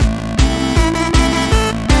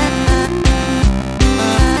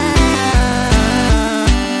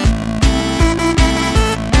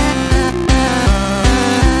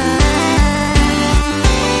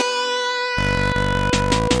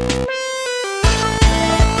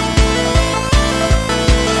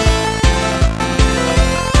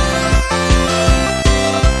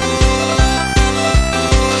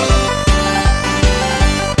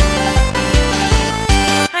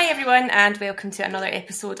welcome to another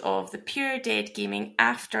episode of the Pure Dead Gaming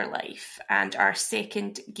Afterlife and our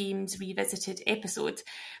second Games Revisited episode.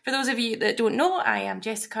 For those of you that don't know, I am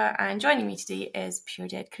Jessica, and joining me today is Pure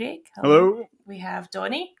Dead Craig. Hello. We have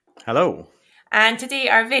Donnie. Hello. And today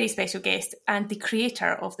our very special guest and the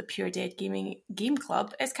creator of the Pure Dead Gaming Game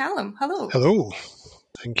Club is Callum. Hello. Hello.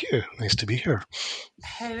 Thank you. Nice to be here.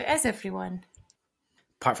 How is everyone?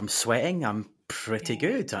 Apart from sweating, I'm pretty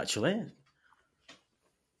good, actually.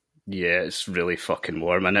 Yeah, it's really fucking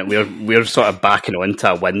warm, isn't it? We're sort of backing onto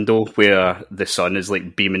a window where the sun is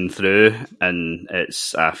like beaming through, and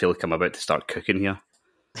I feel like I'm about to start cooking here.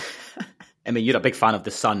 I mean, you're a big fan of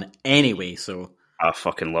the sun anyway, so I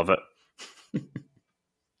fucking love it.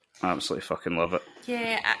 Absolutely fucking love it.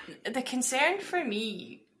 Yeah, the concern for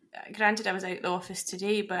me, granted I was out the office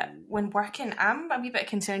today, but when working, I'm a wee bit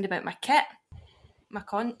concerned about my kit, my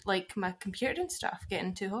computer and stuff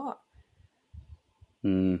getting too hot.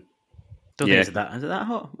 Don't think is it that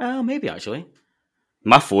hot? Well, maybe actually.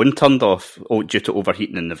 My phone turned off due to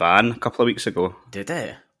overheating in the van a couple of weeks ago. Did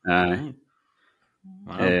it? Right.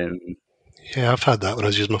 Wow. Yeah, I've had that when I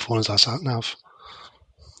was using my phone as a sat nav.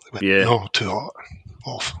 Yeah. No, too hot.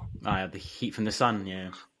 Off. The heat from the sun, yeah.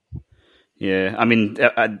 Yeah, I mean,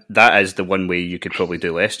 that is the one way you could probably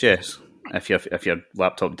do less, Jess, if your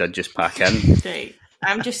laptop did just pack in. Right.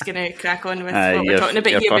 I'm just going to crack on with what we're talking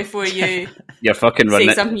about here before you you're fucking say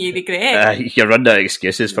something you regret. You're running out of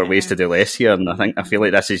excuses for ways to do less here, and I feel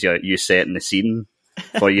like this is you setting the scene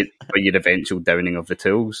for your eventual downing of the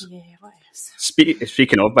tools. Yeah, what is?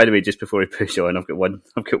 Speaking of, by the way, just before we push on, I've got one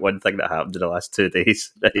thing that happened in the last 2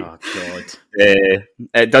 days. Right? Oh God!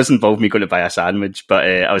 It does involve me going to buy a sandwich, but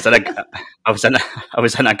I was in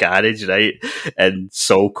a garage, right, in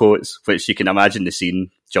Saltcoats, which you can imagine the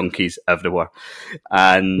scene, junkies everywhere,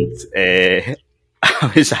 and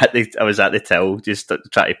I was at the till just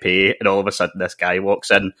trying to pay, and all of a sudden this guy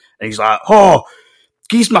walks in and he's like, "Oh,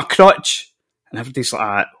 he's my crutch," and everybody's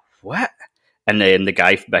like, "What?" And then the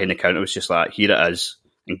guy behind the counter was just like, "Here it is,"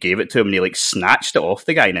 and gave it to him, and he like snatched it off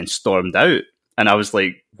the guy and then stormed out. And I was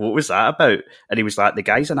like, "What was that about?" And he was like, "The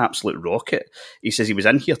guy's an absolute rocket." He says he was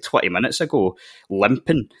in here 20 minutes ago,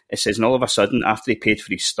 limping. It says, and all of a sudden, after he paid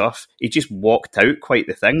for his stuff, he just walked out quite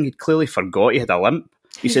the thing. He'd clearly forgot he had a limp.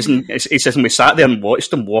 He says, and we sat there and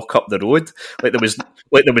watched him walk up the road like there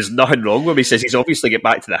was nothing wrong with him. He says he's obviously get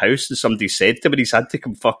back to the house, and somebody said to him, and he's had to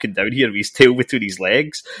come fucking down here with his tail between his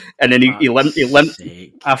legs. And then he limped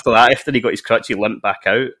after that. After he got his crutch, he limped back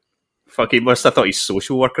out. Fucking must have thought his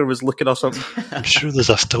social worker was looking or something. I'm sure there's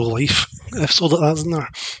a Still Life episode of that's in there.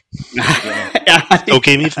 Still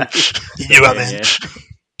game even. You are meant.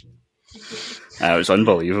 It was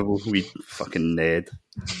unbelievable. We fucking Ned.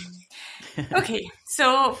 Okay,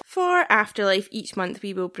 so for Afterlife, each month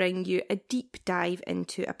we will bring you a deep dive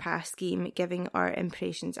into a past game, giving our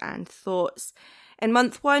impressions and thoughts. In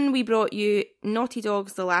month 1, we brought you Naughty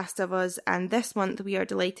Dog's The Last of Us, and this month we are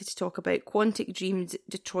delighted to talk about Quantic Dream's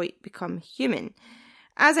Detroit Become Human.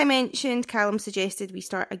 As I mentioned, Callum suggested we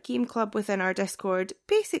start a game club within our Discord,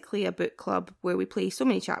 basically a book club where we play so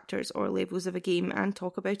many chapters or levels of a game and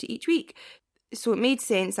talk about it each week. So it made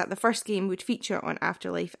sense that the first game would feature on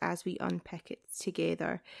Afterlife as we unpick it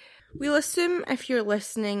together. We'll assume if you're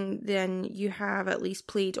listening, then you have at least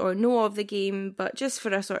played or know of the game, but just for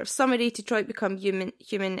a sort of summary, Detroit Become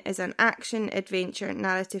Human is an action-adventure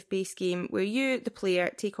narrative-based game where you, the player,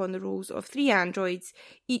 take on the roles of 3 androids,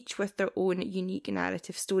 each with their own unique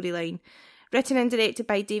narrative storyline. Written and directed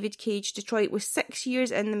by David Cage, Detroit was 6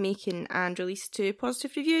 years in the making and released to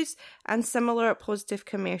positive reviews and similar positive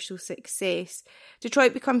commercial success.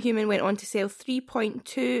 Detroit Become Human went on to sell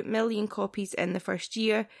 3.2 million copies in the first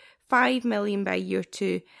year, 5 million by year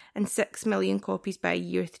 2, and 6 million copies by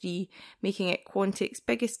year 3, making it Quantic's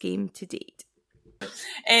biggest game to date.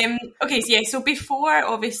 So before,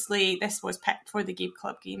 obviously, this was picked for the Game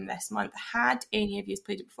Club game this month, had any of you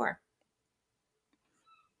played it before?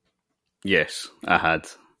 Yes, I had.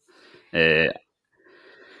 And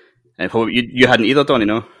you hadn't either, Donnie,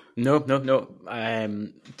 no? No.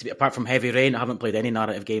 Apart from Heavy Rain, I haven't played any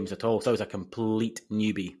narrative games at all, so I was a complete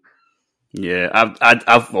newbie. Yeah,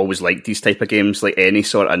 I've always liked these type of games, like any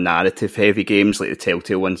sort of narrative heavy games, like the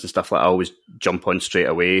Telltale ones and stuff like that. I always jump on straight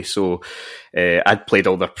away. So I'd played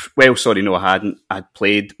all their... Well, sorry, no, I hadn't. I'd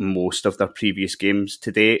played most of their previous games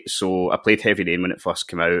to date. So I played Heavy Rain when it first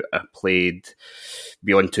came out. I played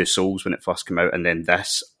Beyond Two Souls when it first came out. And then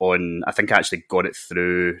this on... I think I actually got it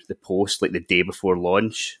through the post like the day before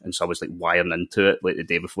launch. And so I was like wiring into it like the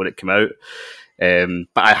day before it came out.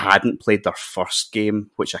 But I hadn't played their first game,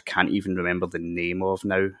 which I can't even remember the name of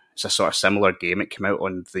now. It's a sort of similar game. It came out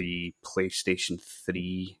on the PlayStation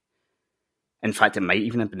 3 In fact, it might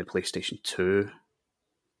even have been a PlayStation 2.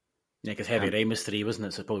 Yeah, because Heavy Rain was 3, wasn't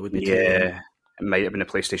it? So it probably would be 2. Yeah, it might have been a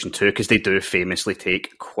PlayStation 2, because they do famously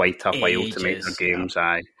take quite a while to make their games,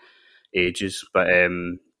 ages. But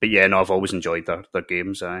yeah, no, I've always enjoyed their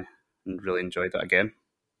games, and really enjoyed that again.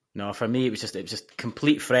 No, for me, it was just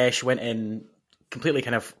complete fresh, went in completely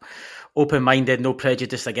kind of open-minded, no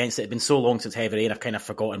prejudice against it. It'd been so long since Heavy Rain, I've kind of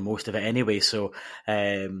forgotten most of it anyway, so...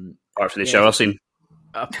 apart from the shower scene.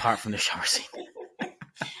 Apart from the shower scene.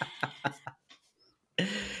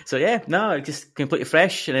 So yeah, no, just completely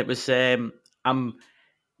fresh, and it was. I'm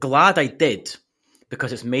glad I did,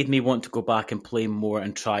 because it's made me want to go back and play more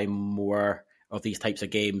and try more of these types of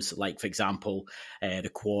games, like for example, The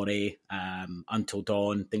Quarry, Until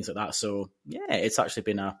Dawn, things like that. So yeah, it's actually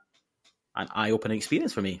been an eye-opening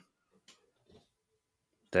experience for me.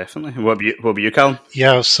 Definitely. What about you, Callum?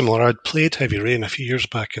 Yeah, it was similar. I'd played Heavy Rain a few years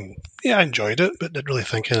back, and yeah, I enjoyed it, but didn't really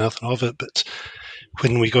think anything of it. But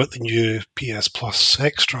when we got the new PS Plus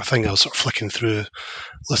Extra thing, I was sort of flicking through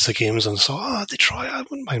lists of games and saw, they try, I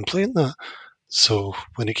wouldn't mind playing that. So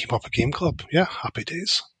when it came up at Game Club, yeah, happy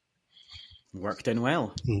days. Worked in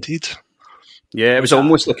well. Indeed. Yeah, it was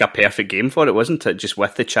almost like a perfect game for it, wasn't it? Just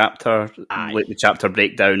with the chapter, like the chapter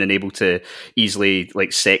breakdown, and able to easily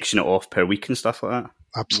like section it off per week and stuff like that.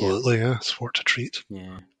 Absolutely, yeah. It's worth a treat.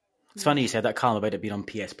 Yeah. It's funny you said that, Carl, about it being on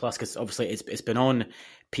PS Plus, because obviously it's been on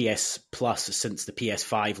PS Plus since the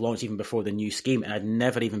PS5 launch, even before the new scheme, and I'd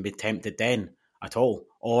never even been tempted then at all,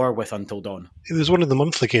 or with Until Dawn. It was one of the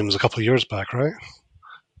monthly games a couple of years back, right?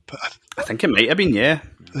 But I think it might have been, yeah.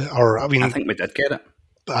 I think we did get it.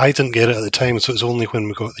 But I didn't get it at the time, so it was only when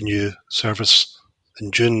we got the new service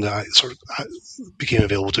in June that it became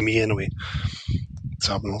available to me anyway.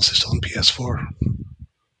 So I'm also still on PS4.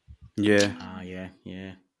 Yeah.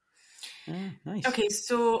 Yeah. Nice. Okay,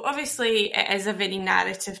 so obviously it is a very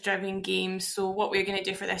narrative-driven game, so what we're going to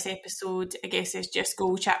do for this episode, I guess, is just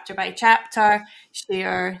go chapter by chapter,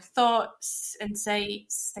 share thoughts,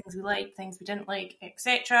 insights, things we liked, things we didn't like,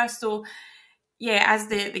 etc. So, yeah, as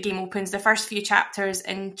the game opens, the first few chapters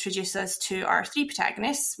introduce us to our three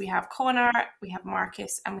protagonists. We have Connor, we have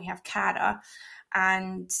Marcus, and we have Kara.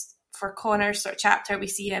 And for Connor's sort of chapter, we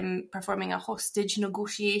see him performing a hostage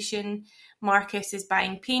negotiation. Marcus is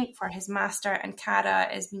buying paint for his master, and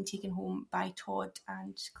Kara is being taken home by Todd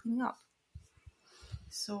and cleaning up.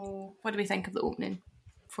 So, what do we think of the opening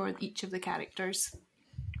for each of the characters?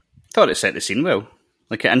 I thought it set the scene well.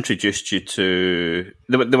 Like, it introduced you to...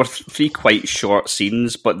 There were three quite short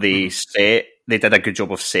scenes, but they did a good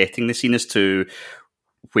job of setting the scene as to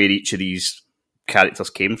where each of these characters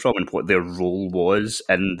came from and what their role was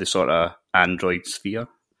in the sort of android sphere,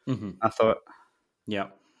 I thought.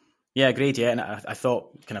 Yeah, agreed, yeah. And I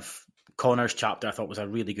thought kind of Connor's chapter, I thought, was a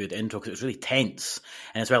really good intro because it was really tense.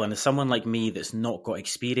 And as well, and as someone like me that's not got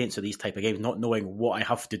experience of these type of games, not knowing what I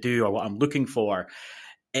have to do or what I'm looking for,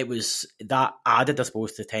 it was that added, I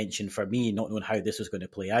suppose, to tension for me, not knowing how this was going to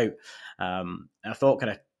play out. And I thought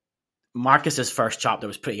kind of Marcus's first chapter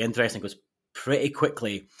was pretty interesting because pretty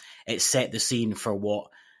quickly it set the scene for what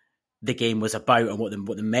the game was about and what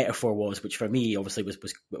the metaphor was, which for me obviously was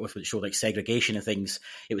what it showed, like segregation and things.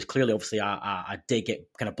 It was clearly obviously a dig at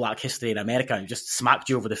kind of Black history in America, and just smacked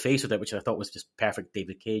you over the face with it, which I thought was just perfect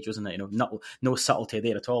David Cage, wasn't it? You know, no subtlety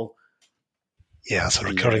there at all. Yeah, it's a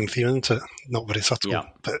recurring theme, isn't it? Not very subtle,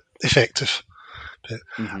 but effective. But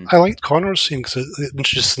Mm-hmm. I liked Connor's scene because it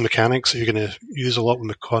introduced the mechanics that you're going to use a lot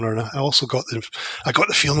with Connor, and I also got the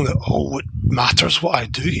feeling that what matters what I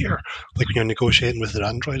do here. Like when you're negotiating with the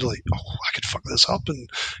android, like I could fuck this up, and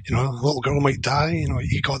a little girl might die.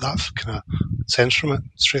 You got that kind of sense from it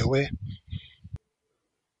straight away.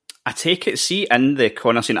 I take it, see, in the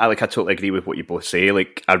Connor scene, I totally agree with what you both say.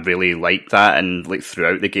 Like, I really liked that, and like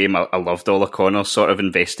throughout the game, I loved all of Connor's sort of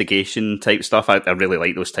investigation type stuff. I really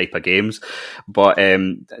like those type of games. But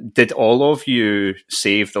did all of you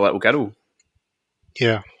save the little girl?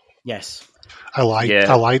 Yeah. Yes. I lied.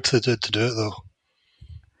 Yeah. I lied to do it though.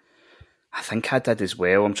 I think I did as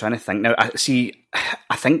well. I'm trying to think now.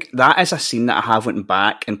 I think that is a scene that I have went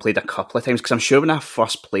back and played a couple of times, because I'm sure when I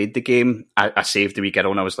first played the game, I saved the wee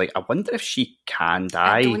girl and I was like, I wonder if she can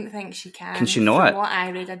die. I don't think she can. Can she not? From what I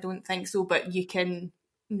read, I don't think so, but you can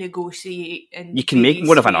negotiate and you can make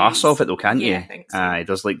more of an arse of it though, can't you? I think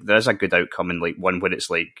so. There's a good outcome in like one where it's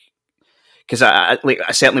like, because I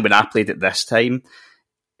certainly when I played it this time,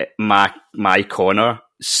 my Connor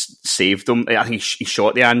saved him. I think he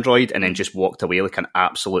shot the android and then just walked away like an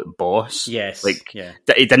absolute boss. Yes, like yeah.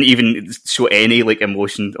 He didn't even show any like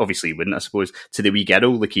emotion. Obviously, he wouldn't, I suppose, to the wee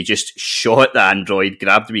girl. Like he just shot the android,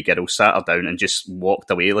 grabbed the wee girl, sat her down, and just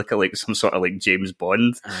walked away like some sort of like James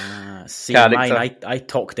Bond character. Mine, I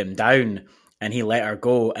talked him down, and he let her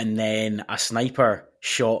go, and then a sniper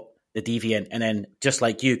shot the deviant, and then just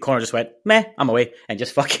like you, Connor just went, meh, I'm away, and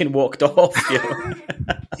just fucking walked off. You know?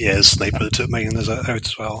 Yeah, the sniper took mine out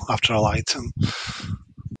as well after I lied to him.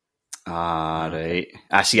 Ah, right.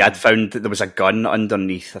 I see. I'd found that there was a gun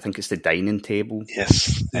underneath. I think it's the dining table.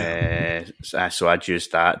 Yes. So I'd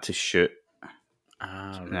used that to shoot.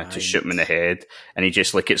 To shoot him in the head, and he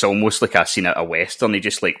just like it's almost like a scene out of Western. He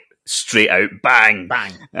just like straight out, bang,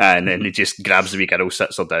 bang, and then he just grabs the wee girl,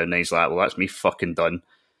 sits her down, and he's like, "Well, that's me fucking done.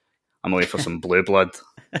 I'm away for some blue blood."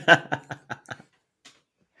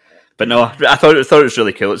 But no, I thought it was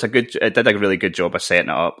really cool. It did a really good job of setting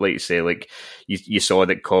it up. Like you say, like you saw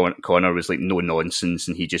that Connor was like no nonsense,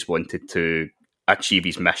 and he just wanted to achieve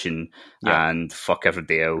his mission and fuck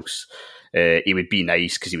everybody else. He would be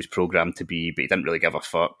nice because he was programmed to be, but he didn't really give a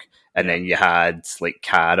fuck. And then you had like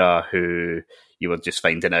Kara, who you were just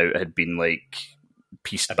finding out had been like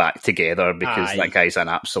pieced back together because that guy's an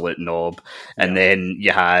absolute knob. And then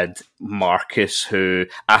you had Marcus, who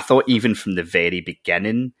I thought even from the very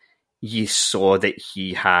beginning, you saw that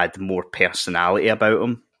he had more personality about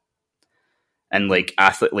him. And like,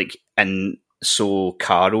 I thought like, and so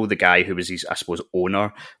Carl, the guy who was his, I suppose,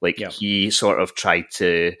 owner, like he sort of tried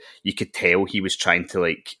to, you could tell he was trying to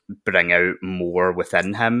like bring out more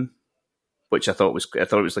within him, which I thought it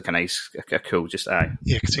was like a cool, just yeah,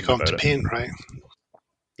 because he got him to paint, right?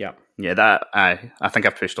 Yeah, that I think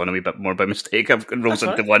I've pushed on a wee bit more by mistake. I've rolled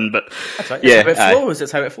into one, but that's right. Yeah, it flows.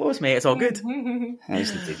 It's how it flows, mate. It's all good.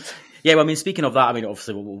 Yes, indeed. Yeah, well, I mean, speaking of that, I mean,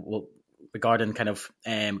 obviously, we'll regarding kind of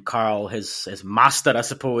Carl, his master, I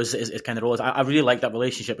suppose, is kind of role. I really liked that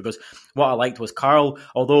relationship because what I liked was Carl,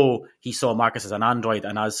 although he saw Marcus as an android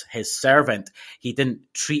and as his servant, he didn't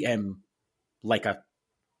treat him like a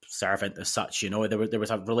servant as such. You know, there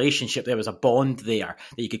was a relationship, there was a bond there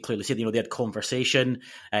that you could clearly see. You know, they had conversation.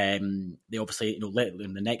 They obviously, you know,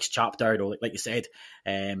 in the next chapter, you know, like you said,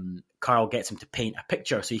 Carl gets him to paint a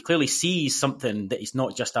picture, so he clearly sees something that he's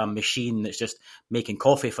not just a machine that's just making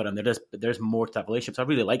coffee for him. There's more to that relationship. So I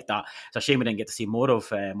really like that. It's a shame we didn't get to see more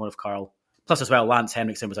of Carl. Plus, as well, Lance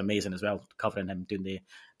Henriksen was amazing as well, covering him, doing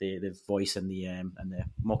the voice and the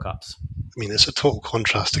mock-ups. I mean, it's a total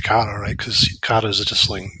contrast to Kara, right? Because Kara's just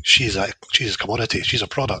like she's a commodity, she's a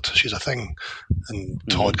product, she's a thing, and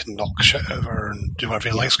Todd can knock shit out of her and do whatever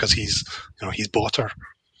he likes because he's bought her.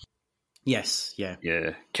 Yes, yeah.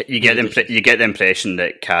 You get the impression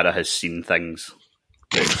that Kara has seen things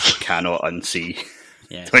that she cannot unsee.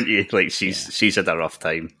 Yes. Don't you? Like she's had a rough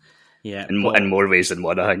time. Yeah, in more ways than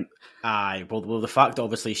one, I think. Aye, well, the fact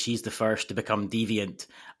obviously she's the first to become deviant,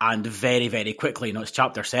 and very, very quickly. You know, it's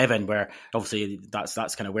chapter 7 where obviously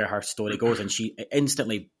that's kind of where her story goes, and she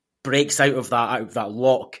instantly breaks out of that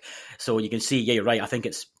lock. So you can see, yeah, you're right. I think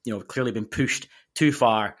it's, you know, clearly been pushed too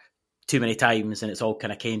far, too many times, and it's all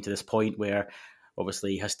kind of came to this point where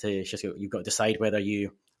obviously you've got to decide whether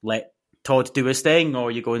you let Todd do his thing or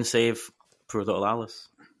you go and save poor little Alice.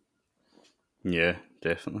 Yeah,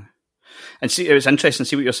 definitely. And see, it was interesting to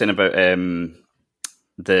see what you're saying about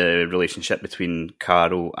the relationship between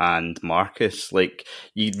Carol and Marcus. Like,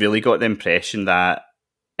 you really got the impression that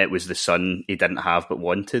it was the son he didn't have but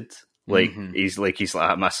wanted. Like, he's like,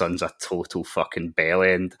 my son's a total fucking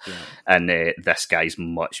bellend, and this guy's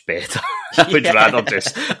much better. I would rather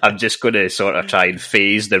I'm just going to sort of try and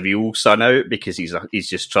phase the real son out because he's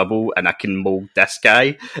just trouble, and I can mold this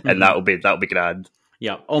guy, and that'll be grand.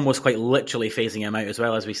 Yeah, almost quite literally phasing him out as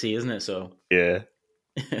well, as we see, isn't it? So yeah.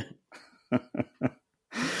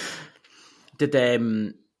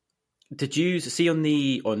 Did you see on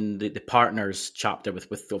the partners chapter with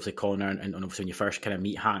obviously Connor and obviously when you first kind of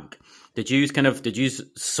meet Hank? Did you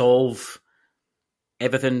solve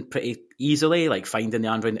everything pretty easily, like finding the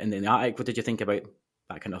android in the attic? What did you think about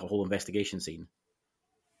that kind of whole investigation scene?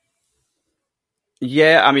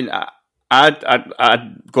 Yeah, I mean,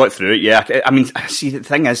 I got through it. Yeah, I mean, see, the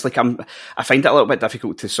thing is, like, I find it a little bit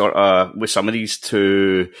difficult to sort of with some of these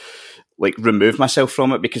to like remove myself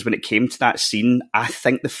from it, because when it came to that scene, I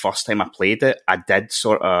think the first time I played it, I did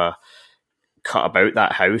sort of cut about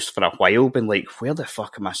that house for a while, being like, where the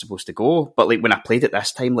fuck am I supposed to go? But like when I played it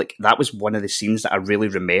this time, like that was one of the scenes that I really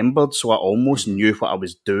remembered, so I almost knew what I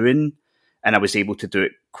was doing, and I was able to do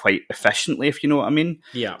it quite efficiently, if you know what I mean.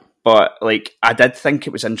 Yeah. But like I did think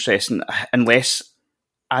it was interesting, unless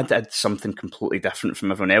I did something completely different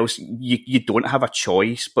from everyone else. You don't have a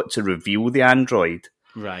choice but to reveal the android.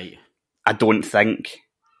 Right. I don't think.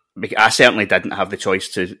 I certainly didn't have the choice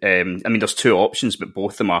to. There's two options, but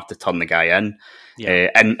both of them are to turn the guy in. Yeah.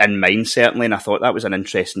 And mine certainly, and I thought that was an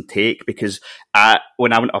interesting take because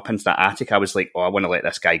when I went up into that attic, I was like, "Oh, I want to let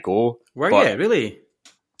this guy go." Were you really?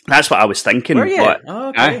 That's what I was thinking. Were you? But,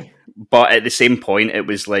 Okay. but at the same point, it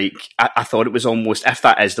was like I thought it was almost, if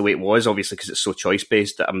that is the way it was, obviously because it's so choice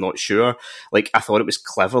based that I'm not sure. Like I thought it was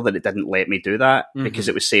clever that it didn't let me do that because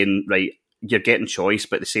it was saying, right, you're getting choice,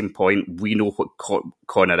 but at the same point, we know what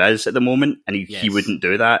Connor is at the moment, and he wouldn't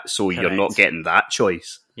do that, so Correct. you're not getting that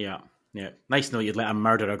choice. Yeah. Nice to know you'd let a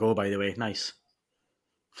murderer go, by the way. Nice.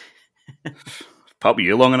 Put with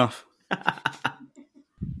you long enough.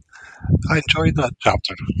 I enjoyed that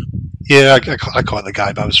chapter. Yeah, I caught the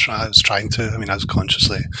guy, but I was trying to. I mean, I was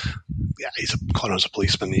consciously. Yeah, Connor's a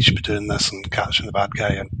policeman. He should be doing this and catching the bad guy,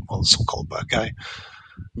 and the so-called bad guy.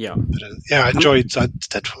 Yeah. But I enjoyed. I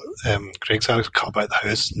did. Greg's. I cut about the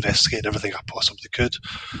house, investigating everything I possibly could,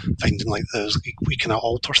 finding like there's we kind of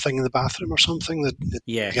altar thing in the bathroom or something.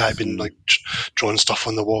 The guy had been like drawing stuff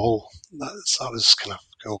on the wall. That was kind of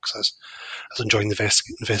cool because I was enjoying the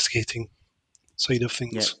investigating side of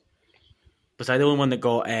things. Yeah. Was I the only one that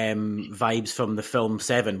got vibes from the film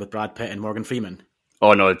Seven with Brad Pitt and Morgan Freeman?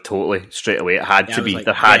 Oh no, totally. Straight away, it had to be. Like,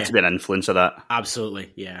 there had to be an influence of that.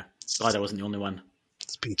 Absolutely, yeah. Glad I wasn't the only one.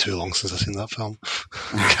 It's been too long since I've seen that film.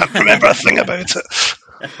 I can't remember a thing about it.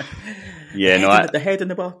 The head in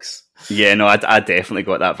the box. Yeah, no, I definitely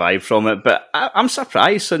got that vibe from it. But I'm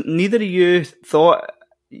surprised. So neither of you thought.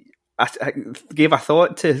 I gave a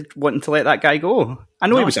thought to wanting to let that guy go. I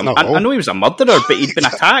know he was a murderer, but he'd been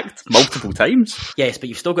attacked multiple times. Yes, but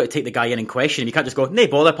you've still got to take the guy in and question him. You can't just go, "Nay,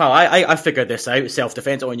 bother, pal. I figured this out,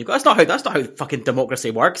 self-defense." Oh, and you go, "That's not how fucking democracy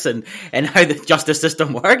works and how the justice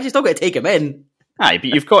system works." You still got to take him in. Aye, but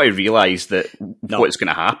you've got to realise that what's going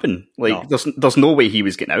to happen. Like, there's no way he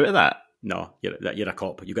was getting out of that. No, you're a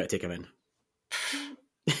cop. You got to take him in.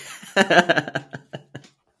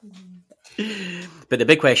 But the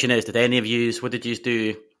big question is, did any of you? What did you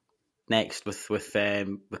do next with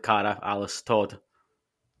Cara, Alice, Todd?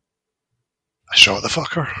 I shot the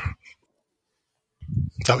fucker.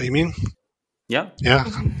 Is that what you mean? Yeah. Yeah,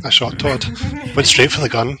 I shot Todd. Went straight for the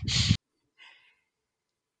gun.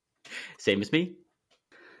 Same as me.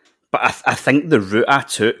 But I think the route I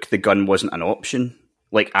took, the gun wasn't an option.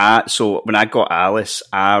 Like so when I got Alice,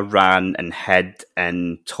 I ran and hid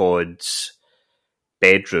in Todd's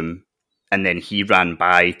bedroom. And then he ran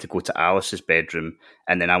by to go to Alice's bedroom,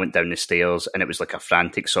 and then I went down the stairs, and it was like a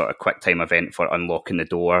frantic sort of quick time event for unlocking the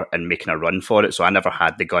door and making a run for it. So I never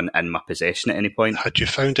had the gun in my possession at any point. Had you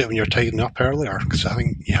found it when you were tidying up earlier? Because I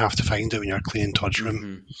think you have to find it when you're cleaning Todd's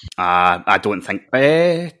room. I don't think.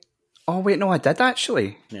 Oh wait, no, I did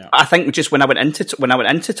actually. Yeah. I think just when I went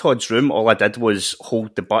into Todd's room, all I did was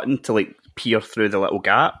hold the button to like peer through the little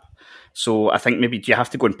gap. So I think maybe do you have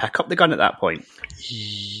to go and pick up the gun at that point?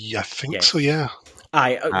 Yeah, I think so. Yeah.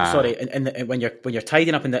 Sorry. And when you're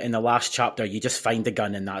tidying up in the last chapter, you just find the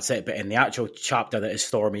gun and that's it. But in the actual chapter that is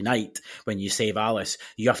Stormy Night, when you save Alice,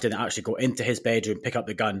 you have to actually go into his bedroom, pick up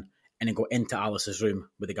the gun, and then go into Alice's room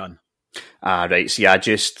with the gun. Right. So yeah,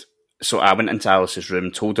 So I went into Alice's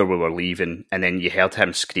room, told her we were leaving, and then you heard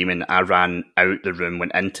him screaming. I ran out the room,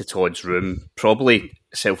 went into Todd's room, probably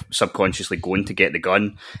subconsciously going to get the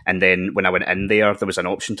gun. And then when I went in there was an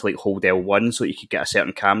option to like hold L1 so you could get a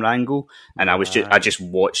certain camera angle. And I just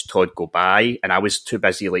watched Todd go by, and I was too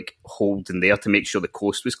busy like holding there to make sure the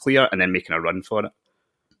coast was clear, and then making a run for it.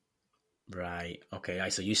 Right. Okay.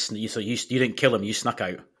 So you didn't kill him. You snuck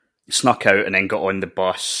out. Snuck out, and then got on the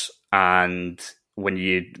bus, and when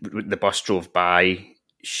the bus drove by,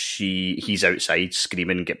 he's outside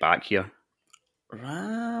screaming, "Get back here!"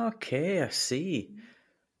 Okay, I see.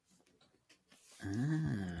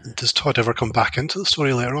 Does Todd ever come back into the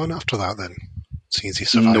story later on after that? Then, seeing as he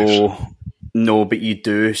survives. No, but you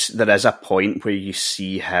do. There is a point where you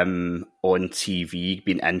see him on TV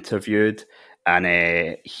being interviewed,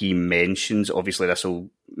 and he mentions. Obviously, this will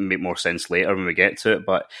make more sense later when we get to it,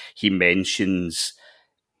 but he mentions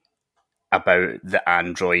about the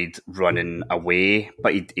android running away,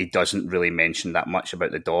 but he doesn't really mention that much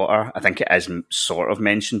about the daughter. I think it is sort of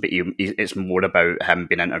mentioned, but it's more about him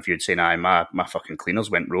being interviewed saying, my fucking cleaners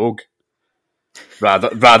went rogue.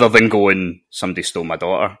 Rather than going, somebody stole my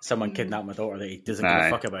daughter. Someone kidnapped my daughter that he doesn't give a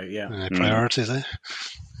fuck about, yeah. Priorities, eh?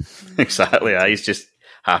 Exactly, he's just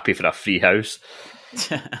happy for a free house.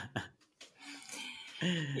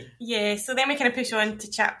 Yeah, so then we kind of push on to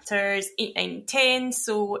chapters 8, 9, 10.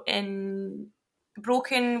 So in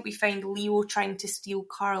Broken, we find Leo trying to steal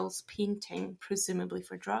Carl's painting, presumably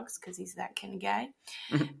for drugs, because he's that kind of guy.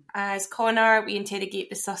 As Connor, we interrogate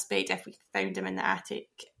the suspect if we found him in the attic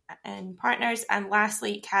in Partners. And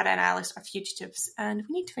lastly, Cara and Alice are fugitives, and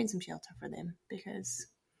we need to find some shelter for them, because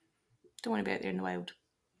don't want to be out there in the wild.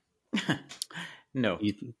 No.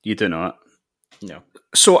 You do not. No.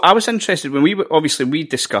 So I was interested when we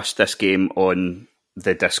discussed this game on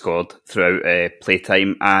the Discord throughout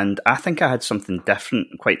playtime, and I think I had something different,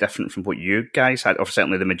 quite different from what you guys had, or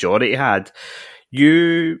certainly the majority had.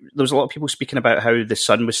 There was a lot of people speaking about how the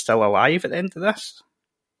son was still alive at the end of this.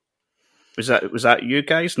 Was that you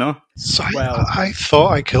guys? No. So I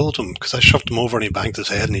thought I killed him because I shoved him over and he banged his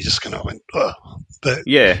head and he just kind of went, ugh. But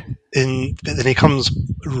yeah. But then he comes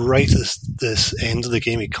right at this end of the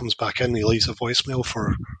game. He comes back in and he leaves a voicemail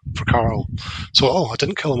for Carl. So I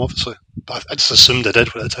didn't kill him obviously, but I just assumed I did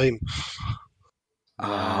at the time.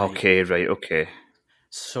 Okay.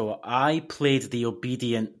 So I played the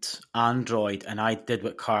obedient android and I did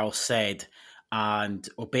what Carl said and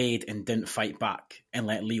obeyed and didn't fight back and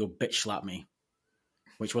let Leo bitch slap me,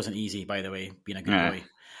 which wasn't easy, by the way, being a good boy.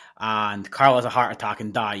 And Carl has a heart attack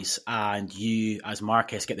and dies, and you, as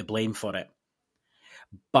Marcus, get the blame for it.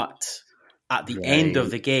 But at the end of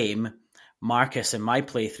the game, Marcus, in my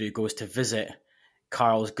playthrough, goes to visit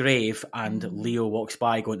Carl's grave, and Leo walks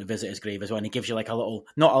by going to visit his grave as well, and he gives you like a little,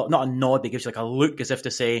 not a nod, but he gives you like a look as if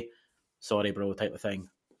to say, sorry, bro, type of thing.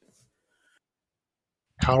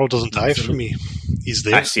 Carl doesn't die for me. He's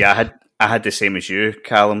there. I had the same as you,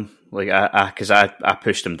 Callum. Like because I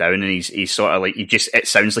pushed him down, and he's sort of like it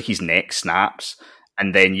sounds like his neck snaps,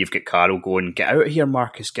 and then you've got Carl going, "Get out of here,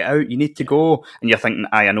 Marcus! Get out! You need to go!" And you're thinking,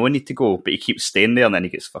 I know I need to go," but he keeps staying there, and then he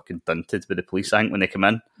gets fucking dunted with the police when they come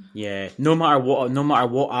in. Yeah, no matter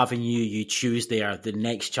what avenue you choose, there, the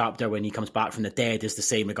next chapter when he comes back from the dead is the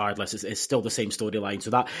same regardless. It's still the same storyline.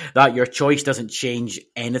 So that your choice doesn't change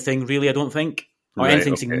anything really. I don't think. Or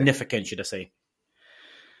anything significant, should I say.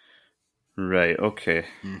 Right, okay.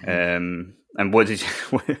 And what did you...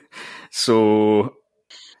 So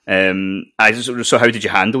how did you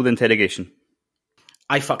handle the interrogation?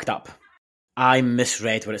 I fucked up. I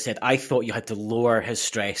misread what it said. I thought you had to lower his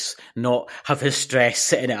stress, not have his stress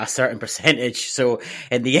sitting at a certain percentage. So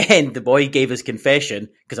in the end, the boy gave his confession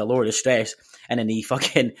because I lowered his stress, and then he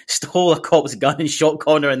fucking stole a cop's gun and shot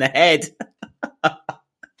Connor in the head.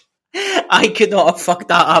 I could not have fucked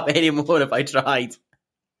that up anymore if I tried.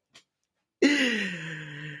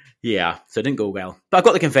 Yeah, so it didn't go well. But I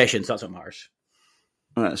got the confession, so that's what matters.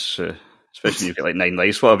 That's especially when you've got like 9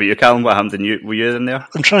 lives. What about you, Callum? What happened? Were you in there?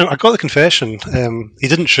 I got the confession. He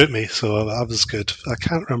didn't shoot me, so that was good. I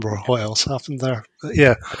can't remember what else happened there. But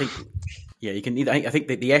yeah. Yeah, you can. I think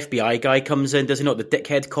the FBI guy comes in, does he not? The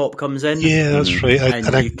dickhead cop comes in. Yeah, that's right.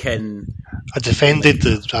 I defended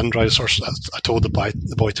the android source. I told the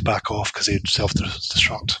boy to back off because he'd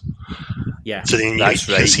self-destruct. Yeah, so then you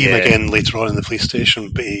see him again later on in the police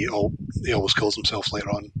station, but he always kills himself later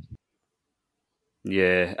on.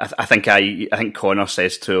 Yeah, I think Connor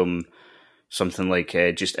says to him something like,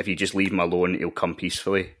 if you just leave him alone, he'll come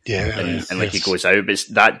peacefully. Yeah, and he goes out. But it's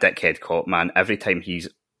that dickhead cop, man. Every time he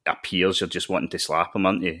appears, you're just wanting to slap him,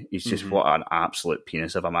 aren't you? He's just what an absolute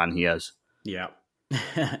penis of a man he is. Yeah.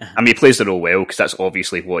 I mean, he plays the role well because that's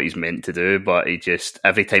obviously what he's meant to do. But he just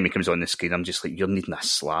every time he comes on the screen, I'm just like, you're needing a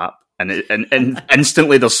slap, and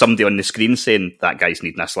instantly there's somebody on the screen saying that guy's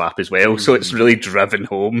needing a slap as well. So it's really driven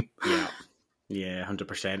home. Yeah,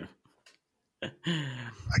 100%.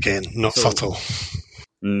 Again, not subtle.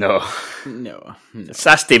 No.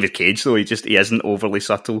 That's David Cage, though. He isn't overly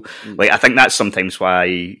subtle. Like, I think that's sometimes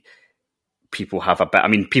why people have a bit... I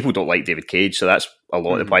mean, people don't like David Cage, so that's a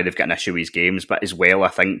lot of why they've got an issue with his games. But as well, I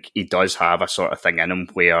think he does have a sort of thing in him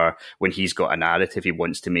where when he's got a narrative, he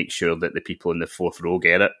wants to make sure that the people in the fourth row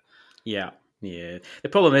get it. Yeah. The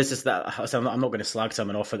problem is that I'm not going to slag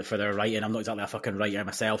someone off for their writing. I'm not exactly a fucking writer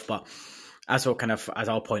myself, but as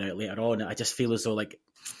I'll point out later on, I just feel as though, like,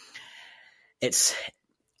 it's...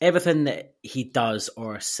 everything that he does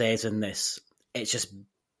or says in this, it's just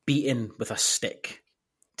beaten with a stick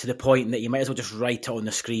to the point that you might as well just write it on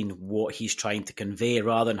the screen what he's trying to convey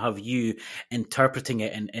rather than have you interpreting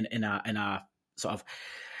it in a sort of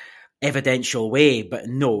evidential way. But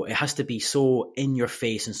no, it has to be so in your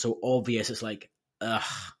face and so obvious. It's like, ugh.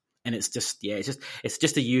 And it's just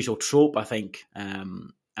the usual trope, I think.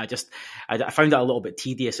 I found that a little bit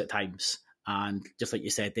tedious at times. And just like you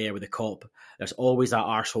said there with the cop, there's always that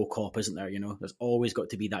arsehole cop, isn't there? You know, there's always got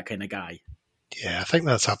to be that kind of guy. Yeah, I think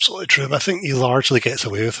that's absolutely true. But I think he largely gets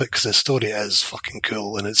away with it because the story is fucking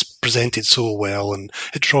cool and it's presented so well and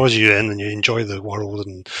it draws you in and you enjoy the world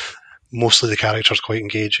and mostly the character's quite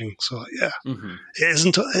engaging. So yeah,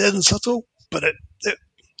 it isn't subtle, but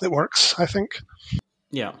it works, I think.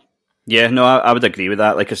 Yeah. Yeah, no, I would agree with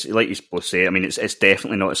that. Like you both say, I mean, it's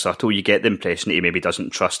definitely not subtle. You get the impression that he maybe doesn't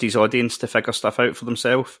trust his audience to figure stuff out for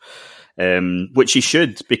themselves, which he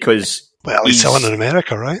should, because he's selling in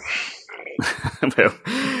America, right? Well,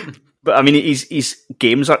 but I mean, his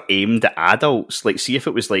games are aimed at adults. Like, see if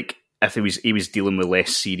it was like if he was dealing with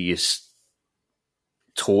less serious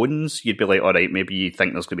tones, you'd be like, all right, maybe you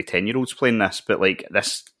think there's going to be 10-year-olds playing this, but like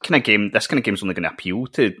this kind of game's only going to appeal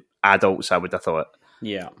to adults, I would have thought.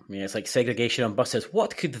 Yeah, it's like segregation on buses.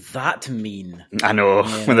 What could that mean? I know,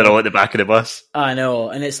 when they're all at the back of the bus. I know,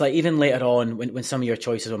 and it's like even later on when some of your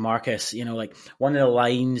choices were Marcus, like one of the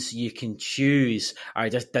lines you can choose are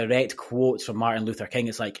just direct quotes from Martin Luther King.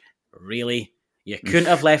 It's like, really? You couldn't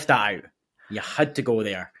have left that out. You had to go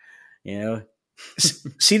there,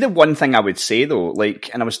 See, the one thing I would say though, like,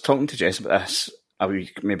 and I was talking to Jess about this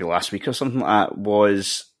maybe last week or something like that,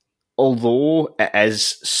 was although it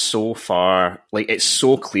is so far, like it's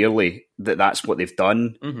so clearly that that's what they've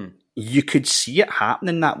done, you could see it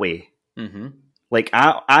happening that way. Like,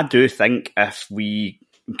 I do think if we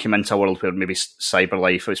come into a world where maybe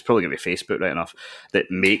CyberLife, it's probably going to be Facebook, right enough, that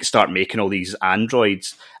start making all these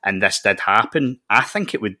androids, and this did happen, I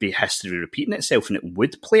think it would be history repeating itself, and it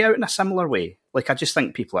would play out in a similar way. Like, I just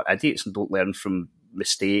think people are idiots and don't learn from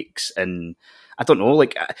mistakes, and I don't know,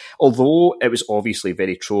 like, although it was obviously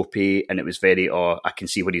very tropey, and it was very, I can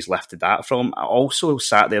see where he's lifted that from, I also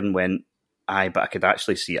sat there and went, aye, but I could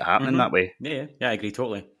actually see it happening that way. Yeah, I agree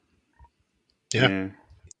totally. Yeah.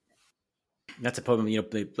 That's a problem,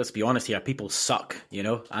 let's be honest here, people suck,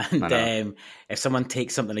 and if someone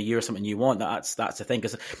takes something of you or something you want, that's the thing,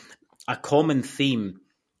 because a common theme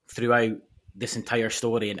throughout this entire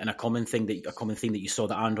story, and a common theme that you saw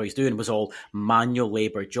the androids doing was all manual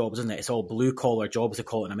labor jobs, isn't it? It's all blue collar jobs, they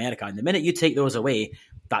call it in America, and the minute you take those away,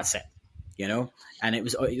 that's it. And it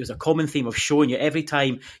was a common theme of showing you every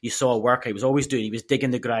time you saw a worker, he was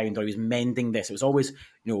digging the ground, or he was mending this. It was always,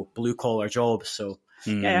 blue collar jobs. So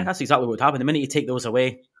yeah, that's exactly what would happen. The minute you take those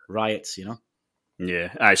away, riots, Yeah,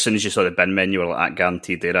 as soon as you saw the bin menu, you were like,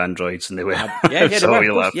 guaranteed they're androids, and they were. They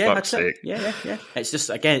were. Fuck's sake. Yeah. It's just,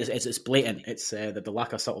 again, it's blatant. It's the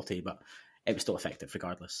lack of subtlety, but it was still effective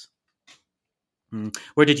regardless.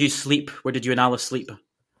 Where did you sleep? Where did you and Alice sleep?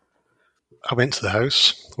 I went to the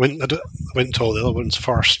house. I went to all the other ones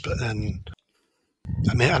first, but then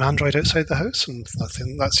I met an android outside the house, and I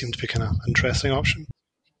think that seemed to be kind of an interesting option.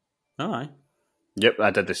 Oh, aye. Yep, I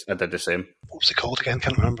did the same. What was he called again?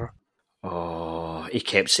 Can't remember. Oh, he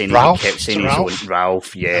kept saying Ralph. His own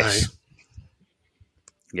Ralph. Yes. Aye.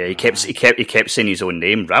 Yeah, he kept saying his own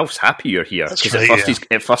name. Ralph's happy you're here, because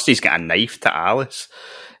at first he's got a knife to Alice,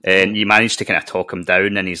 and you manage to kind of talk him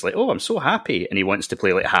down, and he's like, "Oh, I'm so happy," and he wants to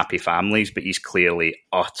play like Happy Families, but he's clearly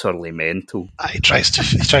utterly mental. He tries to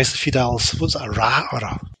feed Alice. What's it, a rat or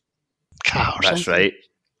a cat or something? That's right.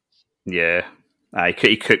 Yeah.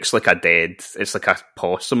 He cooks like it's like a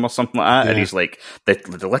possum or something like that, and he's like,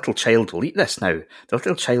 the little child will eat this now. The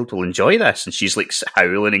little child will enjoy this, and she's like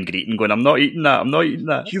howling and greeting, going, I'm not eating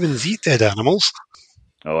that. Humans eat dead animals.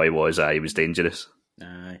 Oh, he was dangerous.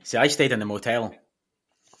 See, I stayed in the motel.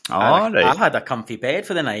 Right. I had a comfy bed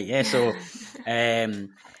for the night, yeah, so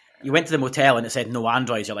you went to the motel and it said no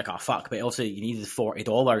androids, you're like, oh fuck, but also you needed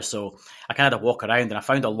 $40, so I kind of had to walk around, and I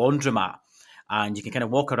found a laundromat. And you can kind of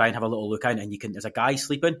walk around, have a little look out, and there's a guy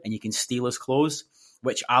sleeping, and you can steal his clothes,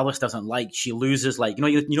 which Alice doesn't like. She loses, like, you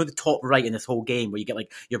know the top right in this whole game where you get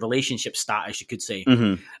like your relationship status, you could say.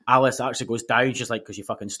 Alice actually goes down, she's like, because you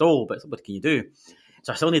fucking stole, but what can you do?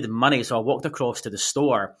 So I still needed money, so I walked across to the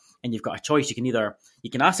store, and you've got a choice. You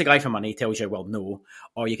can ask the guy for money, he tells you, well, no,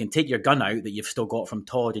 or you can take your gun out that you've still got from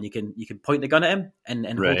Todd, and you can point the gun at him and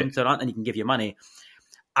hold him to the run, and he can give you money.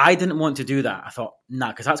 I didn't want to do that. I thought,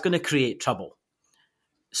 nah, because that's going to create trouble.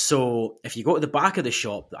 So if you go to the back of the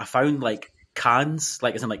shop, I found like cans,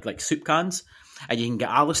 like as in like soup cans, and you can get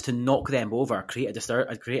Alice to knock them over, create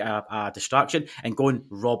a distraction, and go and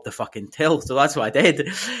rob the fucking till. So that's what I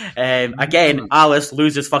did. Again, Alice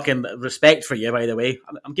loses fucking respect for you, by the way.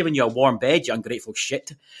 I'm giving you a warm bed, you ungrateful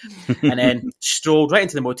shit. And then strolled right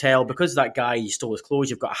into the motel. Because that guy, you stole his clothes,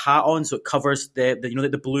 you've got a hat on, so it covers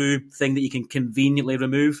the blue thing that you can conveniently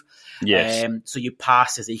remove. Yes. So you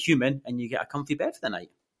pass as a human, and you get a comfy bed for the night.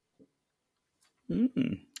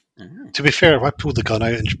 To be fair, I pulled the gun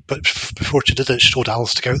out, but before she did it, she told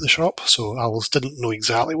Alice to go out the shop. So Alice didn't know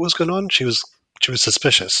exactly what was going on. She was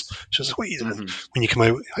suspicious. She was like, "What are you doing when you come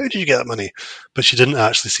out? How did you get that money?" But she didn't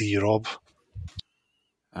actually see you rob.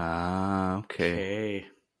 Okay.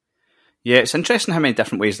 Yeah, it's interesting how many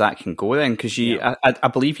different ways that can go then, because I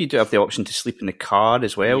believe you do have the option to sleep in the car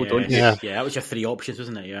as well, don't you? Yeah. Yeah, that was your 3 options,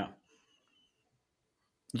 wasn't it? Yeah.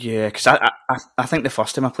 Yeah, because I think the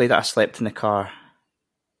first time I played it, I slept in the car.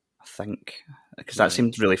 I think because that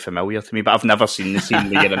seemed really familiar to me, but I've never seen the scene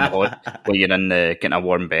where you're in getting a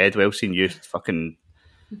warm bed. Well, seen you fucking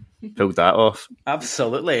pulled that off.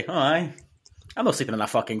 Absolutely. Oh, aye. I'm not sleeping in a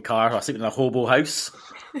fucking car. I'm sleeping in a hobo house.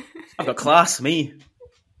 I've got class, me.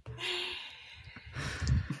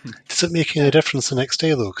 Does it make any difference the next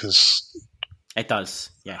day, though? Because It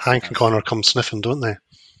does. Yes. Hank and Connor come sniffing, don't they?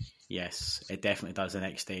 Yes, it definitely does the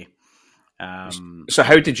next day. So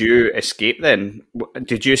how did you escape then?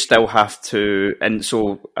 Did you still have to? And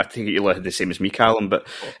so I think you had the same as me, Callum. But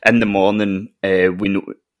in the morning,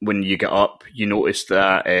 when you get up, you notice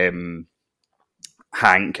that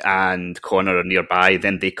Hank and Connor are nearby.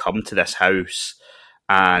 Then they come to this house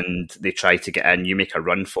and they try to get in. You make a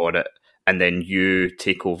run for it, and then you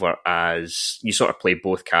take over as you sort of play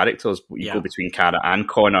both characters. You go between Cara and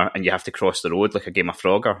Connor, and you have to cross the road like a game of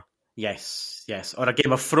Frogger. Yes, or a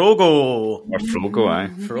game of Frogo. Or Frogo, aye.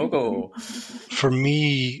 Frogo. For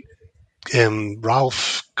me,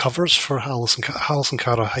 Ralph covers for Alice and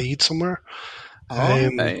Cara hide somewhere.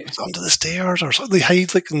 It's under the stairs or something. They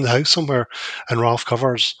hide like in the house somewhere, and Ralph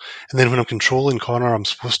covers. And then when I'm controlling Connor, I'm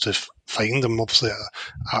supposed to find him. Obviously,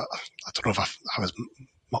 I don't know if I was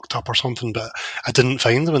mucked up or something, but I didn't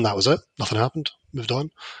find them, and that was it. Nothing happened. Moved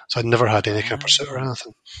on. So I'd never had any kind of pursuit or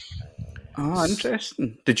anything. Oh,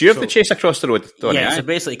 interesting. Did you have the chase across the road, Donnie? Yeah, so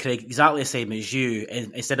basically, Craig, exactly the same as you.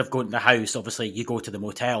 Instead of going to the house, obviously, you go to the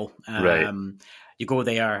motel. Right. You go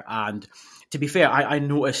there, and to be fair, I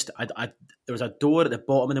noticed there was a door at the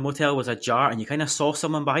bottom of the motel was ajar, and you kind of saw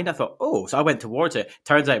someone behind it. I thought, oh, so I went towards it.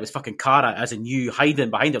 Turns out it was fucking Cara, as in you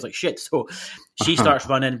hiding behind it. I was like, shit. So she starts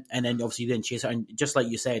running, and then obviously you then chase her. And just like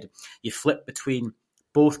you said, you flip between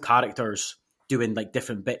both characters doing like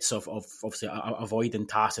different bits of obviously avoiding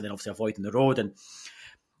tasks and then obviously avoiding the road. And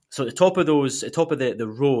so at the top of the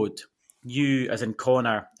road, you as in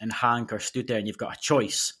Connor and Hank are stood there, and you've got a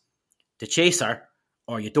choice to chase her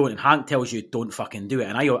or you don't. And Hank tells you don't fucking do it.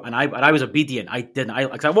 And I was obedient. I didn't.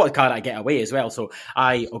 Because I wanted Cara to get away as well. So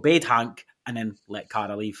I obeyed Hank and then let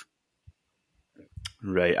Cara leave.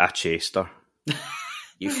 Right, I chased her.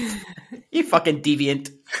 You fucking deviant.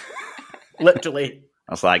 Literally.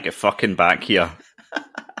 I was like, get fucking back here.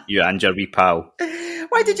 You and your wee pal.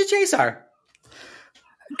 Why did you chase her?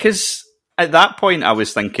 Because at that point I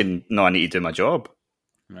was thinking, no, I need to do my job.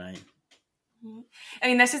 Right. I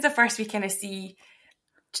mean, this is the first we kind of see,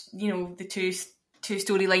 the two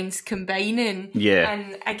storylines combining. Yeah.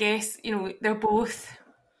 And I guess, they're both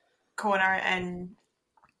Connor and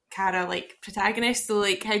Cara, like, protagonists. So,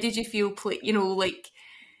 like, how did you feel,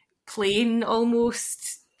 playing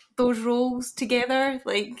almost those roles together?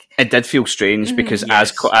 Like, it did feel strange because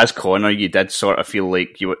as Connor, you did sort of feel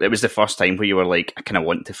like it was the first time where you were like, I kind of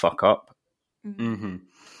want to fuck up. Mm-hmm.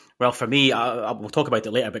 Well, for me, we'll talk about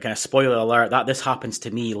it later, but kind of spoiler alert, that this happens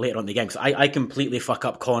to me later on in the game. Because I completely fuck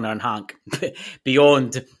up Connor and Hank.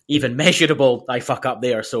 Beyond even measurable, I fuck up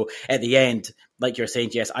there. So at the end, like you're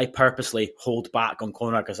saying, Jess, I purposely hold back on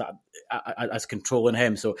Connor because I was controlling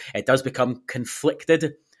him. So it does become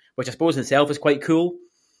conflicted, which I suppose in itself is quite cool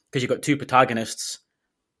because you've got two protagonists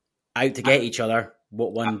out to get each other.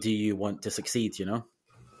 What one do you want to succeed,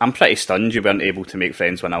 I'm pretty stunned you weren't able to make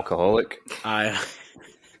friends with an alcoholic.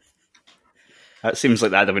 That seems like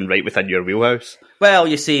that'd have been right within your wheelhouse. Well,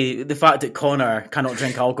 you see, the fact that Connor cannot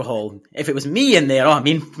drink alcohol, if it was me in there,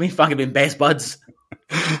 we fucking been best buds.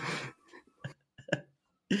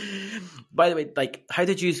 By the way, like, how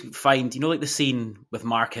did you find, like the scene with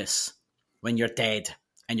Marcus when you're dead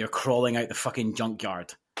and you're crawling out the fucking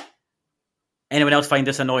junkyard? Anyone else find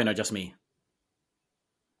this annoying or just me?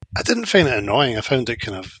 I didn't find it annoying. I found it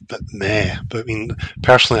kind of a bit meh. But I mean,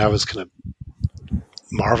 personally, I was kind of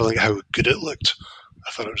marveling at how good it looked.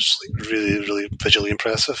 I thought it was like really, really visually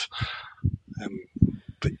impressive.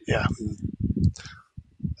 But yeah,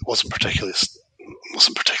 it wasn't particularly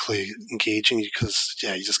engaging because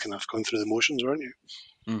you're just kind of going through the motions, weren't you?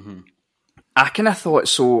 Mm-hmm. I kind of thought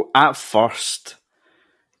so. At first,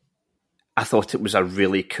 I thought it was a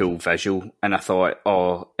really cool visual, and I thought,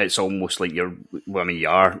 it's almost like you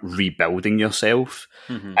are rebuilding yourself.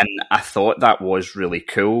 Mm-hmm. And I thought that was really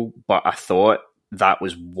cool, but I thought that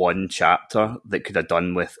was one chapter that could have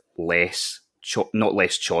done with less, not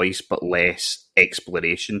less choice, but less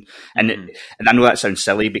exploration. Mm-hmm. And I know that sounds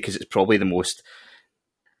silly because it's probably the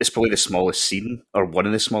smallest scene, or one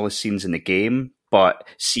of the smallest scenes in the game, But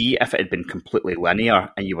see if it had been completely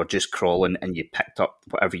linear and you were just crawling and you picked up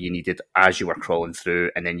whatever you needed as you were crawling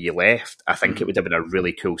through and then you left, I think it would have been a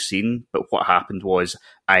really cool scene. But what happened was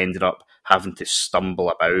I ended up having to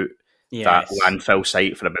stumble about that landfill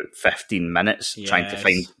site for about 15 minutes trying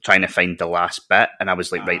to find the last bit, and I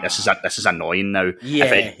was like, right, this is annoying now.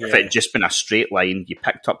 If it had just been a straight line, you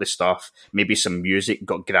picked up the stuff, maybe some music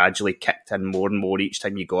got gradually kicked in more and more each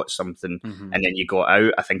time you got something, and then you got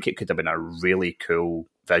out, I think it could have been a really cool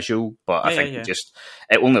visual, but I think it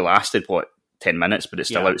only lasted 10 minutes, but it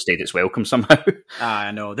still outstayed its welcome somehow.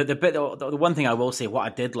 I know. The one thing I will say, what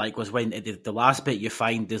I did like was when the last bit you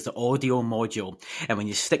find is the audio module, and when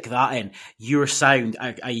you stick that in, your sound,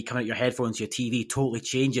 i.e. coming out your headphones, your TV, totally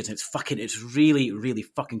changes. It's really, really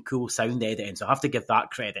fucking cool sound editing. So I have to give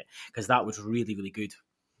that credit, because that was really, really good.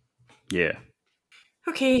 Yeah.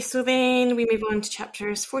 Okay, so then we move on to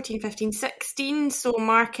chapters 14, 15, 16. So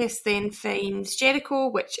Marcus then finds Jericho,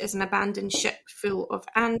 which is an abandoned ship full of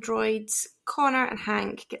androids. Connor and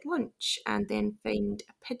Hank get lunch and then find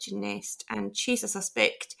a pigeon nest and chase a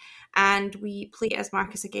suspect. And we play as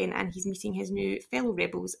Marcus again, and he's meeting his new fellow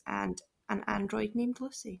rebels and an android named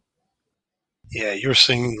Lucy. Yeah, you're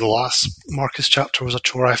saying the last Marcus chapter was a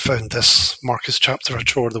chore. I found this Marcus chapter a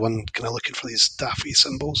chore, the one kind of looking for these daffy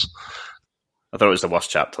symbols. I thought it was the worst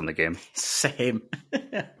chapter in the game. Same.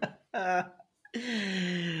 I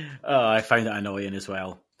found it annoying as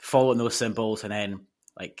well. Following those symbols and then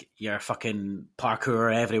like your fucking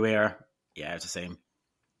parkour everywhere. Yeah, it's the same.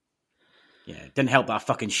 Yeah, didn't help that I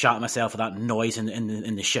fucking shot myself with that noise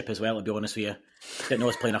in the ship as well, to be honest with you. Didn't know I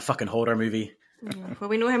was playing a fucking horror movie. Well,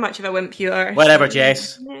 we know how much of a wimp you are. Whatever,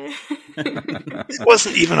 Jess. It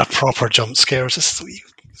wasn't even a proper jump scare. It was just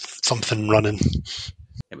something running.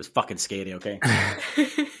 It was fucking scary, okay?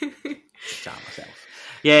 Shot myself.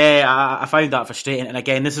 Yeah, I found that frustrating. And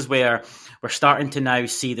again, this is where we're starting to now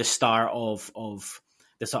see the start of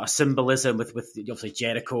the sort of symbolism with obviously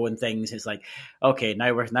Jericho and things. It's like, okay,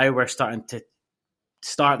 now we're starting to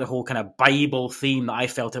start the whole kind of Bible theme that I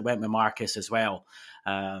felt it went with Marcus as well.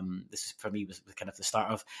 This is, for me, was kind of the start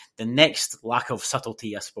of the next lack of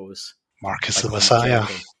subtlety, I suppose. Marcus the Messiah.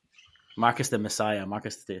 Marcus the Messiah.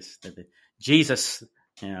 Marcus the Jesus.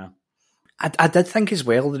 Yeah. I did think as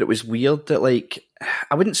well that it was weird that, like,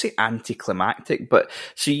 I wouldn't say anticlimactic, but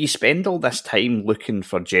so you spend all this time looking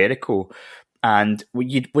for Jericho, and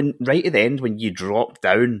when right at the end when you drop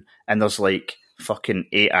down and there's like fucking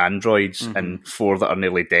 8 androids and 4 that are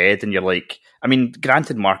nearly dead, and you're like, I mean,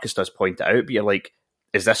 granted Marcus does point it out, but you're like,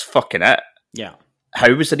 is this fucking it? Yeah.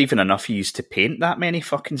 How was there even enough use to paint that many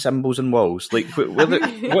fucking symbols and walls? Like,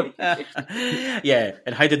 what? Yeah,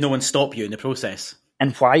 and how did no one stop you in the process?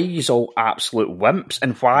 And why are you all absolute wimps?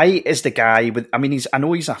 And why is the guy with... I mean, I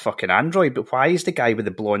know he's a fucking android, but why is the guy with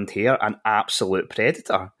the blonde hair an absolute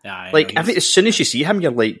predator? Like, as soon as you see him, you're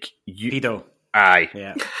like... Pedo. Aye.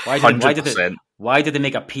 Yeah. 100%. Why did they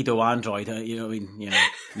make a pedo android?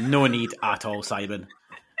 No need at all, Simon.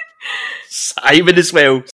 Simon as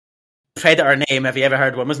well. Predator name, have you ever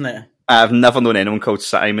heard one, wasn't it? I've never known anyone called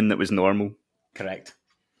Simon that was normal. Correct.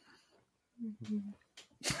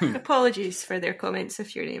 Apologies for their comments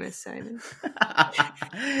if your name is Simon.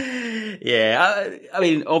 Yeah, I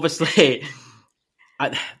mean, obviously,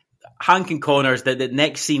 Hank and Connor's, the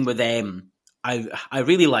next scene with them, I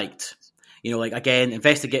really liked. You know, like, again,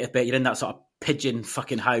 investigative bit, you're in that sort of pigeon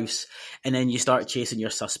fucking house, and then you start chasing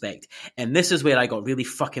your suspect. And this is where I got really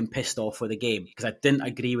fucking pissed off with the game, because I didn't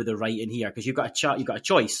agree with the writing here, because you've got a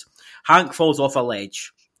choice. Hank falls off a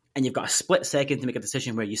ledge, and you've got a split second to make a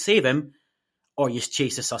decision where you save him, or you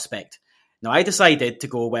chase the suspect. Now, I decided to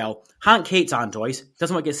go, well, Hank hates androids,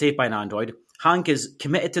 doesn't want to get saved by an android. Hank is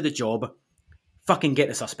committed to the job. Fucking get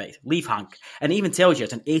the suspect. Leave Hank. And it even tells you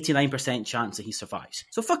it's an 89% chance that he survives.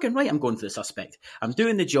 So fucking right, I'm going for the suspect. I'm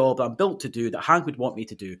doing the job that I'm built to do, that Hank would want me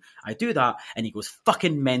to do. I do that, and he goes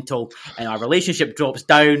fucking mental, and our relationship drops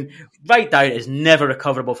down, right down. It's never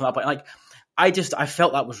recoverable from that point. Like, I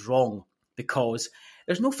felt that was wrong, because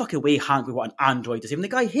there's no fucking way Hank would want an android to save him. The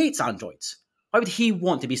guy hates androids. Why would he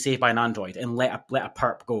want to be saved by an android and let a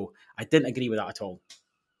perp go? I didn't agree with that at all.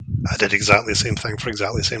 I did exactly the same thing for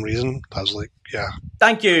exactly the same reason. I was like, yeah.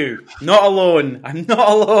 Thank you. Not alone. I'm not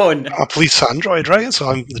alone. I'm a police android, right?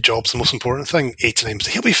 So the job's the most important thing. 89,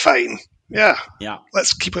 he'll be fine. Yeah. Yeah.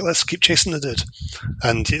 Let's keep chasing the dude.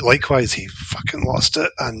 And likewise, he fucking lost it.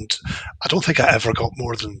 And I don't think I ever got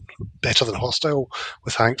better than hostile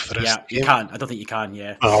with Hank for the rest of the game. You can. I don't think you can,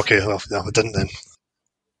 yeah. Oh, okay. Well, no, I didn't then.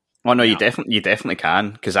 Oh, no, you definitely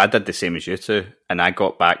can, because I did the same as you two, and I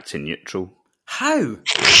got back to neutral. How?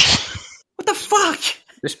 What the fuck?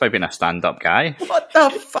 Just by being a stand-up guy. What the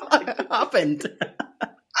fuck happened?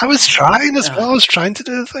 I was trying as well. I was trying to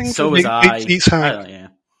do the thing. So was I. Yeah.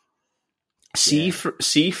 See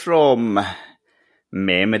from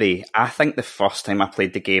memory, I think the first time I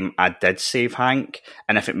played the game, I did save Hank,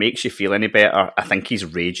 and if it makes you feel any better, I think he's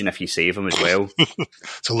raging if you save him as well.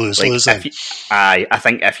 It's a lose-lose then. I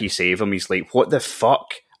think if you save him, he's like, what the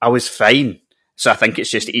fuck? I was fine. So I think it's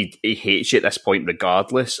just he hates you at this point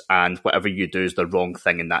regardless, and whatever you do is the wrong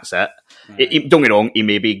thing, and that's it. Right. Don't get me wrong, he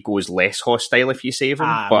maybe goes less hostile if you save him.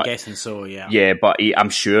 I'm but guessing so, yeah. Yeah, but I'm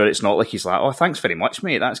sure it's not like he's like, oh, thanks very much,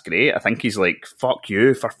 mate, that's great. I think he's like, fuck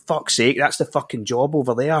you, for fuck's sake, that's the fucking job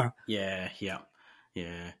over there. Yeah.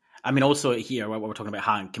 I mean, also here, while we're talking about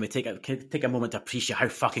Hank, can we take a moment to appreciate how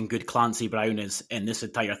fucking good Clancy Brown is in this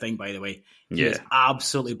entire thing, by the way? He is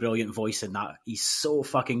absolutely brilliant voice in that. He's so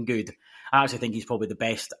fucking good. I actually think he's probably the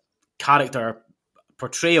best character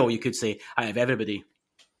portrayal, you could say, out of everybody.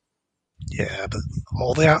 Yeah, but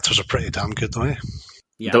all the actors are pretty damn good, though.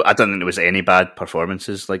 Yeah. I don't think there was any bad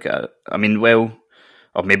performances. Like, I mean, well,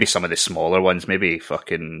 or maybe some of the smaller ones, maybe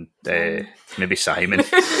fucking, maybe Simon.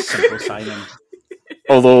 Simple Simon.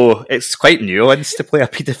 Although it's quite nuanced to play a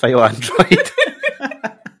paedophile android.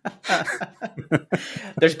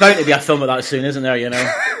 There's bound to be a film of that soon, isn't there? You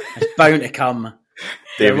know, it's bound to come.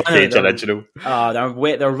 David Cage original.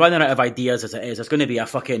 They're running out of ideas as it is. It's going to be a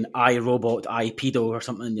fucking iRobot, iPedo or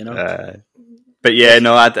something, you know. But yeah,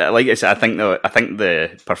 no, like I said, I think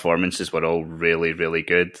the performances were all really, really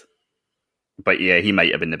good. But yeah, he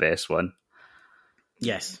might have been the best one.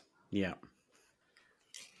 Yes. Yeah.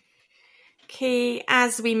 Okay,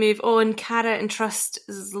 as we move on, Kara entrusts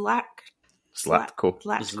Zlatko.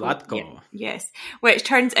 Yeah, yes, which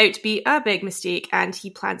turns out to be a big mistake, and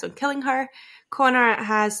he plans on killing her. Connor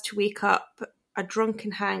has to wake up a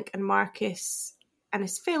drunken Hank, and Marcus and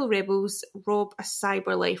his fellow rebels rob a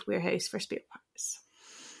CyberLife warehouse for spare parts.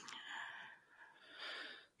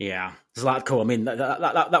 Yeah, Zlatko, I mean,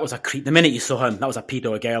 that was a creep. The minute you saw him, that was a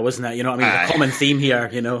pedo girl, wasn't it? You know what I mean? The common theme here,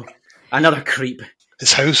 you know. Another creep.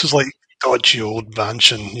 His house is like dodgy old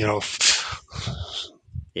mansion, you know.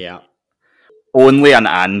 Yeah. Only an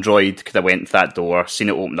android could have went to that door, seen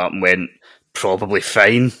it open up and went, probably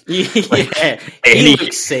fine. Yeah, he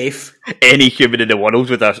looks safe. Any human in the world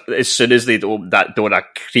would have, as soon as they'd opened that door a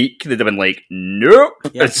creak, they'd have been like, nope,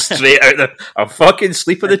 Yeah. straight out there. I'll fucking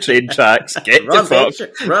sleep on the train tracks, get Run, the fuck.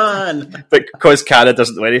 bitch, run. But because Kara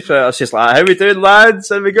doesn't know anything, it's just like, how we doing, lads?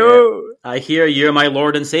 Here we go. I hear you're my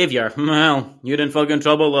lord and savior. Well, you're in fucking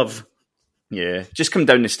trouble, love. Yeah, just come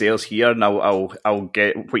down the stairs here and I'll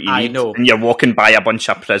get what you I need. know. And you're walking by a bunch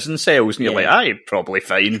of prison cells and you're like, aye, probably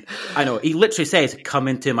fine. I know. He literally says, come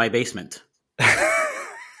into my basement.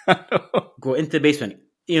 Go into the basement.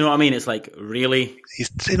 You know what I mean? It's like, really?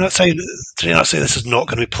 Did he not say this is not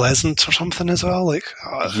going to be pleasant or something as well? Like,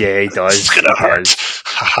 yeah, he does. It's going to He hurt. does.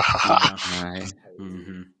 Aye.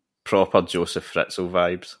 Mm-hmm. Proper Joseph Fritzl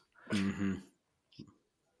vibes. Mm-hmm.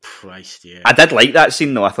 Christ, yeah. I did like that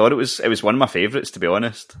scene though. I thought it was one of my favourites, to be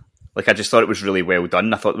honest. Like, I just thought it was really well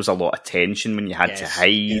done. I thought there was a lot of tension when you had to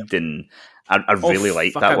hide, and I really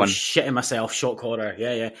liked that I one. was shitting myself, shock horror.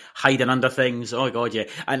 Yeah. Hiding under things. Oh god, yeah.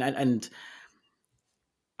 And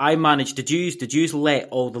I managed. Did you let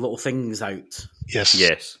all the little things out?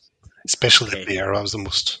 Yes. Especially the bear. That was the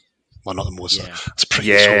most. Well, not the most. Yeah. It's pretty.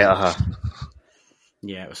 Yeah.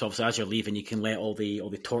 Yeah. So obviously, as you're leaving, you can let all the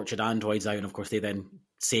tortured androids out, and of course, they then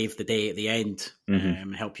save the day at the end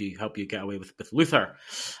and help you get away with Luther.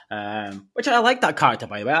 Which I like that character,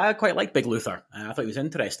 by the way. I quite like Big Luther. I thought he was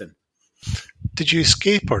interesting. Did you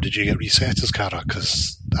escape or did you get reset as Kara?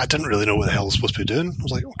 Because I didn't really know what the hell I was supposed to be doing. I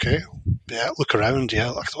was like, okay, yeah, look around.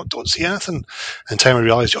 Yeah, I don't see anything. And time I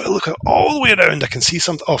realised, look all the way around. I can see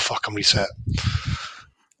something. Oh, fuck, I'm reset.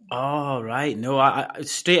 Oh, right. No, I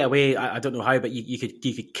straight away, I don't know how, but you could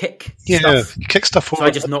kick stuff. Kick stuff over. So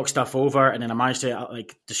I just knocked stuff over, and then I managed to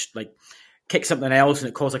just kick something else, and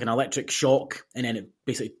it caused like an electric shock, and then it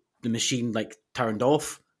basically, the machine turned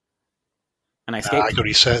off, and I escaped. I got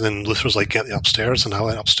reset, and then Luther was like, get the upstairs, and I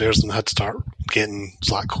went upstairs and had to start getting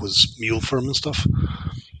Zlatko's meal for him and stuff.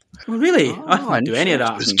 Well, really? I didn't do any of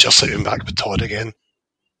that. It's just like him back with Todd again.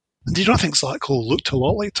 And do you not think Zlatko looked a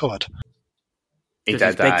lot like Todd? He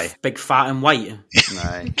did, big, fat and white.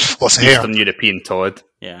 Aye. What's hair? Eastern European Todd.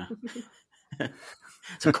 Yeah.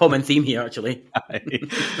 It's a common theme here, actually.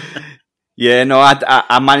 Yeah, no,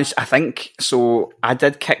 I managed, I think, so I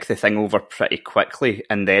did kick the thing over pretty quickly,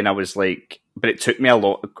 and then I was like, but it took me a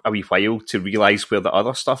wee while to realise where the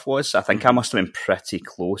other stuff was. So I think I must have been pretty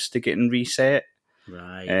close to getting reset.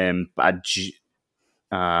 Right. But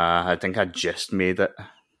I think I just made it.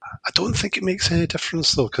 I don't think it makes any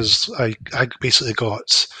difference though, because I basically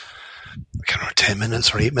got, I can't remember, 10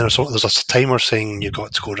 minutes or 8 minutes. There's a timer saying you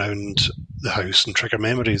got to go around the house and trigger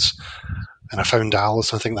memories. And I found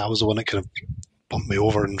Alice. I think that was the one that kind of bumped me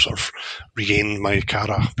over and sort of regained my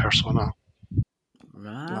Kara persona.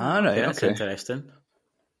 Right, that's okay. interesting.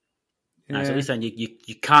 Yeah. So at least then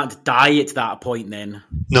you can't die at that point then.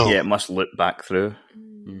 No. Yeah, it must loop back through.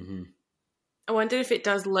 Mm-hmm. I wonder if it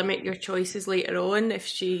does limit your choices later on if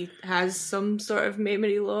she has some sort of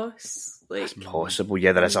memory loss. Like, It's possible.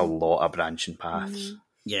 Yeah, there is a lot of branching paths.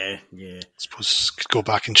 Yeah. I suppose you could go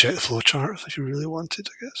back and check the flowchart if you really wanted,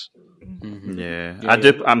 I guess. Mm-hmm.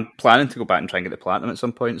 Yeah. I'm planning to go back and try and get the platinum at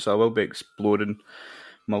some point, so I will be exploring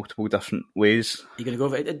multiple different ways. You're going to go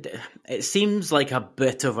over it. It seems like a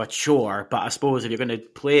bit of a chore, but I suppose if you're going to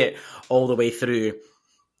play it all the way through,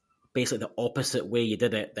 basically the opposite way you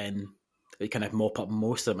did it, then you kind of mop up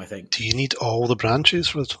most of them, I think. Do you need all the branches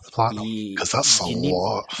for the platinum? Because that's a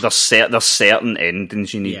lot. There's certain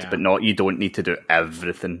endings you need, Yeah. but you don't need to do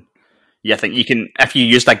everything. Yeah, I think you can, if you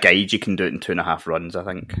used a guide, you can do it in 2.5 runs, I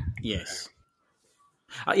think. Yes.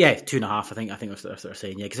 2.5. I think that's what they're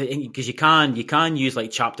saying. Yeah, because you can use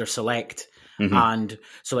like chapter select, and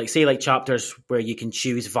so like say like chapters where you can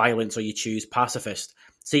choose violence or you choose pacifist.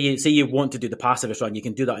 Say you want to do the pacifist run, you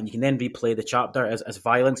can do that, and you can then replay the chapter as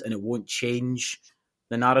violence, and it won't change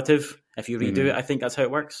the narrative if you redo it. I think that's how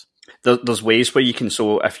it works. There's ways where you can,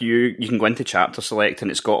 so if you can go into chapter select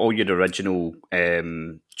and it's got all your original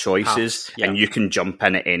choices, Paths, yeah. and you can jump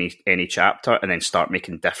in at any chapter and then start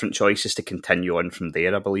making different choices to continue on from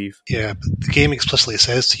there, I believe. Yeah, but the game explicitly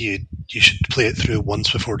says to you, you should play it through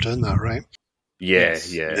once before doing that, right? Yeah,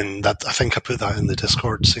 Yes. yeah. And that, I think I put that in the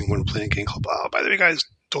Discord saying when playing Game Club, by the way, guys,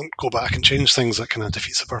 don't go back and change things. That kind of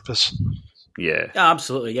defeats the purpose. Yeah.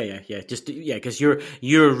 Absolutely, yeah. Because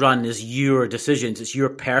your run is your decisions. It's your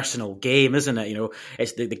personal game, isn't it? You know,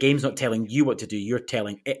 it's the game's not telling you what to do. You're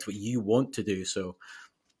telling it what you want to do. So,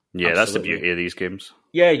 Yeah, that's the absolutely. beauty of these games.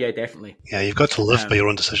 Yeah, definitely. Yeah, you've got to live by your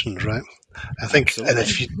own decisions, right? I think, and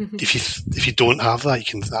if you don't have that, you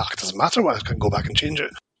can. It doesn't matter what, I can go back and change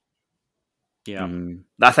it. Yeah.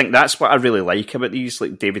 I think that's what I really like about these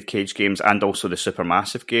like David Cage games and also the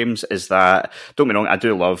Supermassive games is that, don't get me wrong, I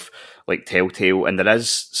do love like Telltale, and there is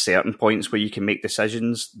certain points where you can make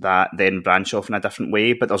decisions that then branch off in a different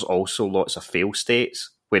way, but there's also lots of fail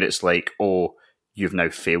states where it's like, oh, you've now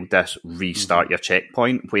failed this, restart your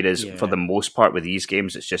checkpoint. Whereas for the most part with these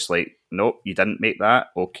games, it's just like, nope, you didn't make that.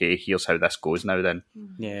 Okay, here's how this goes now then.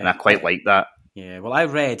 Yeah. And I quite like that. Yeah, well, I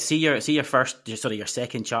read. See your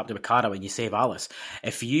second chapter with Kara when you save Alice.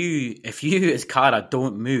 If you as Kara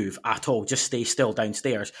don't move at all, just stay still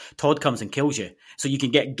downstairs, Todd comes and kills you, so you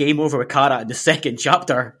can get game over with Kara in the second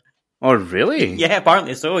chapter. Oh, really? Yeah,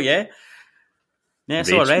 apparently so. Yeah,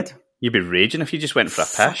 so I read. You'd be raging if you just went for a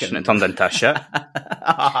pish and it turned into a shit.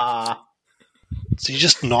 So you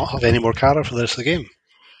just not have any more Kara for the rest of the game?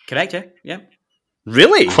 Correct. Yeah.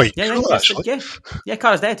 Really? Quite Yeah, cool, actually. Yeah.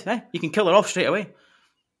 Kara's dead. Yeah, you can kill her off straight away.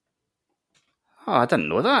 Oh, I didn't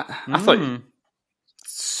know that. I thought.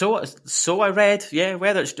 So I read. Yeah,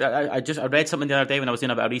 whether it's I read something the other day when I was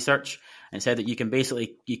doing a bit of research and said that you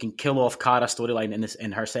can kill off Kara's storyline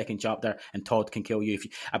in her second chapter, and Todd can kill you.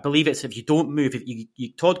 I believe it's if you don't move.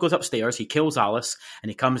 If Todd goes upstairs, he kills Alice,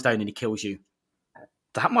 and he comes down and he kills you.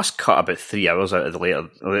 That must cut about 3 hours out of the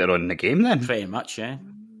later on in the game then. Pretty much, yeah.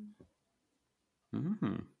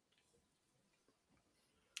 Mm-hmm.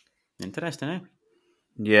 Interesting, eh?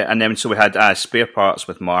 Yeah, and then so we had spare parts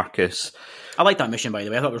with Marcus. I like that mission, by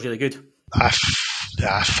the way. I thought it was really good. I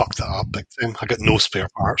fucked that up big time. I got no spare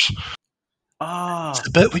parts. Ah, It's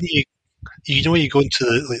the bit when when you go into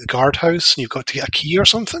the guardhouse and you've got to get a key or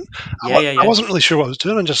something. Yeah. I wasn't really sure what I was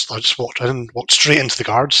doing. I just walked in and walked straight into the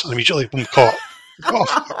guards and immediately caught.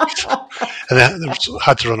 And then I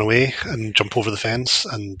had to run away and jump over the fence,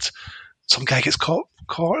 and some guy gets caught,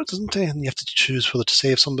 doesn't he? And you have to choose whether to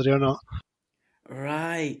save somebody or not.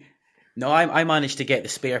 right. No, I managed to get the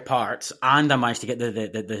spare parts, and I managed to get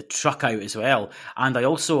the truck out as well. And I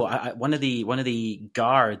also one of the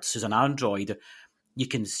guards who's an android. You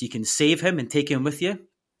can save him and take him with you,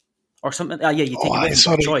 or something. You take him with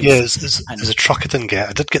you. Choice. Yeah, there's a truck I didn't get.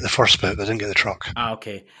 I did get the first bit, but I didn't get the truck.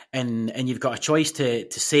 Okay. And you've got a choice to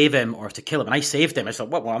save him or to kill him. And I saved him. I thought,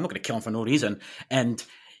 well, I'm not going to kill him for no reason. And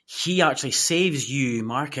he actually saves you,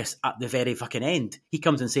 Marcus, at the very fucking end. He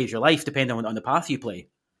comes and saves your life, depending on the path you play.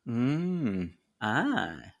 I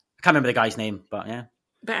can't remember the guy's name, but yeah.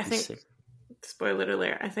 But I think, spoiler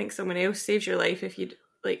alert, I think someone else saves your life if you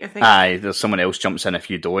like. I think. There's someone else jumps in if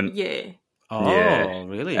you don't. Yeah. Oh, Yeah.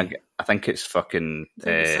 really? I think it's fucking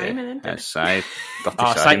Simon, isn't it? Simon.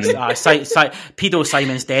 Pedo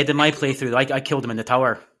Simon's dead in my playthrough. I killed him in the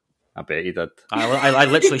tower. I bet he did. I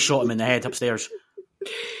literally shot him in the head upstairs.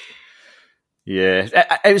 Yeah,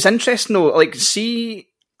 it was interesting though. Like, see,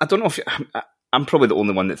 I don't know if I'm probably the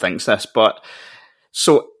only one that thinks this, but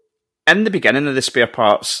so in the beginning of the spare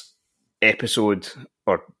parts episode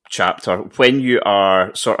or chapter, when you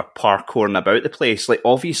are sort of parkouring about the place, like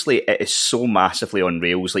obviously it is so massively on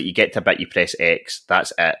rails. Like you get to a bit, you press X,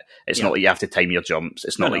 that's it. It's not like you have to time your jumps.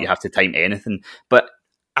 It's not like you have to time anything. But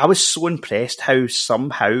I was so impressed how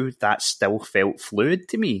somehow that still felt fluid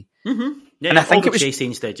to me. Mm-hmm. Yeah, and I think it was chase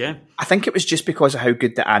scenes did, yeah. I think it was just because of how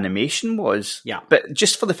good the animation was. Yeah. But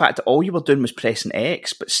just for the fact that all you were doing was pressing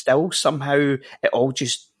X, but still somehow it all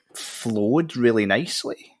just flowed really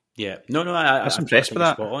nicely. Yeah. No, I was impressed with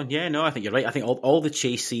that. Spot on. Yeah, no, I think you're right. I think all the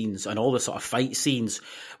chase scenes and all the sort of fight scenes,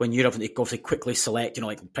 when you're having to obviously quickly select,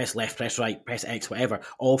 like press left, press right, press X, whatever,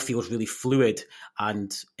 all feels really fluid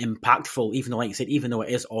and impactful, even though, like you said, even though it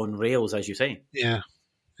is on rails, as you say. Yeah.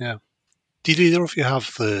 Did either of you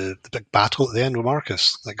have the big battle at the end with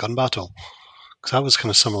Marcus, that gun battle? Because that was kind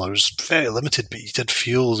of similar. It was very limited, but you did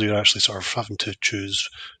feel you were actually sort of having to choose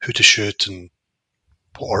who to shoot and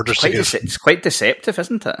what orders to give. It's quite deceptive,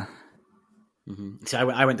 isn't it? Mm-hmm. See,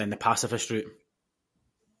 I went down the pacifist route.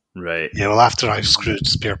 Right. Yeah, well, after I screwed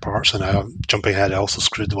spare parts and now I'm jumping ahead, I also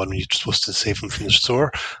screwed the one where you're supposed to save them from the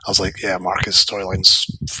store. I was like, yeah, Marcus' storyline's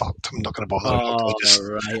fucked. I'm not going to bother.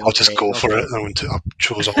 I'll just go for it. And I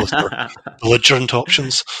chose all the belligerent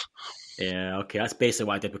options. Yeah, okay. That's basically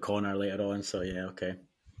what I did with Connor later on. So, yeah, okay.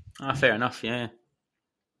 Fair enough, yeah.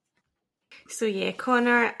 So, yeah,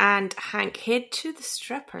 Connor and Hank head to the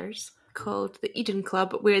strippers called the Eden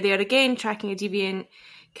Club, where they are again tracking a deviant.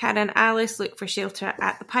 Karen and Alice look for shelter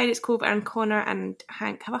at the Pirates Cove, and Connor and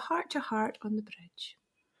Hank have a heart-to-heart on the bridge.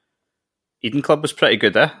 Eden Club was pretty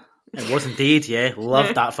good, eh? It was indeed, yeah.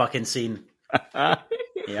 Loved that fucking scene.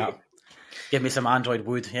 Yeah. Give me some Android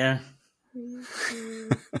wood, yeah.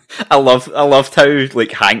 I loved how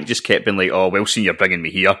like Hank just kept being like, "Oh, Wilson, you're bringing me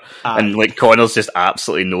here," and like Connor's just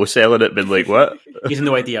absolutely no selling it, been like, "What?" He's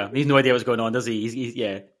no idea. He's no idea what's going on, does he? He's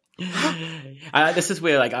yeah. This is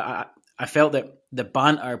where like I felt that the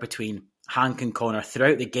banter between Hank and Connor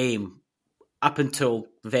throughout the game, up until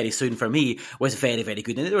very soon for me, was very, very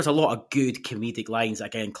good. And there was a lot of good comedic lines.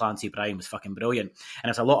 Again, Clancy Brown was fucking brilliant. And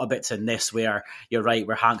there's a lot of bits in this where you're right,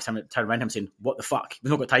 where Hank's turning around him saying, "What the fuck?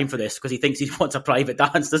 We've not got time for this," because he thinks he wants a private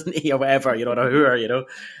dance, doesn't he, or whatever, or a hooer,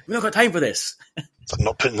 We've not got time for this. So I'm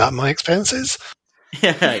not putting that in my expenses.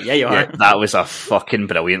 Yeah, you are. Yeah, that was a fucking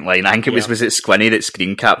brilliant line. I think it was it Squinny that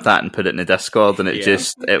screen capped that and put it in the Discord, and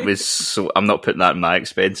it was so. I'm not putting that in my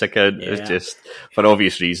expense account. Yeah. It was just for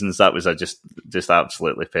obvious reasons. That was just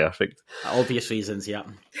absolutely perfect. Obvious reasons, yeah.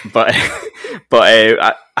 But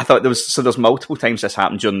I thought there's multiple times this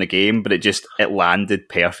happened during the game, but it landed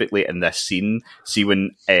perfectly in this scene. See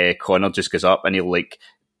when Connor just goes up and he'll like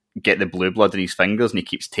get the blue blood in his fingers and he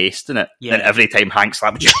keeps tasting it. Yeah. And every time Hank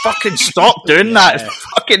slaps, you fucking stop doing that. It's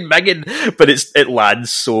fucking minging. But it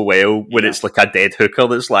lands so well when it's like a dead hooker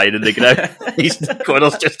that's lying in the ground.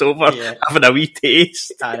 Connor's just over having a wee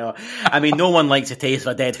taste. I know. I mean, no one likes a taste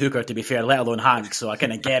of a dead hooker, to be fair, let alone Hank, so I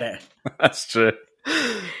kind of get it. That's true.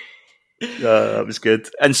 That was good.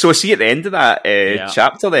 And so see at the end of that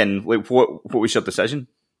chapter then, like, what was your decision?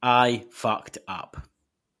 I fucked up.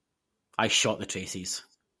 I shot the Tracy's.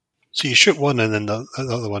 So you shoot one and then the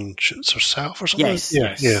other one shoots herself or something? Yes.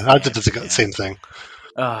 Yeah. I did the same thing.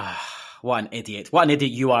 What an idiot. What an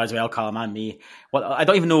idiot you are as well, Callum, and me. Well, I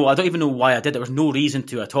don't even know why I did it. There was no reason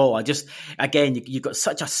to at all. You've got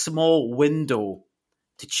such a small window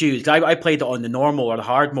to choose. I played it on the normal or the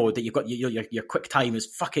hard mode that you've got your quick time is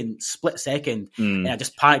fucking split second, and I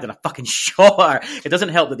just panicked and I fucking shot her. It doesn't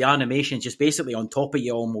help that the animation is just basically on top of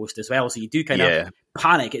you almost as well, so you do kind of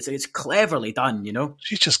panic. It's cleverly done,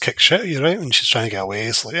 She just kicks shit at you, right, when she's trying to get away.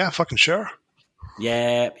 It's like, yeah, fucking sure.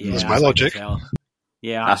 Yeah. That's my logic. Well.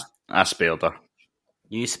 Yeah, I spared her.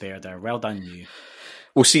 You spared her. Well done, you.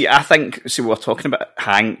 Well, we're talking about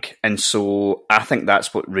Hank, and so I think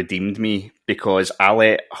that's what redeemed me, because I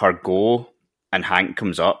let her go, and Hank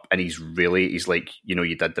comes up, and he's like,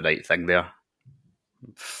 you did the right thing there.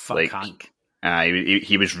 Fuck Hank.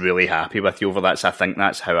 He was really happy with you over that, so I think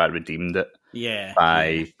that's how I redeemed it. Yeah.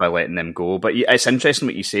 By letting them go. But it's interesting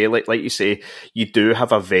what you say. Like you say, you do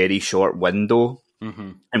have a very short window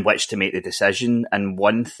in which to make the decision. And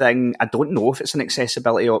one thing, I don't know if it's an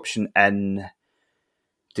accessibility option in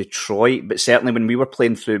Detroit, but certainly when we were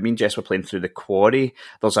playing through, me and Jess were playing through the Quarry,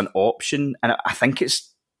 there's an option, and I think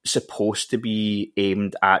it's supposed to be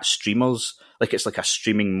aimed at streamers. Like, it's like a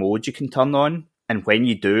streaming mode you can turn on. And when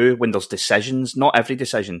you do, when there's decisions, not every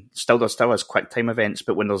decision, there still has quick time events,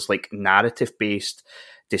 but when there's like narrative based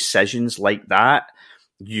decisions like that,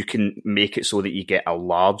 you can make it so that you get a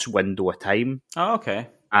large window of time. Oh, okay.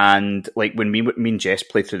 And like when me and Jess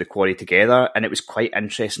played through the Quarry together, and it was quite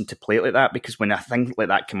interesting to play it like that, because when a thing like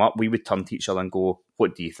that came up, we would turn to each other and go,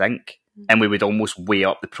 "What do you think?" And we would almost weigh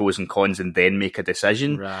up the pros and cons and then make a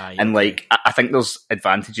decision. Right. And okay. like, I think there's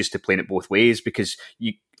advantages to playing it both ways, because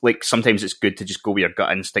you like sometimes it's good to just go with your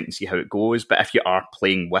gut instinct and see how it goes. But if you are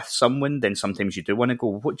playing with someone, then sometimes you do want to go,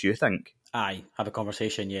 "What do you think?" Aye, have a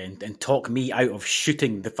conversation, yeah, and talk me out of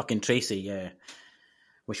shooting the fucking Tracy, yeah,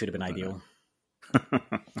 which would have been ideal.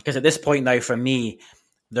 Because at this point now, for me,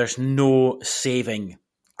 there's no saving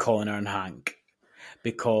Connor and Hank,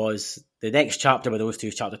 because the next chapter with those two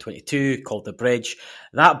is chapter 22, called The Bridge.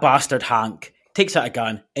 That bastard Hank takes out a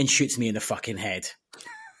gun and shoots me in the fucking head.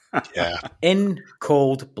 Yeah. In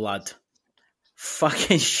cold blood.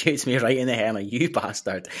 Fucking shoots me right in the head. I'm like, you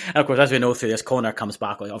bastard. And of course, as we know through this, Connor comes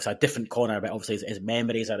back, like obviously a different Connor, but obviously his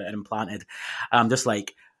memories are implanted. I'm just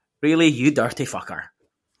like, really, you dirty fucker.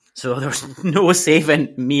 So there's no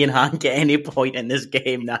saving me and Hank at any point in this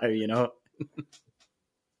game now, you know.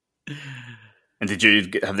 And did you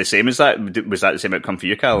have the same as that? Was that the same outcome for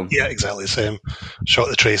you, Callum? Yeah, exactly the same. Shot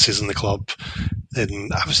the Traces in the club.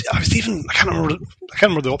 And I was even, I can't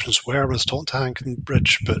remember the options where I was talking to Hank and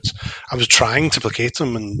Bridge, but I was trying to placate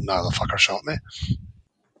him, and the fucker shot me.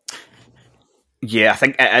 Yeah, I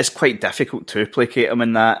think it is quite difficult to placate him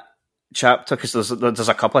in that chapter, because there's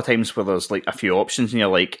a couple of times where there's like a few options and you're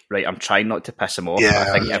like, right, I'm trying not to piss him off. Yeah,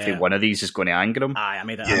 I think every one of these is going to anger him. Aye, I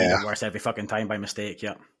made it worse every fucking time by mistake,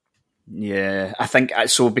 yeah. Yeah, I think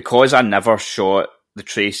so, because I never shot the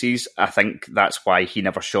Tracies, I think that's why he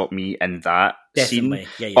never shot me in that Definitely.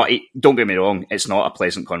 scene. Yeah. But don't get me wrong, it's not a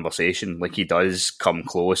pleasant conversation. Like, he does come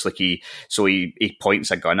close. Like, he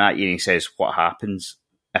points a gun at you and he says, "What happens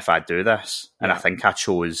if I do this?" And I think I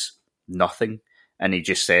chose nothing. And he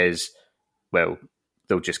just says, "Well,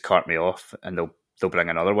 they'll just cart me off and they'll bring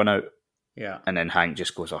another one out." Yeah. And then Hank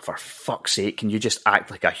just goes, "Oh, for fuck's sake, can you just act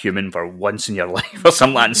like a human for once in your life?" or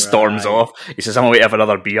something like that, and storms off. He says, "I'm going to have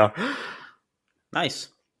another beer." Nice.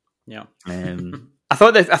 Yeah. I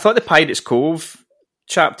thought the Pirates Cove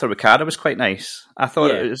chapter with Cara was quite nice. I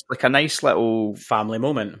thought it was like a nice little family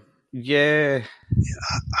moment. Yeah.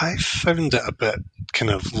 I found it a bit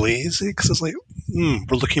kind of lazy, because it's like,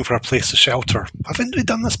 we're looking for a place to shelter. Haven't we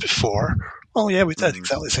done this before? Oh yeah, we did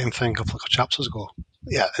exactly the same thing a couple of chapters ago.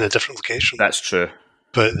 Yeah, in a different location. That's true.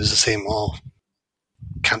 But it was the same,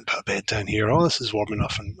 can't put a bed down here. Oh, this is warm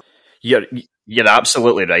enough. And You're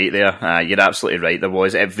absolutely right there. You're absolutely right.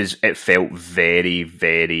 It felt very,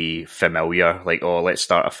 very familiar. Like, oh, let's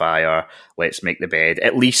start a fire. Let's make the bed.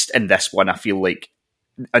 At least in this one, I feel like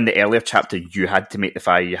in the earlier chapter, you had to make the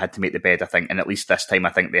fire, you had to make the bed, I think. And at least this time, I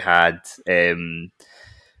think they had,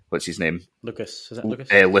 what's his name? Lucas. Is it Lucas?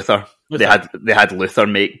 Luther. They had Luther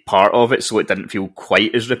make part of it, so it didn't feel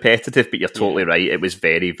quite as repetitive, but you're totally right. It was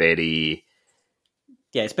very, very...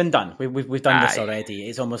 Yeah, it's been done. We've done this already.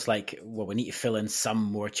 It's almost like, well, we need to fill in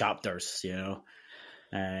some more chapters, you know.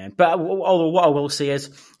 But although what I will say is,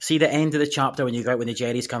 see the end of the chapter when you go out when the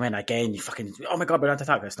Jerrys come in again, you fucking, oh my god, we're under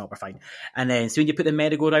attack. That's not, we're fine. And then so when you put the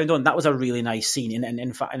merry-go-round on, that was a really nice scene. And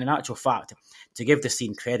in fact, in actual fact, to give the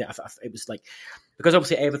scene credit, it was like, because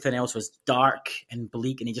obviously everything else was dark and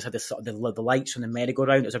bleak, and he just had this sort of the lights from the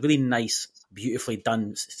merry-go-round. It was a really nice, beautifully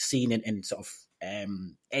done scene and sort of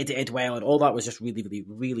edited well, and all that was just really, really,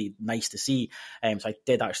 really nice to see. So I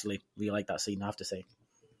did actually really like that scene, I have to say.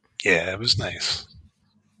 Yeah, it was nice.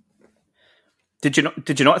 Did you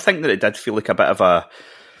not think that it did feel like a bit of a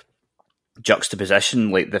juxtaposition,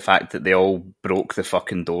 like the fact that they all broke the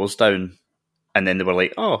fucking doors down, and then they were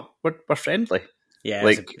like, "Oh, we're friendly." Yeah,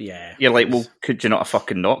 like you're like, well, could you not have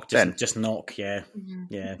fucking knocked then? Just knock, yeah,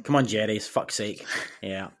 yeah. Come on, Jerry's fuck's sake,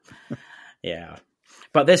 yeah, yeah.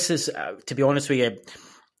 But this is, to be honest with you,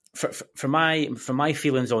 for my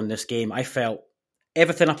feelings on this game, I felt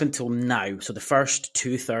everything up until now, so the first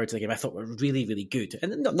 2/3 of the game, I thought were really, really good.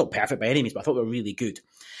 And not perfect by any means, but I thought were really good.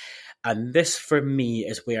 And this, for me,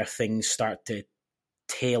 is where things start to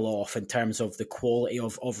tail off in terms of the quality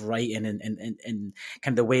of writing and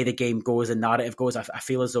kind of the way the game goes, the narrative goes. I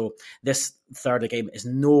feel as though this third of the game is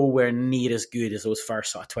nowhere near as good as those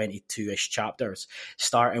first sort of 22-ish chapters,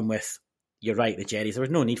 starting with, you're right, the Jerrys. There was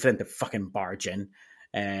no need for them to fucking barge in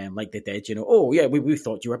like they did, you know. Oh, yeah, we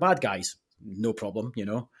thought you were bad guys. No problem, you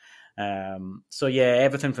know. So yeah,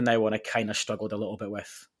 everything from now on I kind of struggled a little bit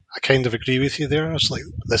with. I kind of agree with you there. It's like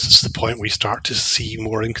this is the point we start to see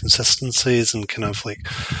more inconsistencies and kind of like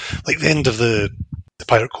the end of the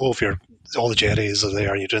Pirate Cove. All the Jerrys are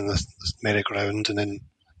there, and you're doing this merry-go-round, and then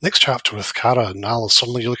next chapter with Cara and Alice,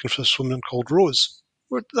 suddenly you're looking for this woman called Rose.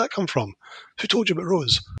 Where did that come from? Who told you about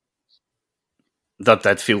Rose? There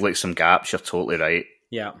did feel like some gaps. You're totally right.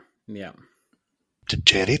 Yeah, yeah. Did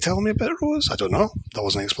Jerry tell me about Rose? I don't know. That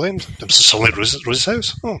wasn't explained. It was suddenly Rose's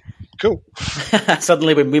house. Oh, cool.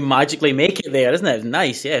 Suddenly we magically make it there, isn't it?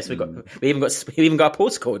 Nice, yes. We even got a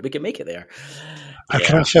postcode. We can make it there. I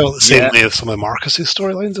kind of felt the same way with some of Marcus's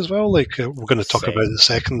storylines as well. Like we're going to talk about in a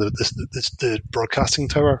second, the broadcasting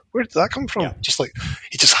tower. Where did that come from? Yeah. Just like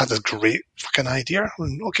he just had this great fucking idea.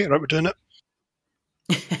 And, okay, right, we're doing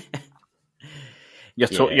it.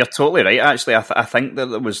 You're totally right. Actually, I think that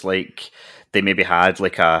there was like they maybe had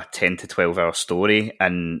like a 10 to 12 hour story,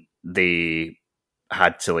 and they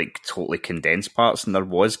had to like totally condense parts, and there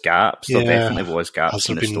was gaps. There definitely was gaps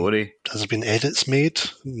in the story. Has there been edits made?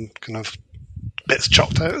 And kind of bits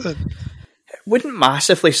chopped out? It wouldn't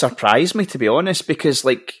massively surprise me, to be honest, because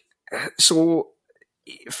like so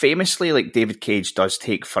famously, like David Cage does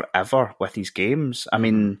take forever with his games. I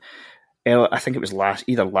mean, I think it was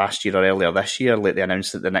either last year or earlier this year, like they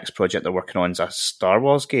announced that the next project they're working on is a Star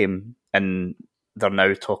Wars game, and they're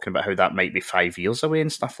now talking about how that might be 5 years away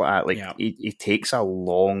and stuff like that. Like it takes a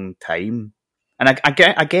long time, and I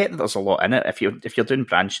get that there's a lot in it. If you're doing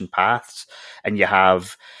branching paths and you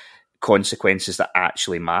have consequences that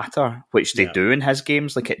actually matter, which they do in his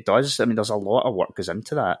games, like it does. I mean, there's a lot of work goes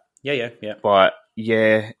into that. Yeah. But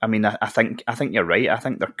yeah, I mean, I think you're right. I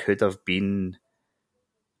think there could have been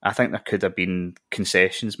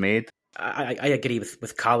concessions made. I agree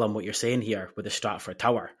with Callum, what you're saying here with the Stratford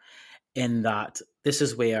Tower, in that this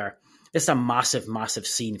is a massive, massive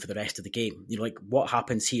scene for the rest of the game. You know, like what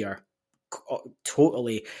happens here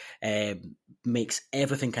totally makes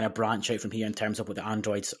everything kind of branch out from here in terms of what the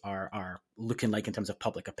androids are looking like in terms of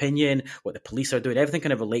public opinion, what the police are doing. Everything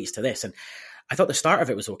kind of relates to this. And I thought the start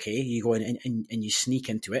of it was okay. You go in and you sneak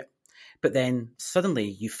into it, but then suddenly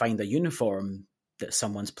you find a uniform that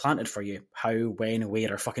someone's planted for you. How, when,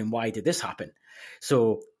 where, or fucking why did this happen?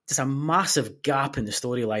 So there's a massive gap in the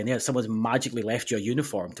storyline there. Someone's magically left you a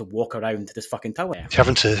uniform to walk around this fucking tower.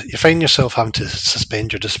 You find yourself having to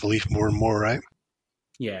suspend your disbelief more and more, right?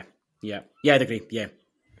 Yeah, I'd agree. Yeah,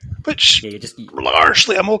 which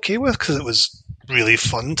largely I'm okay with because it was really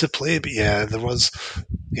fun to play. But yeah, there was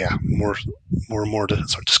more and more sort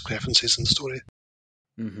of discrepancies in the story.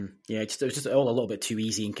 Mm-hmm. Yeah, it was just all a little bit too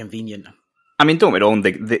easy and convenient. I mean, don't get me wrong,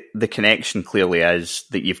 the connection clearly is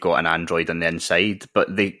that you've got an android on the inside,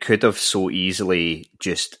 but they could have so easily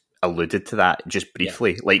just alluded to that just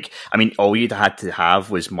briefly. Yeah. Like, I mean, all you'd had to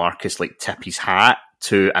have was Marcus like tip his hat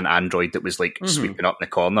to an android that was like sweeping up in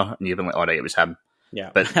the corner, and you'd been like, all right, it was him.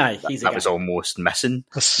 Yeah, but that was almost missing.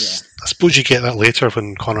 I suppose you get that later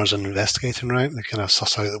when Connor's investigating, right? They kind of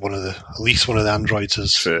suss out that at least one of the androids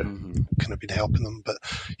has kind of been helping them. But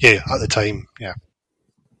yeah, at the time, yeah.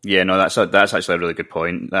 Yeah, no, that's actually a really good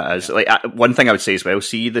point. That is like one thing I would say as well.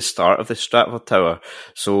 See the start of the Stratford Tower.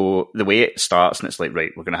 So the way it starts, and it's like, right,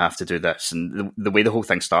 we're going to have to do this, and the way the whole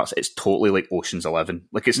thing starts, it's totally like Ocean's 11.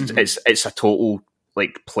 Like it's a total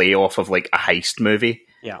like play off of like a heist movie.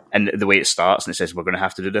 Yeah, and the way it starts, and it says we're going to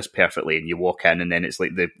have to do this perfectly, and you walk in, and then it's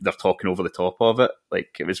like they're talking over the top of it.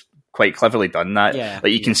 Like it was quite cleverly done. That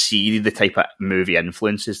like you can see the type of movie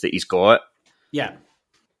influences that he's got. Yeah.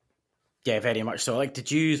 Yeah, very much so. Like,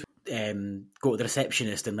 did you go to the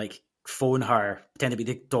receptionist and like phone her, pretend to be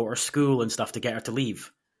the daughter's school and stuff to get her to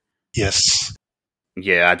leave? Yes.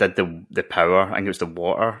 Yeah, I did the power. I think it was the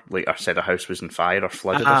water. Like, I said, a house was on fire or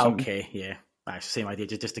flooded or something. Okay, yeah, that's the same idea.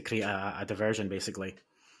 Just to create a diversion, basically.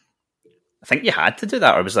 I think you had to do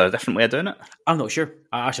that, or was there a different way of doing it? I'm not sure.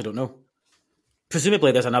 I actually don't know.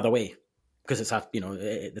 Presumably, there's another way. Because it's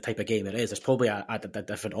the type of game it is. There's probably a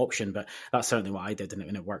different option, but that's certainly what I did,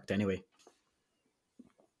 and it worked anyway.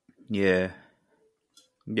 Yeah.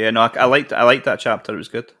 No, I liked that chapter. It was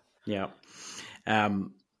good. Yeah,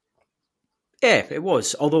 it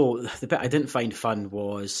was. Although the bit I didn't find fun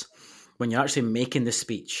was when you're actually making the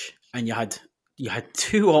speech, and you had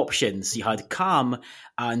two options. You had calm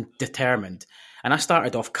and determined. And I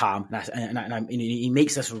started off calm, and he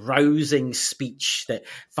makes this rousing speech that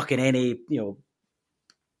fucking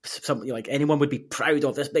like anyone would be proud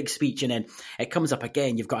of, this big speech, and then it comes up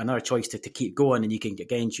again. You've got another choice to keep going, and you can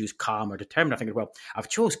again choose calm or determined. I think, well, I've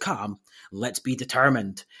chose calm. Let's be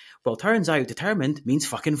determined. Well, turns out determined means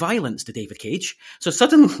fucking violence to David Cage. So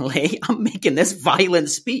suddenly I'm making this violent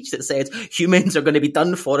speech that says humans are going to be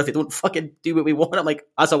done for if they don't fucking do what we want. I'm like,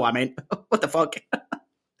 that's all I meant. What the fuck?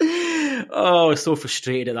 Oh, I was so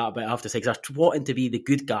frustrated at that bit, I have to say, because I was wanting to be the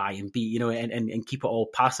good guy and be, and keep it all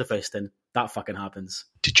pacifist, and that fucking happens.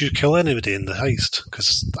 Did you kill anybody in the heist?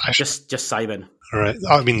 Because Just Simon. All right.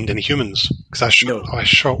 I mean, any humans? Because I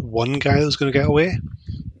shot one guy that was going to get away.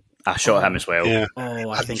 I shot him as well. Yeah. Oh,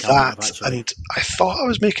 I and think that, I have actually. And I thought I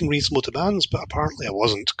was making reasonable demands, but apparently I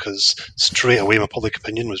wasn't, because straight away my public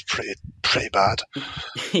opinion was pretty bad.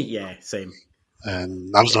 Yeah, same.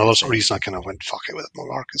 And that was another sort of reason I kind of went fuck it with my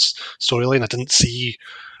Marcus storyline. I didn't see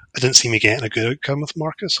me getting a good outcome with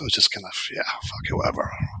Marcus. I was just kind of fuck it,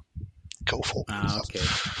 whatever. Kill folk. Okay.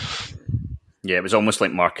 Yeah, it was almost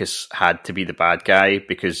like Marcus had to be the bad guy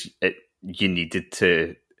because you needed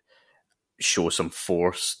to show some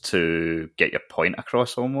force to get your point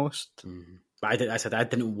across, almost. But I said I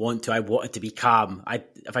didn't want to. I wanted to be calm.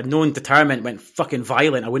 If I'd known determined went fucking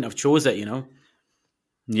violent, I wouldn't have chose it.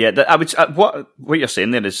 Yeah, I would. What you're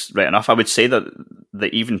saying there is right enough. I would say that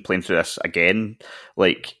even playing through this again,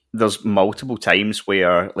 like there's multiple times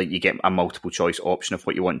where like you get a multiple choice option of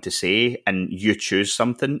what you want to say, and you choose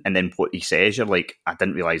something, and then what he says, you're like, I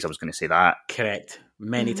didn't realize I was going to say that. Correct.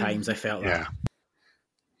 Many times I felt that.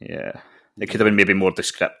 Yeah. It could have been maybe more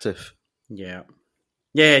descriptive. Yeah.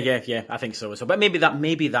 I think so. But maybe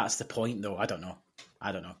that's the point, though. I don't know.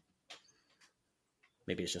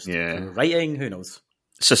 Maybe it's just writing. Who knows?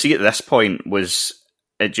 So, see, at this point, was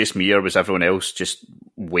it just me, or was everyone else just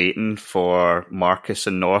waiting for Marcus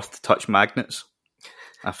and North to touch magnets?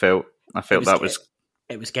 I felt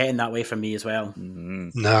it was getting that way for me as well.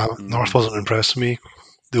 No, North wasn't impressed with me.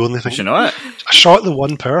 The only thing, was she not? I shot the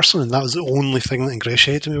one person, and that was the only thing that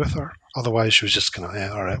ingratiated me with her. Otherwise, she was just kind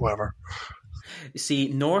of all right, whatever. See,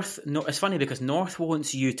 North. No, it's funny because North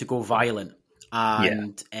wants you to go violent,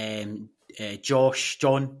 and Josh,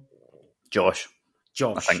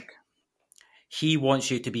 I think he wants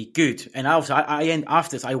you to be good. And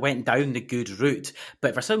after this, I went down the good route,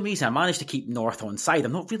 but for some reason, I managed to keep North on side.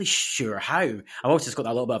 I'm not really sure how. I've also just got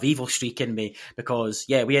that little bit of evil streak in me because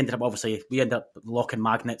we ended up locking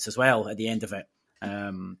magnets as well at the end of it.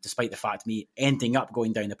 Despite the fact me ending up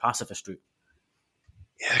going down the pacifist route.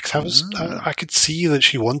 Yeah, because I could see that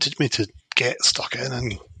she wanted me to get stuck in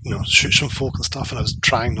and shoot some folk and stuff, and I was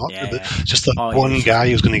trying not to. But just that one guy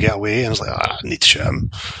who was going to get away, and I was like, I need to shoot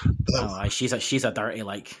him. She's a dirty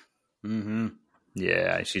like. Mm-hmm.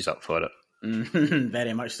 Yeah, she's up for it.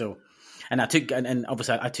 Very much so. And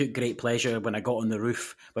obviously I took great pleasure when I got on the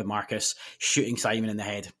roof with Marcus shooting Simon in the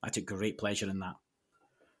head. I took great pleasure in that.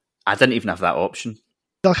 I didn't even have that option.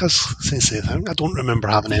 Like I was saying the thing, I don't remember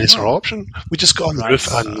having any sort of option. We just got on the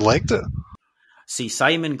roof and legged it. See,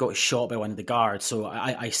 Simon got shot by one of the guards, so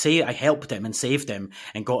I helped him and saved him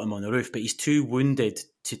and got him on the roof, but he's too wounded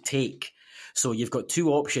to take. So you've got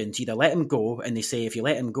two options: either let him go, and they say if you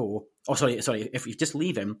let him go, if you just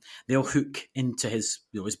leave him, they'll hook into his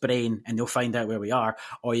brain and they'll find out where we are,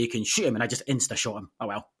 or you can shoot him. And I just insta shot him. Oh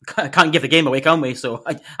well, I can't give the game away, can we? So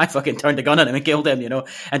I fucking turned the gun on him and killed him,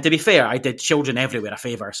 And to be fair, I did children everywhere a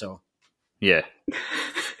favour. So yeah,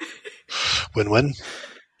 win-win.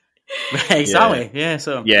 Exactly. Yeah.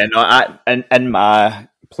 So in my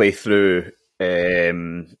playthrough,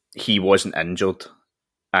 he wasn't injured.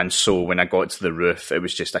 And so when I got to the roof, it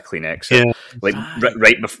was just a clean exit. Yeah. Like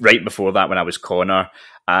right before that, when I was Connor,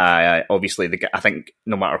 obviously I think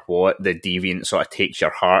no matter what, the deviant sort of takes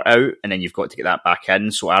your heart out, and then you've got to get that back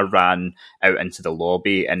in. So I ran out into the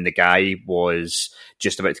lobby, and the guy was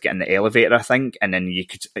just about to get in the elevator, I think, and then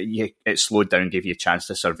it slowed down, gave you a chance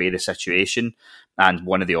to survey the situation. And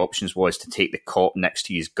one of the options was to take the cop next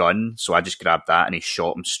to his gun. So I just grabbed that, and he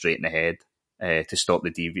shot him straight in the head to stop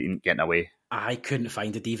the deviant getting away. I couldn't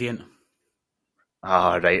find the deviant.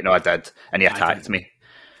 Oh, right. No, I did. And he attacked me.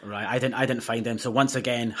 Right. I didn't find him. So once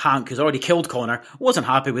again, Hank, who's already killed Connor, wasn't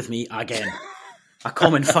happy with me again. A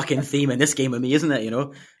common fucking theme in this game with me, isn't it?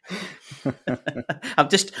 I'm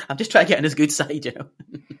just trying to get on his good side,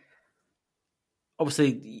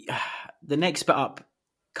 Obviously, the next bit up,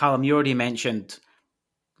 Callum, you already mentioned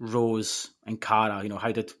Rose and Cara.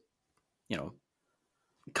 How did,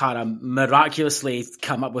 Cara miraculously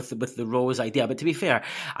come up with the Rose idea. But to be fair,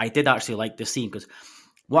 I did actually like the scene, because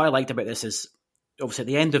what I liked about this is, obviously at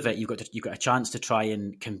the end of it, you've got a chance to try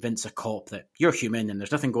and convince a cop that you're human and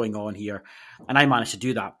there's nothing going on here. And I managed to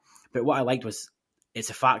do that. But what I liked was,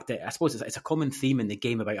 it's a fact that I suppose it's a common theme in the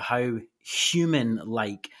game about how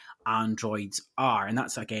human-like androids are. And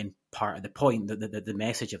that's, again, part of the point, the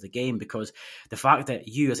message of the game, because the fact that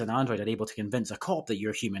you as an android are able to convince a cop that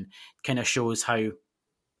you're human kind of shows how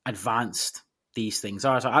advanced these things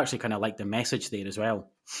are. So I actually kind of like the message there as well.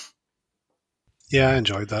 Yeah, I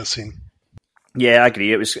enjoyed that scene. Yeah, I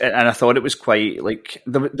agree. It was, and I thought it was quite like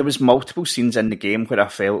there was multiple scenes in the game where I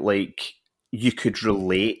felt like you could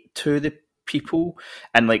relate to the people,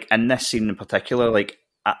 and like in this scene in particular, like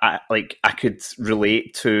I could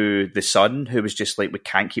relate to the son who was just like, we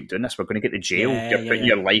can't keep doing this. We're going to get to jail. You're putting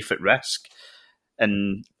your life at risk.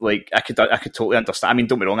 And like I could totally understand. I mean,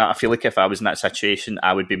 don't be wrong. I feel like if I was in that situation,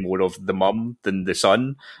 I would be more of the mum than the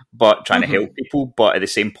son, but trying to help people. But at the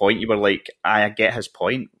same point, you were like, I get his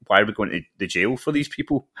point. Why are we going to the jail for these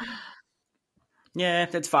people? Yeah,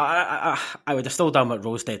 that's fine. I would have still done what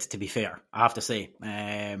Rose did, to be fair, I have to say.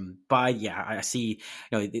 But yeah, I see,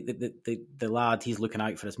 the lad, he's looking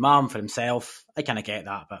out for his mum, for himself. I kind of get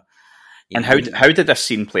that. But and how did this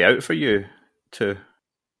scene play out for you too?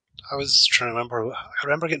 I was trying to remember. I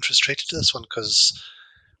remember getting frustrated to this one because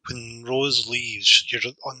when Rose leaves, you're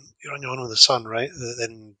on your own with the son, right?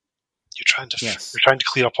 Then you're trying to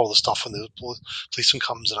clear up all the stuff when the policeman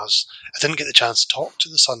comes, and I didn't get the chance to talk to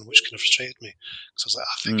the son, which kind of frustrated me because I was like,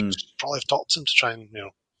 I think I should probably have talked to him to try and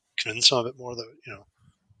convince him a bit more that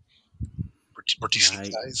we're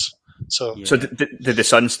decent guys. So did the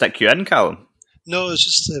son stick you in, Callum? No, it's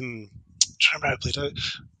just trying to remember how it played out.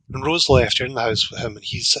 When Rose left, you're in the house with him, and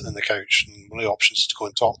he's sitting on the couch, and one of the options is to go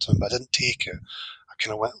and talk to him, but I didn't take it. I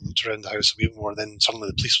kind of went and looked around the house a bit more, and then suddenly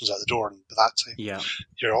the policeman's at the door, and by that time,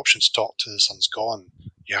 your option to talk to the son's gone.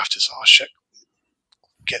 You have to say, oh shit,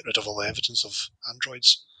 get rid of all the evidence of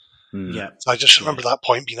androids. Yeah. So I just remember that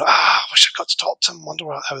point being, I wish I got to talk to him, wonder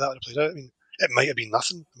how that would have played out. I mean, it might have been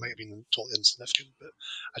nothing, it might have been totally insignificant, but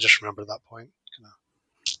I just remember that point.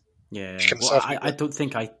 Yeah, well, I don't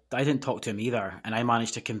think I didn't talk to him either, and I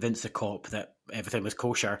managed to convince the cop that everything was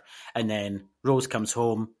kosher, and then Rose comes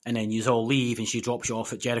home, and then you all leave, and she drops you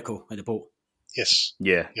off at Jericho at the boat. Yes.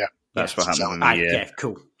 Yeah. That's what happened with me. Yeah,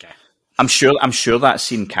 cool. Okay. I'm sure that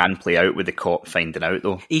scene can play out with the cop finding out,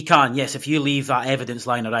 though. He can, yes. If you leave that evidence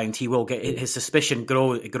lying around, he will get his suspicion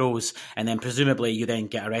grows, and then presumably you then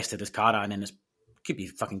get arrested as Kara, and then it could be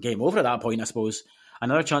fucking game over at that point, I suppose.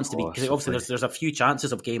 Another chance to be, because obviously there's a few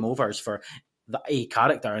chances of game overs for a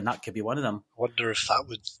character, and that could be one of them. I wonder if that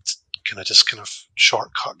would kind of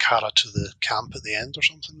shortcut Kara to the camp at the end or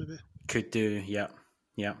something, maybe. Could do, yeah.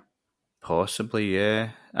 Possibly, yeah.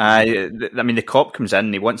 I mean, the cop comes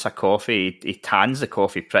in, he wants a coffee, he tans the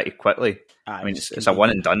coffee pretty quickly. I mean, it's a one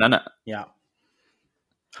and done, isn't it? Yeah.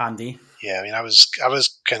 Handy. Yeah, I mean, I was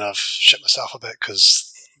kind of shit myself a bit because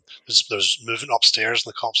there's moving upstairs,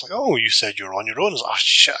 and the cop's like, "Oh, you said you were on your own." I was like, "Oh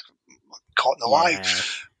shit, I'm caught in a lie."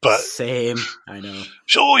 But same, I know.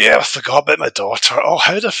 Oh yeah, I forgot about my daughter. Oh,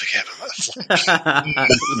 how did I forget about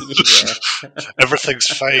that? Everything's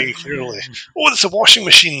fine, clearly. Oh, there's a washing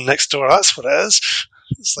machine next door. That's what it is.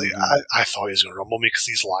 It's like I thought he was going to rumble me because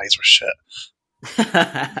these lies were shit.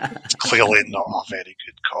 Clearly not a very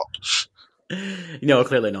good cop. No,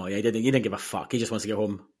 clearly not. Yeah, he didn't give a fuck. He just wants to get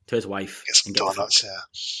home to his wife. Get some donuts,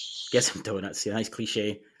 Get some donuts, yeah. Nice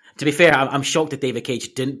cliche. To be fair, I'm shocked that David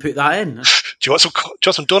Cage didn't put that in. Do you want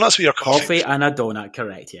some donuts with your coffee? Coffee and a donut,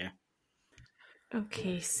 correct, yeah.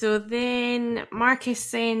 Okay, so then Marcus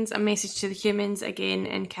sends a message to the humans again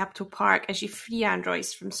in Capital Park as you free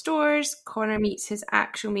androids from stores. Connor meets his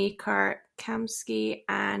actual maker, Kamsky,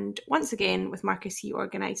 and once again, with Marcus, he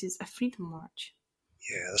organises a freedom march.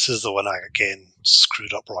 Yeah, this is the one I, again,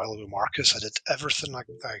 screwed up royally with Marcus. I did everything I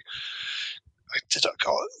did. I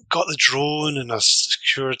got the drone, and I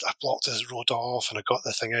blocked his road off, and I got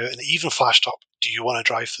the thing out, and it even flashed up, do you want to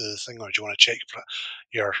drive through the thing, or do you want to check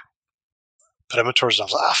your perimeters? And I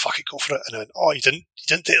was like, fuck it, go for it. And then, you didn't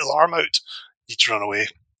take the alarm out. You need to run away.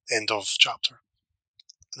 End of chapter.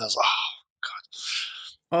 And I was like, God.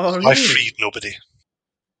 Oh, really? I freed nobody.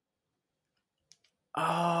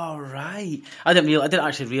 Oh, right. I didn't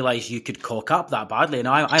actually realise you could cock up that badly.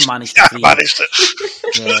 No, I managed to free. I managed it.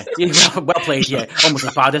 Yeah. Well played, yeah. Almost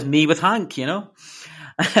as bad as me with Hank, you know?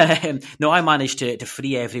 No, I managed to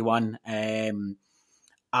free everyone and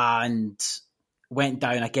went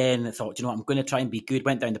down again and thought, I'm going to try and be good.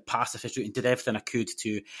 Went down the pacifist route and did everything I could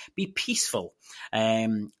to be peaceful.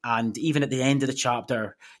 And even at the end of the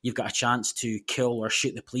chapter, you've got a chance to kill or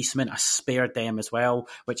shoot the policeman. I spared them as well,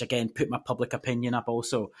 which again put my public opinion up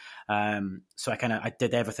also. So I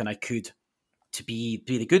did everything I could to be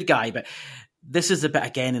the good guy. But this is the bit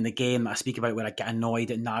again in the game that I speak about where I get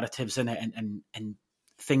annoyed at narratives in it and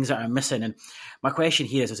things that are missing. And my question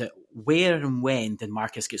here is it where and when did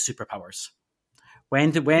Marcus get superpowers?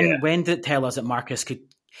 When did it tell us that Marcus could?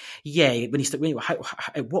 Yeah,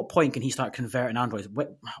 at what point can he start converting androids?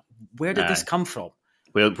 Where did this come from?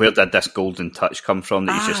 Where did this golden touch come from?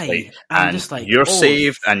 That he's just like, you're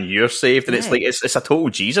saved, and you're saved, and it's like it's a total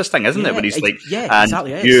Jesus thing, isn't it? Where he's like,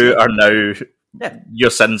 exactly, you are now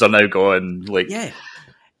your sins are now gone. Like, yeah,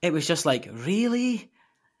 it was just like, really?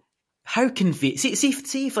 How convenient.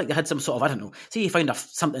 See if like they had some sort of, I don't know, see you found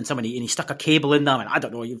something, somebody, and he stuck a cable in them, and I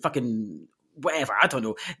don't know, you fucking, whatever, I don't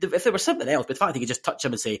know. If there was something else, but the fact they could just touch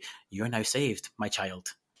him and say, you're now saved, my child.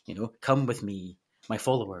 You know, come with me, my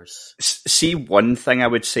followers. See, one thing I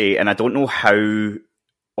would say, and I don't know how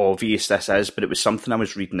obvious this is, but it was something I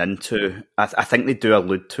was reading into. I think they do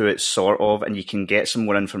allude to it, sort of, and you can get some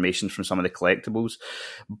more information from some of the collectibles.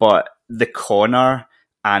 But the Connor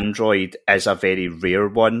android is a very rare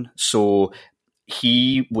one. So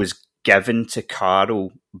he was given to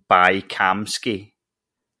Carol by Kamsky.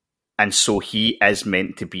 And so he is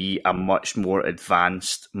meant to be a much more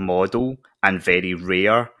advanced model and very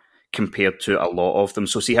rare compared to a lot of them.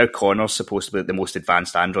 So see how Connor's supposed to be the most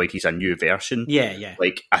advanced android? He's a new version. Yeah.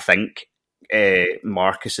 Like, I think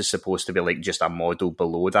Marcus is supposed to be like just a model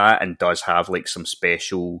below that and does have like some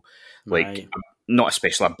special, like, right. Not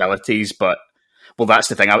special abilities, but well, that's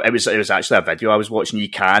the thing. It was actually a video I was watching.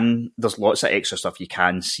 There's lots of extra stuff you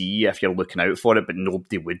can see if you're looking out for it, but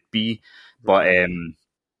nobody would be. But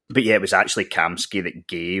yeah, it was actually Kamsky that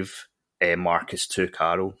gave Marcus to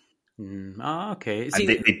Carol. Okay. And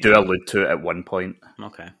they do allude to it at one point.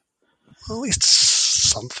 Okay. Well, at least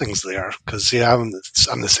something's there, because I'm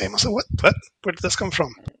the same. I said, what? Where did this come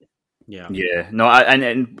from? Yeah. No,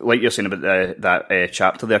 and like you're saying about that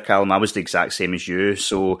chapter there, Callum, I was the exact same as you.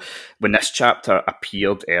 So when this chapter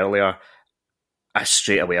appeared earlier,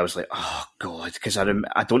 straight away I was like, oh god, because I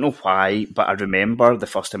don't know why, but I remember the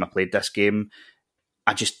first time I played this game,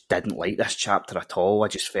 I just didn't like this chapter at all. I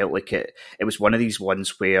just felt like it was one of these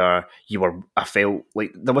ones where I felt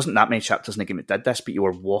like there wasn't that many chapters in the game that did this, but you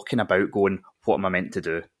were walking about going, what am I meant to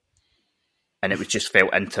do? And it was just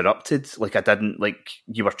felt interrupted. Like I didn't, like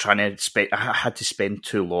you were trying to I had to spend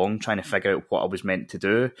too long trying to figure out what I was meant to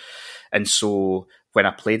do. And so when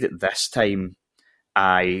I played it this time,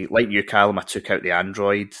 like you, Callum, I took out the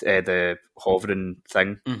android, the hovering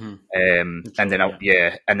thing, and then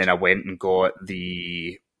I went and got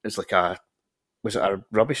was it a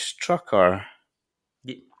rubbish truck or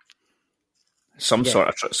some sort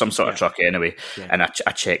of truck anyway? Yeah. And I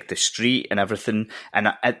checked the street and everything,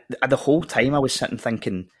 and the whole time I was sitting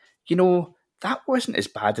thinking, that wasn't as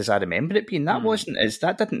bad as I remember it being.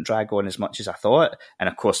 That didn't drag on as much as I thought. And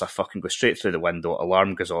of course, I fucking go straight through the window.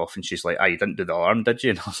 Alarm goes off, and she's like, "You didn't do the alarm, did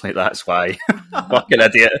you?" And I was like, "That's why." Fucking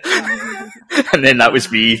idiot. And then that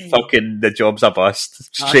was me. Fucking the job's a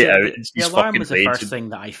bust. Straight out. And the alarm was the first thing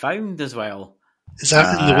that I found as well. Is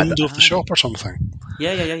that in the window of the shop or something?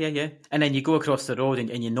 Yeah. And then you go across the road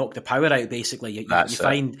and you knock the power out. Basically,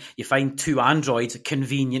 you find two androids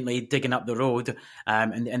conveniently digging up the road,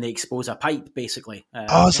 and they expose a pipe. Basically.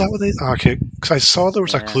 Is that what they? Okay, because I saw there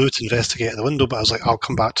was a clue to investigate at the window, but I was like, I'll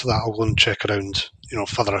come back to that. I'll go and check around,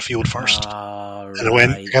 further afield first. And I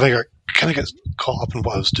went, kind of got caught up in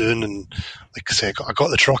what I was doing, and like I say, I got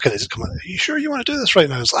the truck, and they just come out, "Are you sure you want to do this right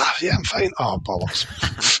now?" I was like, "Yeah, I'm fine." Oh, bollocks.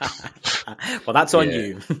 Well, that's on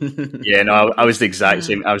you. Yeah, no, I was the exact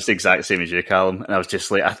same. I was the exact same as you, Callum, and I was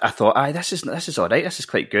just like, I thought, this is all right. This is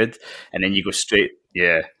quite good. And then you go straight,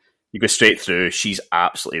 you go straight through. She's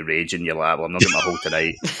absolutely raging. You're like, well, I'm not getting my whole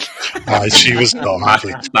tonight. She was not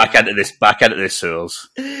happy. Back into the sewers.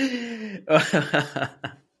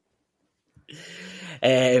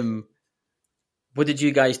 What did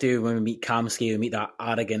you guys do when we meet Kamsky? We meet that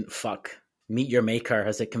arrogant fuck. Meet your maker,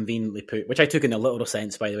 as it conveniently put, which I took in a literal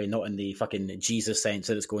sense, by the way, not in the fucking Jesus sense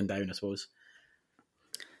that it's going down, I suppose.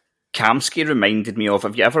 Kamsky reminded me of,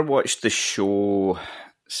 have you ever watched the show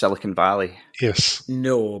Silicon Valley? Yes.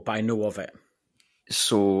 No, but I know of it.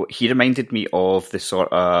 So he reminded me of the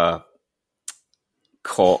sort of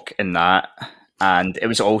cock in that. And it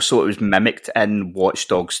was mimicked in Watch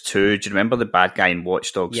Dogs 2. Do you remember the bad guy in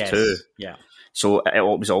Watch Dogs 2? Yeah. So it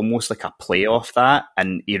was almost like a play off that,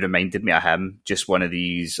 and he reminded me of him. Just one of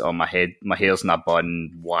these, my hair's in a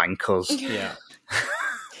bun, wankers. Yeah.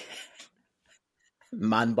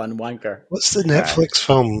 Man bun wanker. What's the Netflix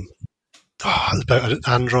film? It's about an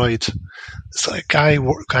android. It's like a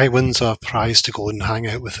guy wins a prize to go and hang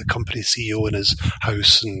out with the company CEO in his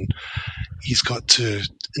house, and he's got to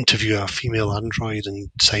interview a female android and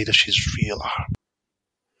decide if she's real.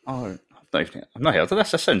 Oh, I've not heard of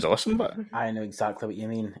this. This sounds awesome, but I know exactly what you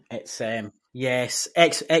mean. It's yes,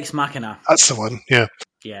 Ex Machina. That's the one. Yeah.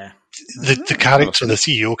 Yeah. The character, the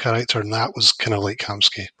CEO character, and that was kind of like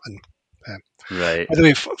Kamsky. And right. By the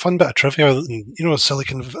way, fun bit of trivia.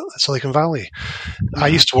 Silicon Valley. I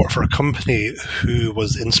used to work for a company who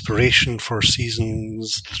was the inspiration for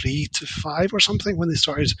seasons 3 to 5 or something when they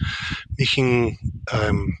started making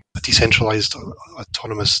a decentralized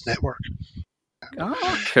autonomous network.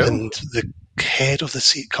 Oh, cool. And the head of the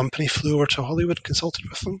seat company flew over to Hollywood and consulted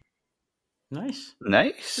with them. Nice.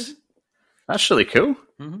 Nice. That's really cool.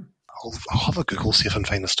 Mm-hmm. I'll have a Google, see if I can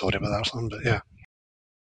find a story about that or something, but yeah.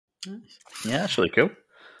 Nice. Yeah, that's really cool.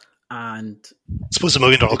 And I suppose the $1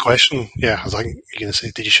 million question, yeah, I was like, you're going to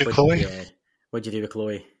say, did you shoot Chloe? Yeah. What'd you do with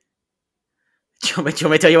Chloe? Do you want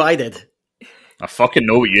me to tell you what I did? I fucking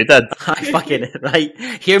know what you did. I fucking, right,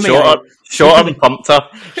 hear me Shot out. her, shot her and pumped her.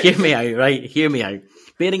 Hear me out, right? Hear me out.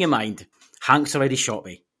 Bearing in mind, Hank's already shot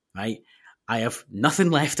me, right? I have nothing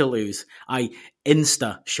left to lose. I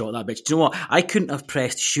insta shot that bitch. Do you know what? I couldn't have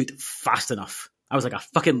pressed shoot fast enough. I was like a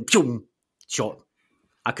fucking boom shot.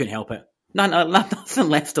 I couldn't help it. Nothing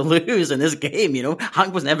left to lose in this game, you know.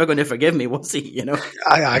 Hank was never going to forgive me, was he? You know.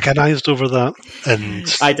 I agonised over that, and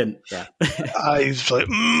I didn't. Yeah. I was like,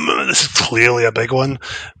 this is clearly a big one.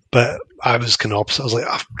 But I was kind of opposite. I was like,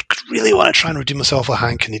 I really want to try and redeem myself with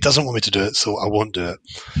Hank, and he doesn't want me to do it, so I won't do it.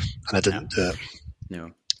 And I didn't do it.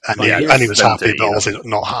 No. And he was happy, but also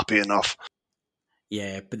not happy enough.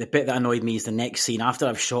 Yeah, but the bit that annoyed me is the next scene after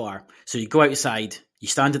I've shot her. So you go outside, you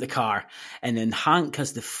stand at the car, and then Hank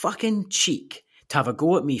has the fucking cheek to have a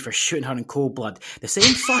go at me for shooting her in cold blood. The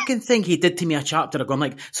same fucking thing he did to me a chapter ago. I'm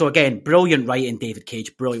like, so again, brilliant writing, David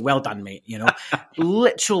Cage. Brilliant. Well done, mate. You know,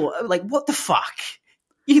 literal, like, what the fuck?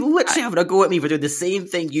 You literally having a go at me for doing the same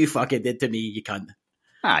thing you fucking did to me, you cunt.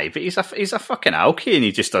 Aye, but he's a fucking alky and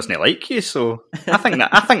he just doesn't like you, so I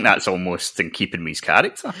think that's almost in keeping with his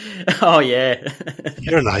character. Oh yeah.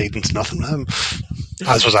 You're in hiding to nothing with him.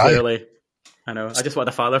 As was Clearly. I know. I just want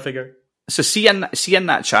a father figure. So see in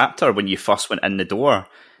that chapter when you first went in the door,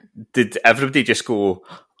 did everybody just go,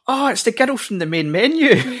 oh, it's the girl from the main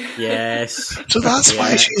menu? Yes. So that's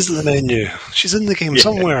why she's in the menu. She's in the game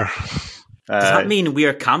somewhere. Does that mean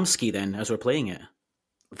we're Kamsky then, as we're playing it?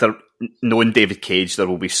 Knowing David Cage, there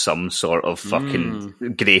will be some sort of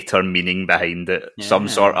fucking greater meaning behind it. Yeah. Some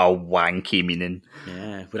sort of wanky meaning.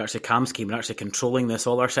 Yeah, we're actually Kamsky. We're actually controlling this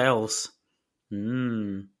all ourselves.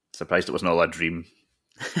 Surprised it wasn't all a dream.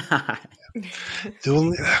 The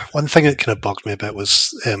only one thing that kind of bugged me a bit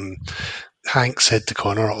was Hank said to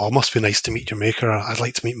Connor, "Oh, it must be nice to meet your maker. I'd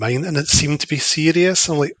like to meet mine," and it seemed to be serious.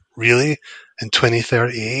 I'm like, really? In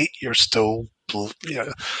 2038, you're still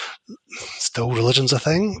religion's a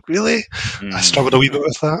thing? Really? I struggled a wee bit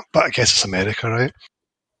with that, but I guess it's America, right?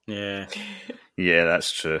 Yeah. Yeah,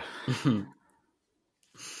 that's true.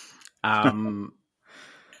 The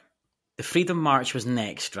Freedom March was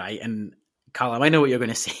next, right? And Callum, I know what you're going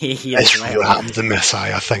to say here. It's ram the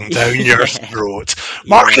Messiah thing down your throat.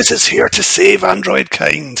 Marcus is here to save android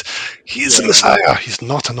kind. He's the Messiah. He's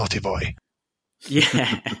not a naughty boy.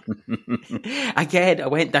 Yeah. Again, I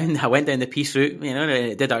went down the peace route, you know, and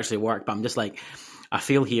it did actually work, but I'm just like, I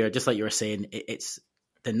feel here, just like you were saying, it's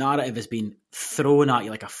the narrative has been thrown at you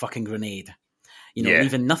like a fucking grenade. You know,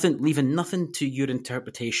 leaving nothing to your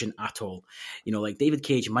interpretation at all. You know, like David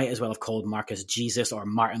Cage might as well have called Marcus Jesus or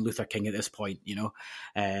Martin Luther King at this point, you know.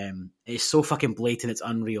 It's so fucking blatant, it's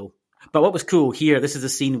unreal. But what was cool here, this is the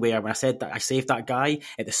scene where when I said that I saved that guy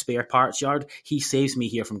at the spare parts yard, he saves me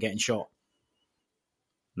here from getting shot.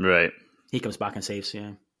 Right. He comes back and saves,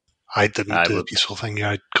 yeah. I didn't do the peaceful thing.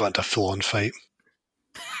 Yeah, I got into a full-on fight.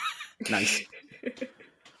 Nice.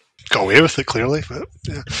 Got away with it, clearly, but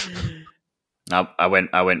yeah. I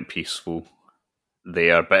went peaceful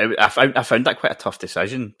there, but I found that quite a tough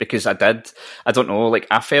decision because I don't know, like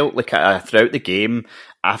I felt like throughout the game,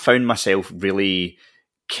 I found myself really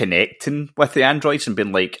connecting with the androids and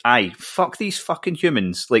being like, aye, fuck these fucking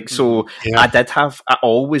humans. Like, so I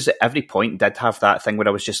always at every point did have that thing where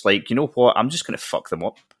I was just like, you know what, I'm just going to fuck them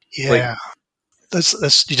up. Yeah. Like,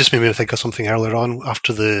 this you just made me think of something earlier on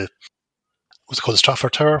after what's it called, the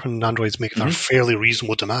Stratford Tower, when androids make their fairly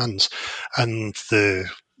reasonable demands, and the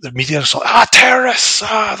media are sort of, terrorists,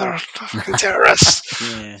 they're fucking terrorists.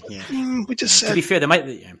 Yeah. We just said. To be fair, they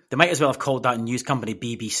might as well have called that news company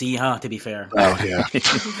BBC, huh? To be fair. Oh yeah.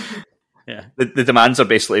 Yeah. The demands are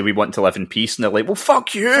basically, we want to live in peace, and they're like, well,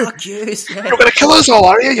 fuck you. Fuck you. Yeah. You're going to kill us all,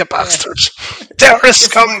 are you bastards? Terrorists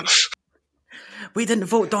come. We didn't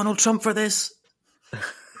vote Donald Trump for this.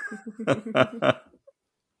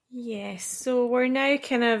 Yes, so we're now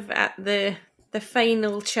kind of at the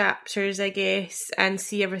final chapters, I guess, and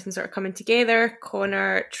see everything sort of coming together.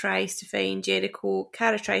 Connor tries to find Jericho,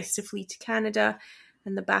 Kara tries to flee to Canada,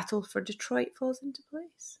 and the battle for Detroit falls into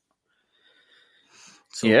place.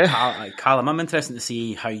 So, Callum, I'm interested to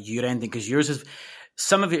see how you're ending, because yours is,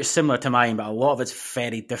 some of it is similar to mine, but a lot of it's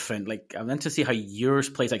very different. Like, I'm interested to see how yours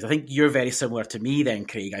plays out. I think you're very similar to me then,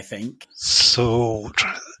 Craig, I think. So,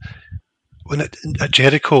 when at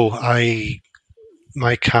Jericho, I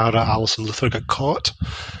my Cara, Alice, and Luther got caught,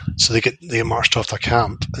 so they marched off their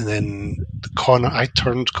camp, and then Connor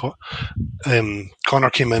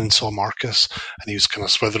came in and saw Marcus, and he was kind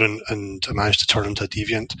of slithering, and managed to turn into a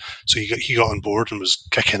deviant. So he got on board and was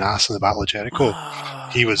kicking ass in the Battle of Jericho.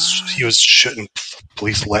 He was shooting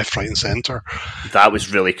police left, right, and centre. That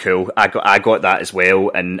was really cool. I got that as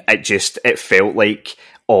well, and it felt like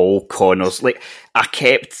all Connor's, like, I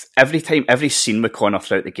kept every scene with Connor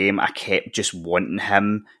throughout the game, I just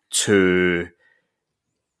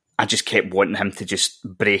kept wanting him to just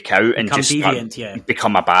break out and just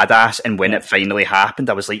become a badass. And when it finally happened,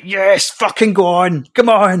 I was like, yes, fucking go on, come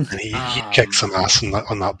on. And he kicked some ass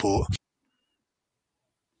on that boat.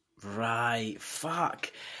 Right, fuck.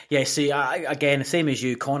 Yeah, see, again, same as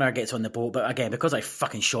you, Connor gets on the boat, but again, because I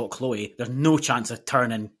fucking shot Chloe, there's no chance of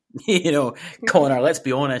turning, Connor, let's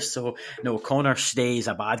be honest. So, no, Connor stays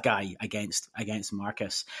a bad guy against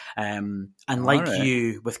Marcus. And like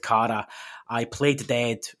you with Cara, I played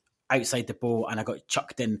dead outside the boat and I got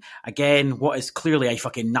chucked in, again, what is clearly a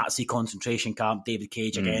fucking Nazi concentration camp, David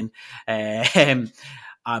Cage again. But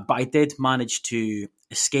I did manage to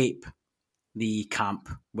escape the camp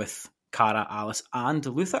with Cara, Alice, and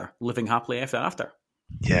Luther, living happily ever after.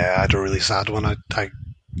 Yeah, I had a really sad one. I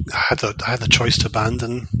had the choice to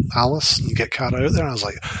abandon Alice and get Cara out there. And I was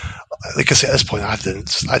like I say, at this point, I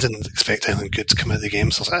didn't expect anything good to come out of the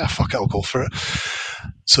game. So I was like, fuck it, I'll go for it.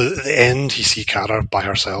 So at the end, you see Cara by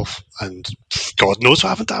herself, and God knows what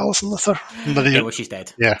happened to Alice and Luther. Yeah, well, she's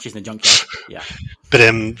dead. Yeah, she's in the junkyard. Yeah, but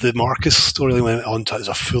the Marcus story went on to as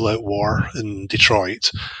a full-out war in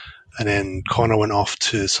Detroit. And then Connor went off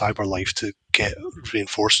to CyberLife to get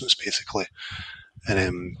reinforcements, basically.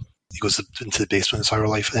 And he goes into the basement of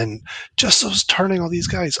CyberLife. And then just as I was turning all these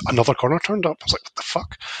guys, another Connor turned up. I was like, what the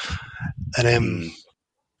fuck? And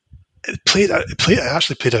it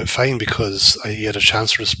actually played out fine because he had a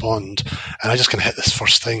chance to respond. And I just kind of hit this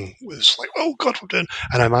first thing. It was like, oh, God, we're doing.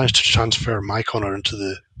 And I managed to transfer my Connor into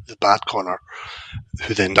the bad Connor,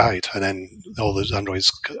 who then died, and then all the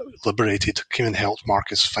androids liberated, came and helped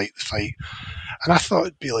Marcus fight the fight. And I thought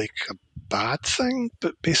it'd be like a bad thing,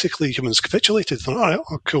 but basically humans capitulated. Thought, all right,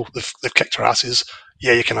 oh, cool, they've kicked our asses.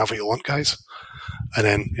 Yeah, you can have what you want, guys. And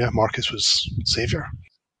then, Marcus was savior.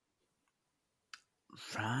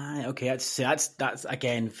 Right. Okay. That's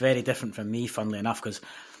again very different from me. Funnily enough, because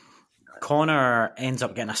Connor ends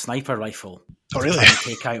up getting a sniper rifle. Oh, really? To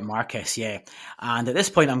take out Marcus, yeah. And at this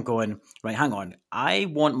point, I'm going, right, hang on. I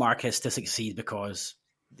want Marcus to succeed because,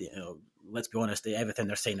 let's be honest, everything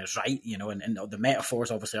they're saying is right, and the metaphors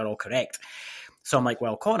obviously are all correct. So I'm like,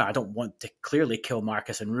 well, Connor, I don't want to clearly kill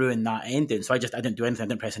Marcus and ruin that ending. So I didn't do anything. I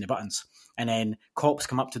didn't press any buttons. And then cops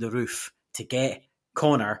come up to the roof to get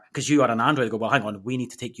Connor, because you are an android. They go, well, hang on, we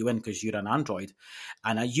need to take you in because you're an android.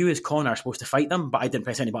 And you as Connor are supposed to fight them, but I didn't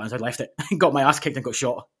press any buttons. I left it, got my ass kicked and got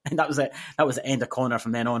shot. And that was it. That was the end of Connor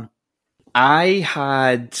from then on. I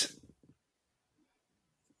had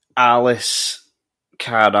Alice,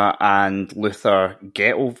 Cara, and Luther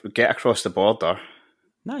get across the border.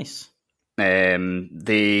 Nice.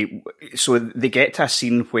 They get to a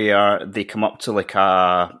scene where they come up to like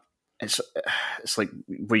it's like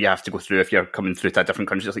where you have to go through if you're coming through to a different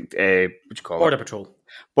country. It's like, what do you call Border it? Patrol.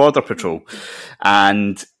 Border Patrol.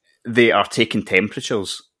 And they are taking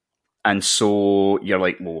temperatures. And so you're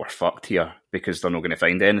like, well, we're fucked here because they're not going to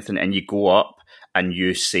find anything. And you go up and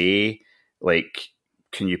you say, like,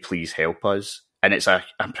 can you please help us? And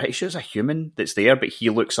I'm pretty sure it's a human that's there, but he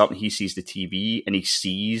looks up and he sees the TV and he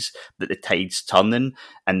sees that the tide's turning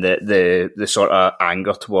and the sort of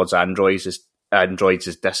anger towards androids is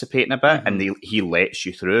dissipating a bit, and he lets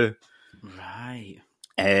you through. Right.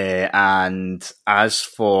 And as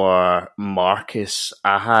for Marcus,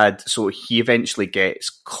 he eventually gets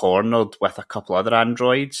cornered with a couple other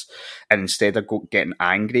androids, and instead of getting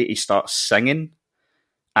angry, he starts singing,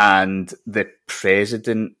 and the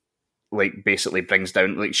president basically brings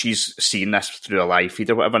down, she's seen this through a live feed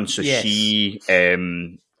or whatever, and so yes.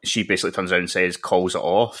 She basically turns around and says, calls it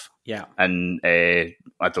off. Yeah. And I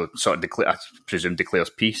presume declares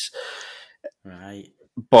peace. Right.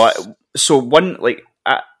 But so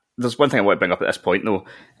there's one thing I want to bring up at this point though,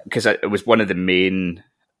 because it was one of the main,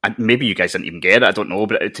 and maybe you guys didn't even get it, I don't know,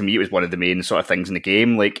 but to me it was one of the main sort of things in the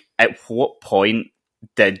game. Like, at what point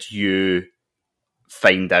did you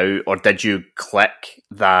find out, or did you click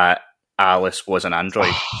that Alice was an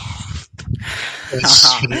android?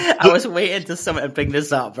 I was waiting for someone to bring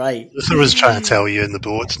this up, right? I was trying to tell you in the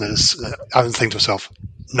boat, and I was thinking to myself,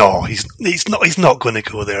 no, he's not going to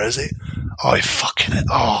go there, is he? Oh, he fucking it!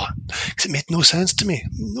 Oh, because it made no sense to me,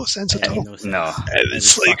 no sense at all. No, it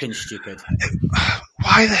was fucking stupid.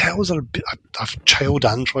 why the hell is there a child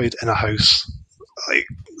android in a house? Like,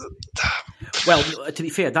 well, to be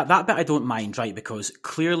fair, that bit I don't mind, right? Because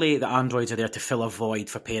clearly the androids are there to fill a void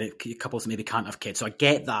for couples that maybe can't have kids. So I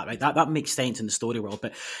get that, right? That makes sense in the story world.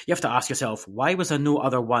 But you have to ask yourself, why was there no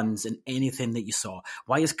other ones in anything that you saw?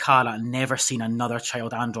 Why has Kara never seen another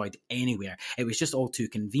child android anywhere? It was just all too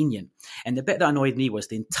convenient. And the bit that annoyed me was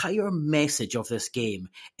the entire message of this game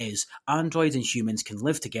is androids and humans can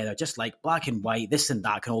live together, just like black and white, this and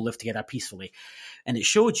that can all live together peacefully. And it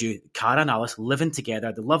showed you Kara and Alice living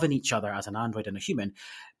together, they're loving each other as an android and a human,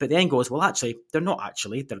 but then goes, well, actually, they're not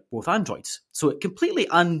actually, they're both androids. So it completely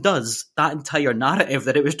undoes that entire narrative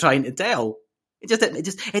that it was trying to tell.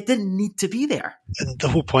 It didn't need to be there. And the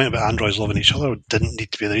whole point about androids loving each other didn't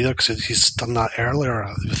need to be there either, because he's done that earlier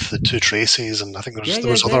with the two Tracies, and I think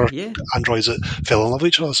there was other androids that fell in love with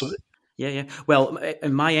each other. So. Yeah. Well,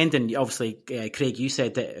 in my ending, obviously, Craig, you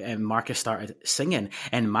said that Marcus started singing.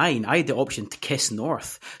 In mine, I had the option to kiss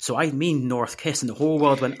North. So I mean North kiss, and the whole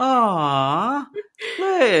world went, "Ah,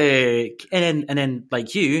 look!" And then,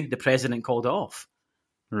 like you, the president called it off.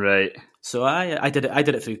 Right. So I did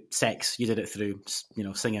it through sex. You did it through,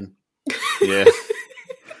 singing. Yeah.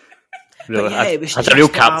 Really, yeah, it was that's a real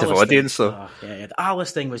captive audience. So the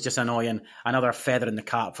Alice thing was just annoying. Another feather in the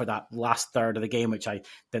cap for that last third of the game, which I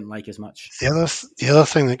didn't like as much. The other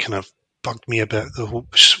thing that kind of bugged me about the whole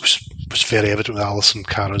was very evident with Alice and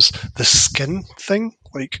Kara's the skin thing.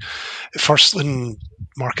 Like at first, when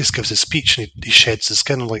Marcus gives his speech and he sheds the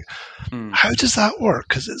skin, I'm like, how does that work?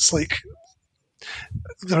 Because it's like.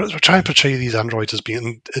 They're trying to portray these androids as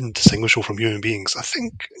being indistinguishable from human beings. I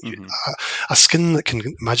think a skin that can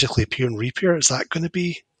magically appear and reappear, is that going to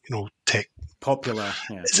be, tech popular?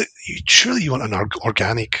 Yeah. Is it? Surely you want an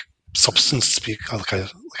organic substance to be like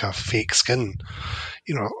a fake skin.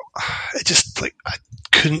 It just I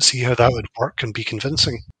couldn't see how that would work and be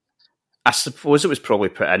convincing. I suppose it was probably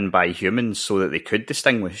put in by humans so that they could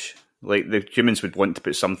distinguish. Like the humans would want to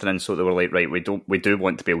put something in, so they were like, right, we do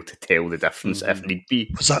want to be able to tell the difference if need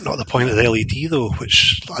be. Was that not the point of the LED though,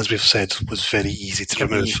 which, as we've said, was very easy to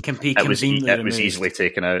remove? It was easily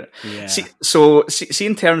taken out. Yeah. See,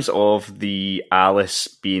 in terms of the Alice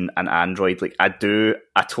being an android, I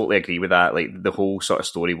totally agree with that. Like the whole sort of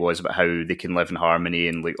story was about how they can live in harmony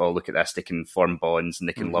and like, oh, look at this, they can form bonds and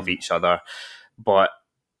they can love each other. But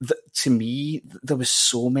to me, there was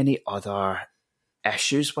so many other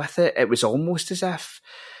issues with it. It was almost as if,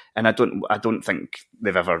 and I don't think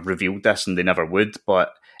they've ever revealed this, and they never would,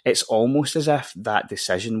 but it's almost as if that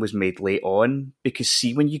decision was made late on. Because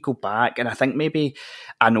see, when you go back, and I think maybe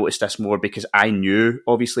I noticed this more because I knew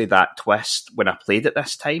obviously that twist when I played it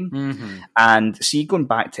this time, and see, going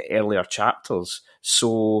back to earlier chapters,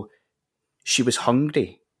 so she was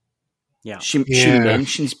hungry. Yeah, she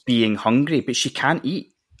mentions being hungry, but she can't eat.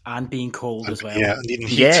 And being cold as well.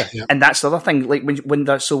 Yeah. And that's the other thing. Like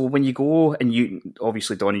when you go and you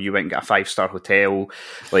obviously, Donnie, you went and got a 5-star hotel.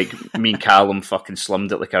 Like me and Callum fucking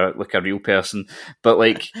slummed it like a real person. But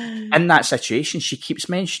like in that situation, she keeps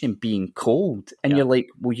mentioning being cold, and you're like,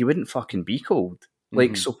 well, you wouldn't fucking be cold.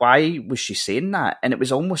 Like, so why was she saying that? And it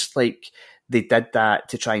was almost like they did that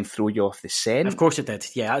to try and throw you off the scent. Of course it did.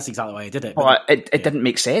 Yeah, that's exactly why I did it. But it didn't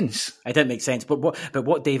make sense. It didn't make sense. But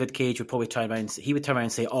what David Cage would probably turn around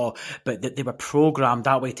and say, oh, but they were programmed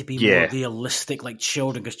that way to be more realistic, like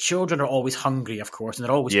children, because children are always hungry, of course, and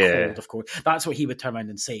they're always cold, of course. That's what he would turn around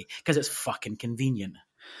and say, because it's fucking convenient.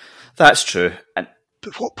 That's true.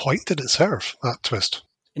 But what point did it serve, that twist?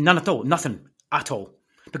 None at all. Nothing at all.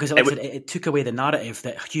 Because it took away the narrative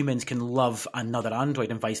that humans can love another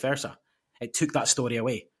android and vice versa. It took that story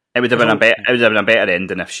away. It would have been a better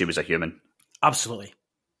ending if she was a human. Absolutely.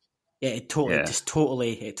 Yeah, it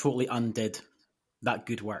totally undid that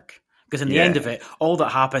good work. Because in the end of it, all that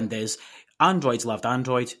happened is androids loved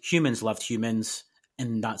androids, humans loved humans,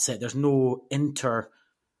 and that's it. There's no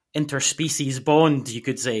interspecies bond, you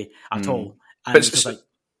could say, at all. And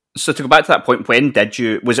so to go back to that point,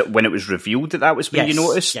 was it when it was revealed that was when you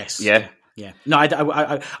noticed? Yes. Yeah. Yeah. No,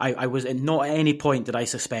 I was not at any point did I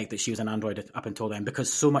suspect that she was an android up until then,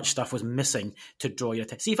 because so much stuff was missing to draw your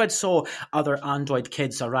attention. See, if I'd saw other android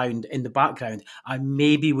kids around in the background, I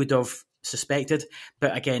maybe would have suspected.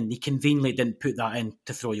 But again, he conveniently didn't put that in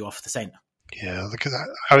to throw you off the scent. Yeah,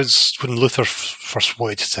 when Luther first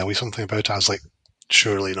wanted to tell me something about it, I was like,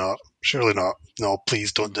 surely not. No,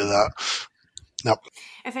 please don't do that. Nope.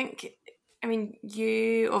 I mean,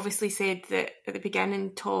 you obviously said that at the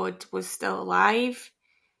beginning Todd was still alive,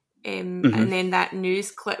 and then that news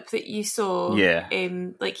clip that you saw,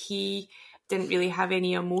 like he didn't really have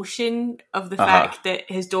any emotion of the fact that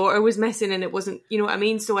his daughter was missing, and it wasn't, you know what I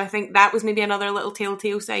mean? So I think that was maybe another little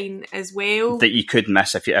telltale sign as well. That you could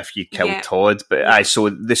miss if you killed Todd. But so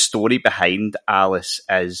the story behind Alice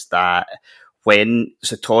is that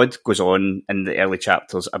so Todd goes on in the early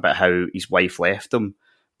chapters about how his wife left him.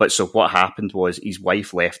 But so what happened was his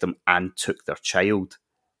wife left him and took their child.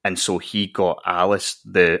 And so he got Alice,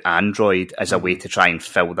 the android, as a way to try and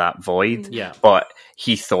fill that void. Yeah. But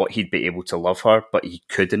he thought he'd be able to love her, but he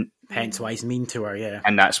couldn't. Hence why he's mean to her, yeah.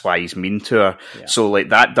 And that's why he's mean to her. Yeah. So like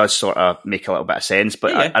that does sort of make a little bit of sense.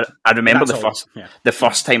 But I remember the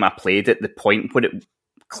first time I played it, the point where it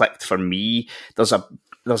clicked for me, there's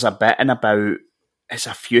a bit in about, it's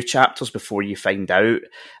a few chapters before you find out,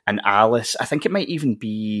 and Alice, I think it might even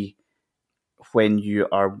be when you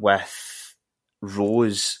are with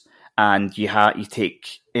Rose, and you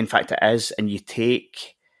take, in fact it is, and you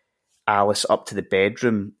take Alice up to the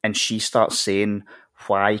bedroom, and she starts saying,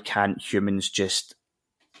 why can't humans just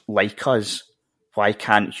like us? Why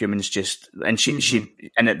can't humans just, and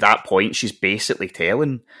and at that point she's basically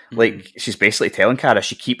telling Kara,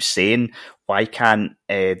 she keeps saying, why can't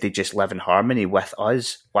they just live in harmony with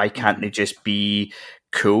us? Why can't they just be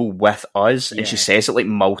cool with us? And she says it like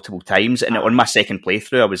multiple times, and on my second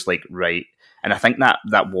playthrough I was like, right. And I think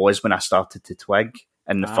that was when I started to twig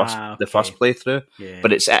in the first playthrough. Yeah.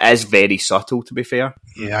 But it is very subtle, to be fair.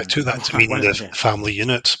 Yeah, I took that to mean the family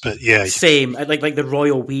unit, but yeah. Same, like the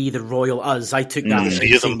royal we, the royal us. I took that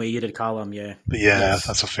the same way you did, Callum, yeah. But yeah,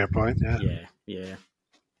 that's a fair point, yeah. Yeah.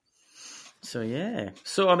 So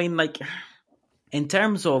I mean, like, in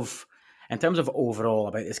terms of overall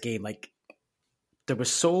about this game, like, there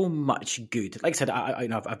was so much good. Like I said,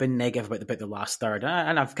 I've been negative about the last third,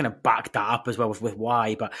 and I've kind of backed that up as well with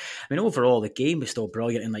why. But I mean, overall, the game was still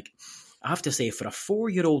brilliant. And like, I have to say, for a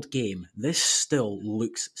 4-year-old game, this still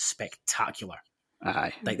looks spectacular.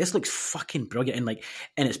 Aye. Like, this looks fucking brilliant,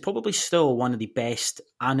 and it's probably still one of the best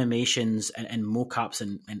animations and mocaps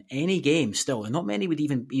in any game still. And not many would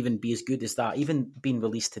even be as good as that, even being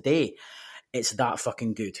released today. It's that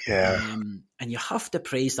fucking good. Yeah. And you have to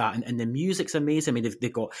praise that. And the music's amazing. I mean,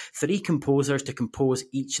 they've got 3 composers to compose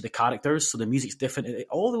each of the characters, so the music's different.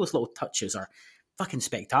 All those little touches are fucking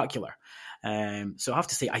spectacular. So I have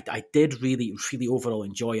to say, I did really, really overall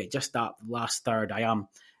enjoy it. Just that last third, I am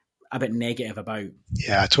a bit negative about.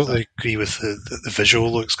 Yeah, I totally agree with the visual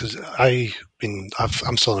looks, because I'm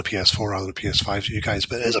still on a PS4 rather than a PS5 to you guys,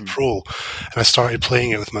 but as a pro, and I started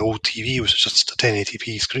playing it with my old TV, which was just a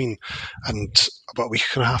 1080p screen, and about a week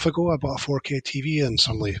and a half ago I bought a 4K TV, and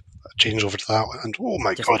suddenly I changed over to that one, and oh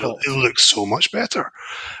my god, it looks so much better.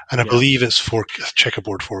 And I believe it's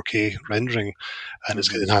checkerboard 4K rendering, and it's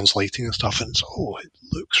got enhanced lighting and stuff, and it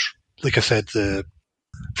looks, like I said,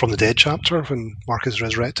 from the Dead chapter when Mark is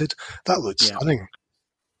resurrected, that looks stunning.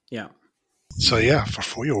 Yeah. So yeah, for a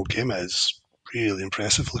 4-year-old game, it is really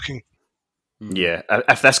impressive looking. Yeah,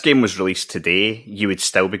 if this game was released today, you would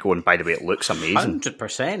still be going, by the way, it looks amazing.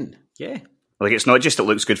 100%, yeah. Like, it's not just it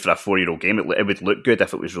looks good for a 4-year-old game, it would look good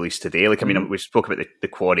if it was released today. Like, I mean, we spoke about the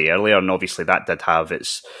Quarry earlier, and obviously that did have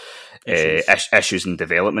its issues in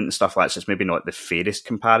development and stuff like that, so it's maybe not the fairest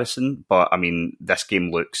comparison, but I mean, this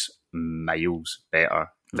game looks miles better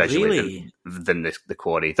visually than the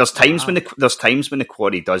Quarry. There's times when the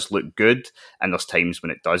Quarry does look good, and there's times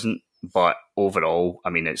when it doesn't. But overall,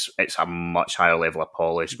 I mean, it's a much higher level of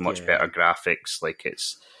polish, much better graphics. Like, it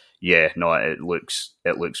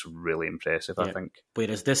looks really impressive. I think.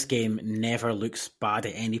 Whereas this game never looks bad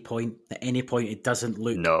at any point. At any point, it doesn't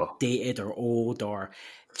look dated or old or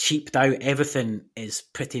cheaped out. Everything is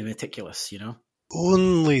pretty meticulous, you know.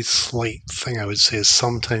 Only slight thing I would say is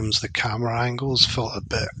sometimes the camera angles felt a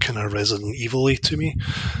bit kind of Resident Evil-y to me,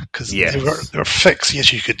 because they were fixed.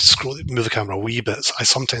 Yes, you could move the camera a wee bit. I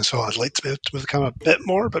sometimes felt I'd like to be able to move the camera a bit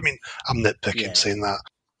more, but I mean, I'm nitpicking saying that.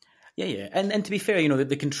 Yeah. And to be fair, you know,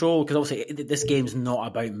 the control, because obviously this game's not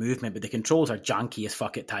about movement, but the controls are janky as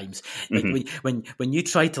fuck at times. Like when you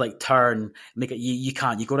try to like turn, make it, you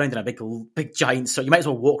can't. You go around in a big giant, so you might as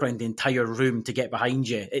well walk around the entire room to get behind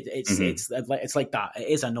you. It's like that. It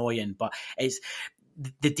is annoying, but it's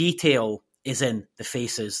the detail is in the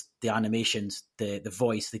faces, the animations, the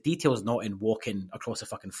voice. The detail is not in walking across the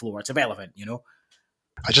fucking floor. It's irrelevant, you know.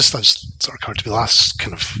 That just sort of occurred to me last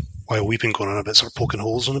kind of while we've been going on a bit, sort of poking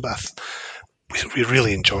holes on a bit. We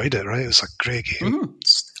really enjoyed it, right? It was a great game. Mm-hmm.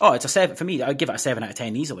 Oh, it's a 7 for me. I'd give it a 7 out of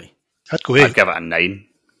 10 easily. I'd go 8. I'd give it a 9.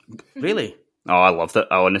 Really? Oh, I loved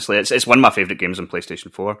it. Honestly, it's one of my favourite games on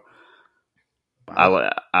PlayStation 4.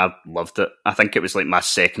 I loved it. I think it was like my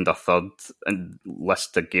second or third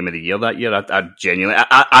listed game of the year that year. I genuinely,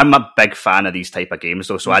 I'm a big fan of these type of games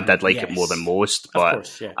though, so I did like it more than most. But Of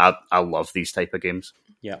course, yeah. I love these type of games.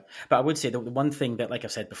 Yeah, but I would say the one thing that, like I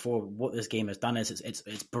said before, what this game has done is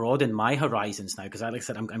it's broadened my horizons now, because, like I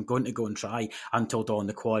said, I'm going to go and try Until Dawn,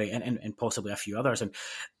 The Quarry, and possibly a few others, and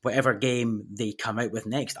whatever game they come out with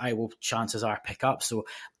next, I will, chances are, pick up. So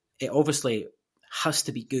it obviously has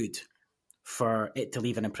to be good for it to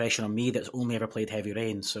leave an impression on me that's only ever played Heavy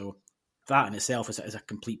Rain. So that in itself is a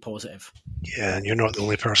complete positive. Yeah, and you're not the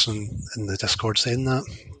only person in the Discord saying that.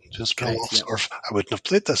 Just Correct, or I wouldn't have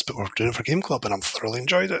played this, but we're doing it for Game Club, and I'm thoroughly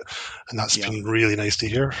enjoyed it, and that's been really nice to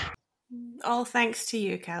hear. All thanks to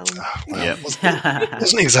you, Callum. It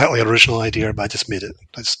wasn't exactly an original idea, but I just made it.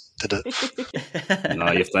 I just did it.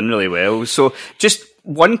 No, you've done really well. So, just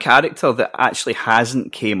one character that actually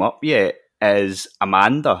hasn't came up yet is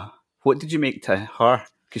Amanda. What did you make to her?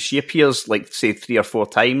 Because she appears, like, say, 3 or 4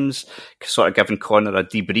 times, sort of giving Connor a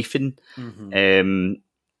debriefing. Mm-hmm.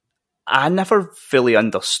 I never fully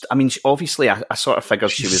understood. I mean, obviously, I sort of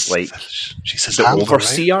figured she was like she's the handler,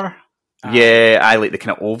 overseer. Right? Yeah, I like the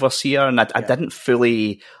kind of overseer, and I didn't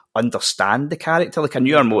fully understand the character. Like, I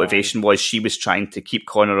knew her motivation was she was trying to keep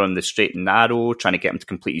Connor on the straight and narrow, trying to get him to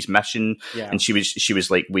complete his mission, and she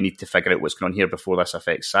was like, we need to figure out what's going on here before this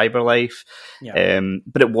affects Cyberlife.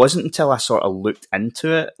 But it wasn't until I sort of looked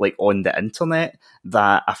into it, like on the internet,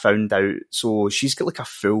 that I found out. So she's got like a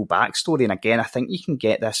full backstory, and again, I think you can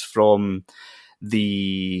get this from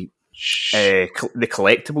the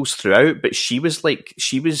collectibles throughout. But she was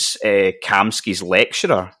Kamsky's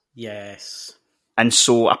lecturer. Yes. And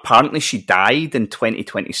so apparently she died in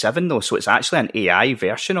 2027 though, so it's actually an AI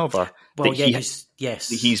version of her. Well, that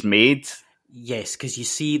he's made. Yes, because you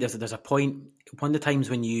see, there's a point. One of the times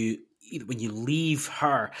when you leave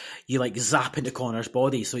her, you like zap into Connor's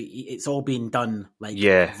body, so it's all being done like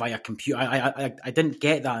via computer. I didn't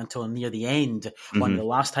get that until near the end. One of the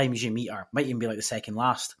last times you meet her, might even be like the second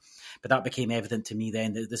last, but that became evident to me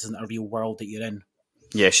then that this isn't a real world that you're in.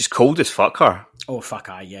 Yeah, she's cold as fuck, her. Oh fuck,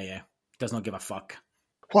 yeah. Does not give a fuck.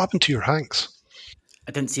 What happened to your Hanks?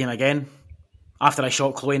 I didn't see him again. After I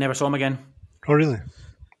shot Chloe, never saw him again. Oh, really?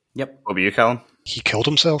 Yep. What about you, Callum? He killed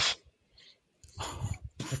himself.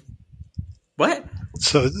 What?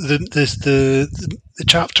 So the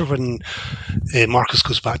chapter when Marcus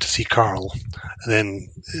goes back to see Carl, and then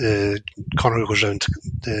Connor goes round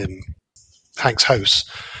to Hank's house,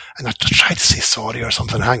 and I tried to say sorry or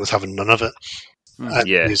something. Hank was having none of it. And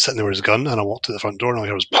he was sitting there with his gun, and I walked to the front door, and all I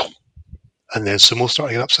heard was boom, and then Sumo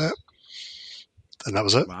started to get upset, and that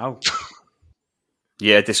was it. Wow.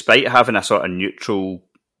 Yeah, despite having a sort of neutral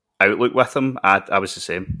outlook with him, I was the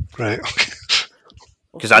same. Right. Okay.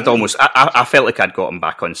 Because I felt like I'd got him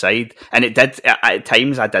back on side, and it did at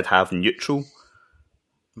times. I did have neutral.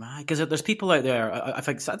 Because there's people out there.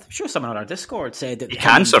 I'm sure someone on our Discord said that you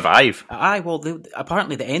can survive.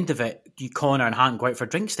 Apparently the end of it, you, Connor and Hank go out for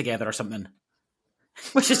drinks together or something.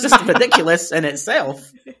 Which is just ridiculous in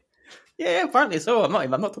itself. Yeah, apparently so. I'm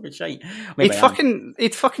not talking shite.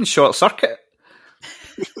 He'd fucking short circuit.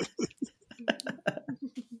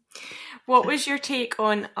 What was your take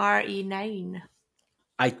on RE9?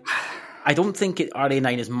 I don't think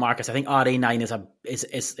RE9 is Marcus. I think RE9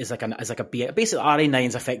 is like a basically RE9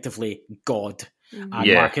 is effectively God, and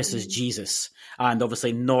Marcus is Jesus, and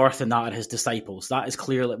obviously North and that are his disciples. That is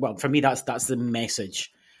clearly, well, for me that's the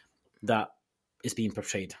message that is being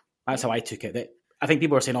portrayed. That's how I took it. I think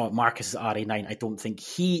people are saying, "Oh, Marcus is RE9." I don't think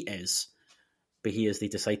he is, but he is the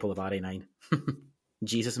disciple of RE9,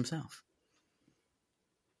 Jesus himself.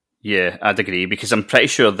 Yeah, I'd agree, because I'm pretty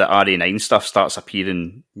sure the RE9 stuff starts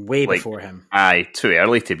appearing way before him. Aye, too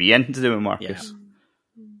early to be into doing Marcus.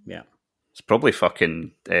 Yeah. It's probably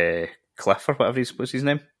fucking Cliff or whatever what's his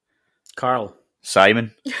name? Carl.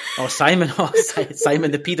 Simon. Oh, Simon. Oh,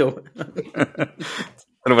 Simon the pedo. I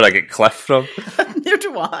don't know where I get Cliff from. Neither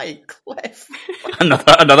do I. Cliff.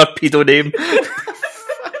 another pedo name.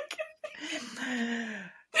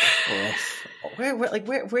 Cliff.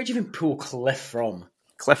 Where do you even pull Cliff from?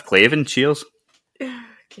 Cliff Clavin, cheers.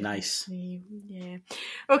 Nice. Yeah.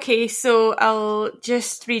 Okay, so I'll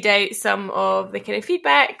just read out some of the kind of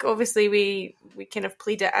feedback. Obviously, we kind of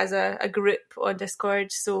played it as a group on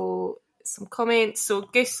Discord, so some comments. So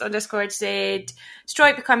Goose on Discord said,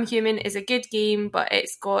 Detroit Become Human is a good game, but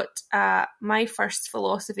it's got my first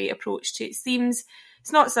philosophy approach to its themes.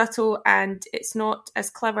 It's not subtle and it's not as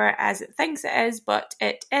clever as it thinks it is, but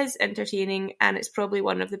it is entertaining, and it's probably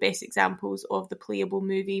one of the best examples of the playable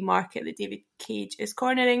movie market that David Cage is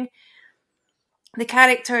cornering. The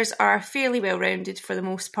characters are fairly well-rounded for the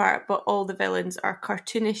most part, but all the villains are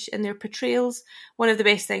cartoonish in their portrayals. One of the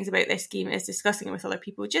best things about this game is discussing it with other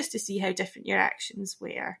people just to see how different your actions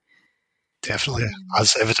were. Definitely,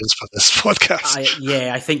 as evidence for this podcast.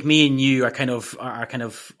 I think me and you are kind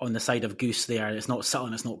of on the side of Goose there. It's not subtle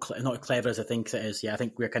and it's not clever as I think it is. Yeah, I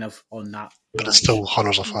think we're kind of on that. But it's still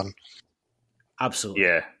hundreds of fun. Absolutely.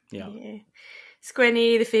 Yeah.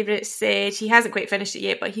 Squinny, the favourite, said he hasn't quite finished it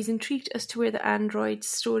yet, but he's intrigued as to where the android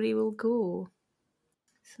story will go.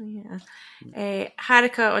 So yeah.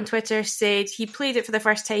 Haruka on Twitter said he played it for the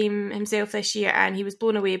first time himself this year and he was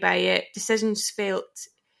blown away by it. Decisions felt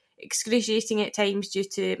excruciating at times due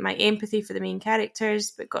to my empathy for the main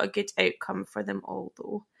characters, but got a good outcome for them all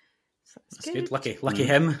though. So that's good. Lucky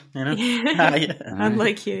him, you know.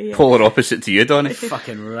 Unlike you, yeah. Polar opposite to you, Donnie.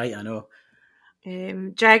 Fucking right, I know.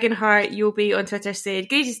 Dragonheart Yobi on Twitter said,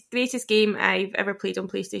 greatest game I've ever played on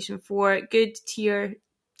PlayStation 4.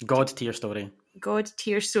 God tier story.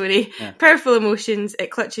 Yeah. Powerful emotions, it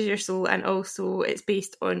clutches your soul, and also it's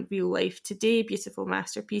based on real life today. Beautiful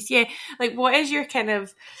masterpiece. Yeah, like what is your kind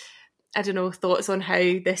of, I don't know, thoughts on how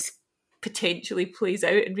this potentially plays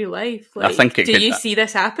out in real life? Like, I think do you see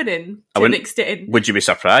this happening to an extent? Would you be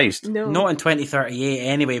surprised? No. Not in 2038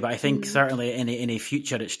 anyway, but I think certainly in a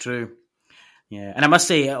future it's true. Yeah, and I must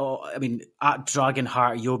say, I mean, at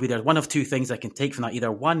Dragonheart Yobi, there's one of two things I can take from that. Either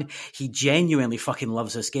one, he genuinely fucking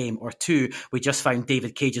loves this game, or two, we just found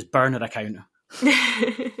David Cage's burner account.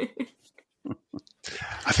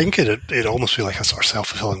 I think it'd almost be like a sort of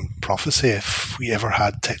self-fulfilling prophecy if we ever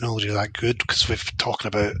had technology that good, because we've talked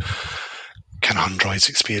about can androids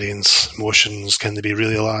experience emotions, can they be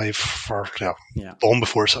really alive for long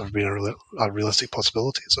before it's ever been a realistic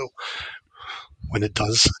possibility. So when it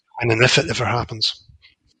does, and if it ever happens.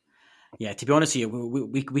 Yeah, to be honest with you,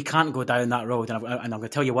 we can't go down that road, and I'm going to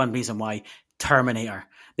tell you one reason why. Terminator.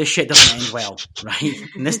 This shit doesn't end well, right?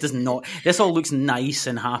 And this all looks nice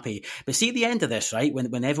and happy. But see at the end of this, right,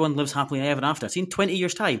 when everyone lives happily ever after, see in 20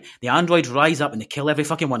 years' time, the androids rise up and they kill every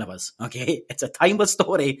fucking one of us, okay? It's a timeless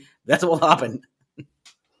story. That's what will happen.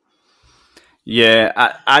 Yeah,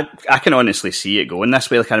 I can honestly see it going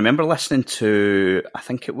this way. Like I remember listening to, I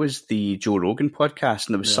think it was the Joe Rogan podcast,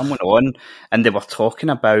 and there was someone on, and they were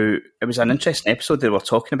talking about, it was an interesting episode, they were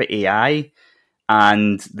talking about AI,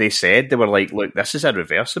 and they said, they were like, look, this is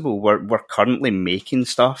irreversible. We're currently making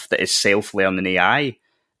stuff that is self-learning AI,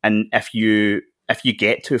 and if you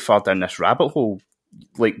get too far down this rabbit hole,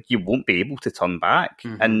 like you won't be able to turn back.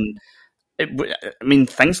 Mm-hmm. And I mean,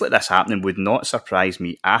 things like this happening would not surprise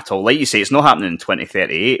me at all. Like you say, it's not happening in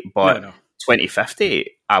 2038, but 2050,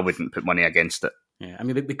 I wouldn't put money against it. Yeah, I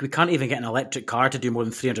mean, we can't even get an electric car to do more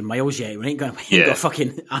than 300 miles yet. We ain't got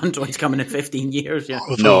fucking androids coming in 15 years. Yeah.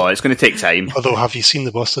 No, it's going to take time. Although, have you seen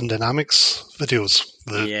the Boston Dynamics videos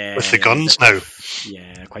with the guns now?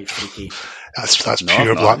 Yeah, quite freaky. That's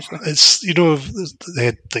pure black. It's, you know, they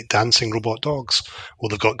had like dancing robot dogs. Well,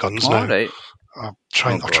 they've got guns now. Right. I'll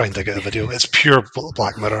try and dig out a video. It's pure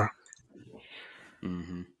Black Mirror.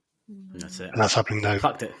 Mm-hmm. That's it. And that's happening now.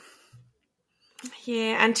 Fucked it.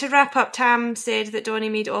 Yeah, and to wrap up, Tam said that Donnie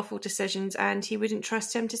made awful decisions and he wouldn't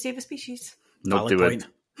trust him to save a species. Valid point.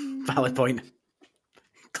 Valid point.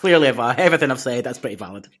 Clearly, everything I've said, that's pretty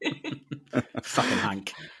valid. Fucking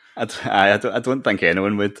Hank. I don't think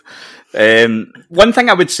anyone would. One thing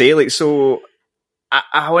I would say, like, so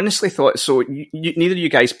I honestly thought, so neither of you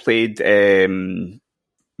guys played Beyond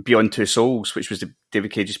Two Souls, which was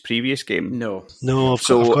David Cage's previous game. No, I've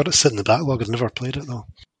got it sitting in the backlog. I've never played it though.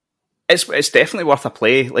 It's definitely worth a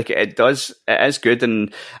play. Like it is good,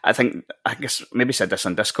 and I guess maybe said this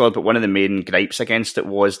on Discord, but one of the main gripes against it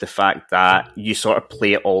was the fact that you sort of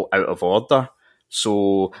play it all out of order.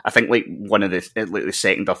 So I think like one of the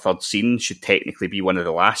second or third scene should technically be one of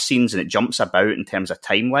the last scenes, and it jumps about in terms of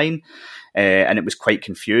timeline, and it was quite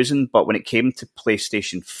confusing. But when it came to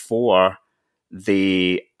PlayStation 4,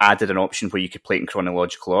 they added an option where you could play it in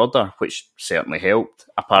chronological order, which certainly helped.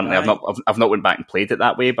 Apparently, right. I've not went back and played it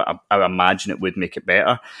that way, but I imagine it would make it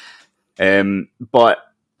better. But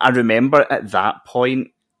I remember at that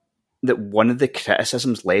point that one of the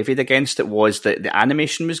criticisms levied against it was that the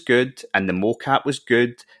animation was good and the mocap was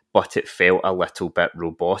good, but it felt a little bit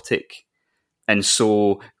robotic. And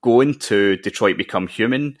so going to Detroit Become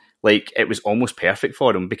Human, like, it was almost perfect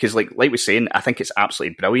for him because, like we're saying, I think it's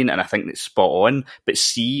absolutely brilliant and I think it's spot on. But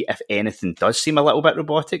see, if anything does seem a little bit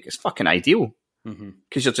robotic, it's fucking ideal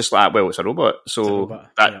because you're just like, well, it's a robot, so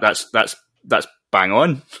that's bang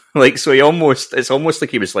on. Like, so it's almost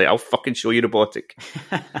like he was like, I'll fucking show you robotic.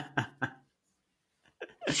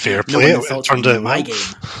 Fair play. It turned out my game.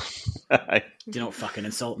 Do not fucking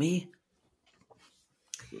insult me.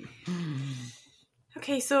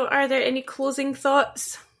 Okay, so are there any closing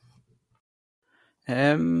thoughts?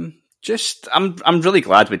 Just I'm really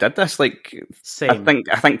glad we did this. Like, Same.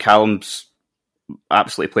 I think Callum's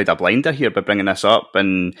absolutely played a blinder here by bringing this up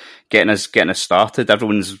and getting us started.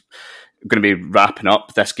 Everyone's going to be wrapping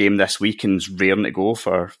up this game this week and's raring to go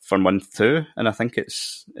for month 2, and I think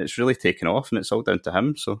it's really taken off, and it's all down to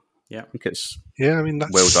him. So Yeah, I think it's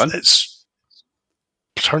that's well done. It's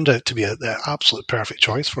turned out to be the absolute perfect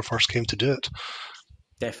choice for first game to do it.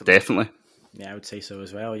 Definitely. Yeah, I would say so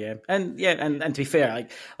as well. Yeah, and to be fair,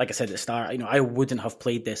 like I said at the start, I wouldn't have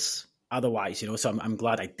played this otherwise, so I'm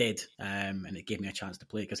glad I did, and it gave me a chance to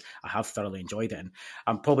play because I have thoroughly enjoyed it, and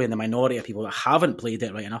I'm probably in the minority of people that haven't played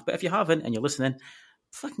it right enough. But if you haven't and you're listening,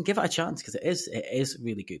 fucking give it a chance because it is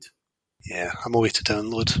really good. Yeah, I'm away to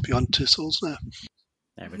download Beyond Two Souls now.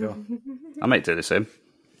 There we go. I might do the same.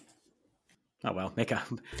 Oh well, make a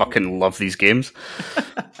fucking love these games.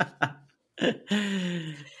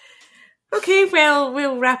 Okay, well,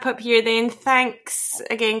 we'll wrap up here then. Thanks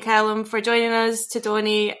again, Callum, for joining us, to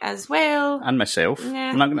Donnie as well. And myself.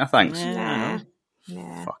 Nah. I'm not going to thanks. Nah.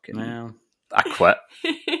 Fucking well. I quit.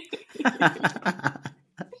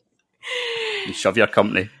 You shove your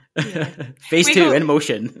company. Phase 2 in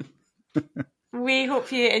motion. We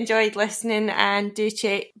hope you enjoyed listening, and do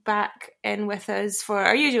check back in with us for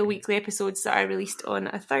our usual weekly episodes that are released on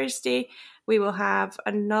a Thursday. We will have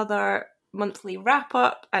another monthly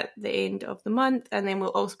wrap-up at the end of the month, and then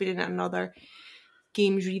we'll also be doing another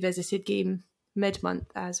Games Revisited game mid-month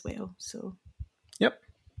as well. So, yep.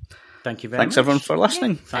 Thank you very much. Thanks everyone for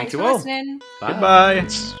listening. Yeah, Thank you for all. listening. Bye.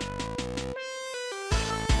 Goodbye.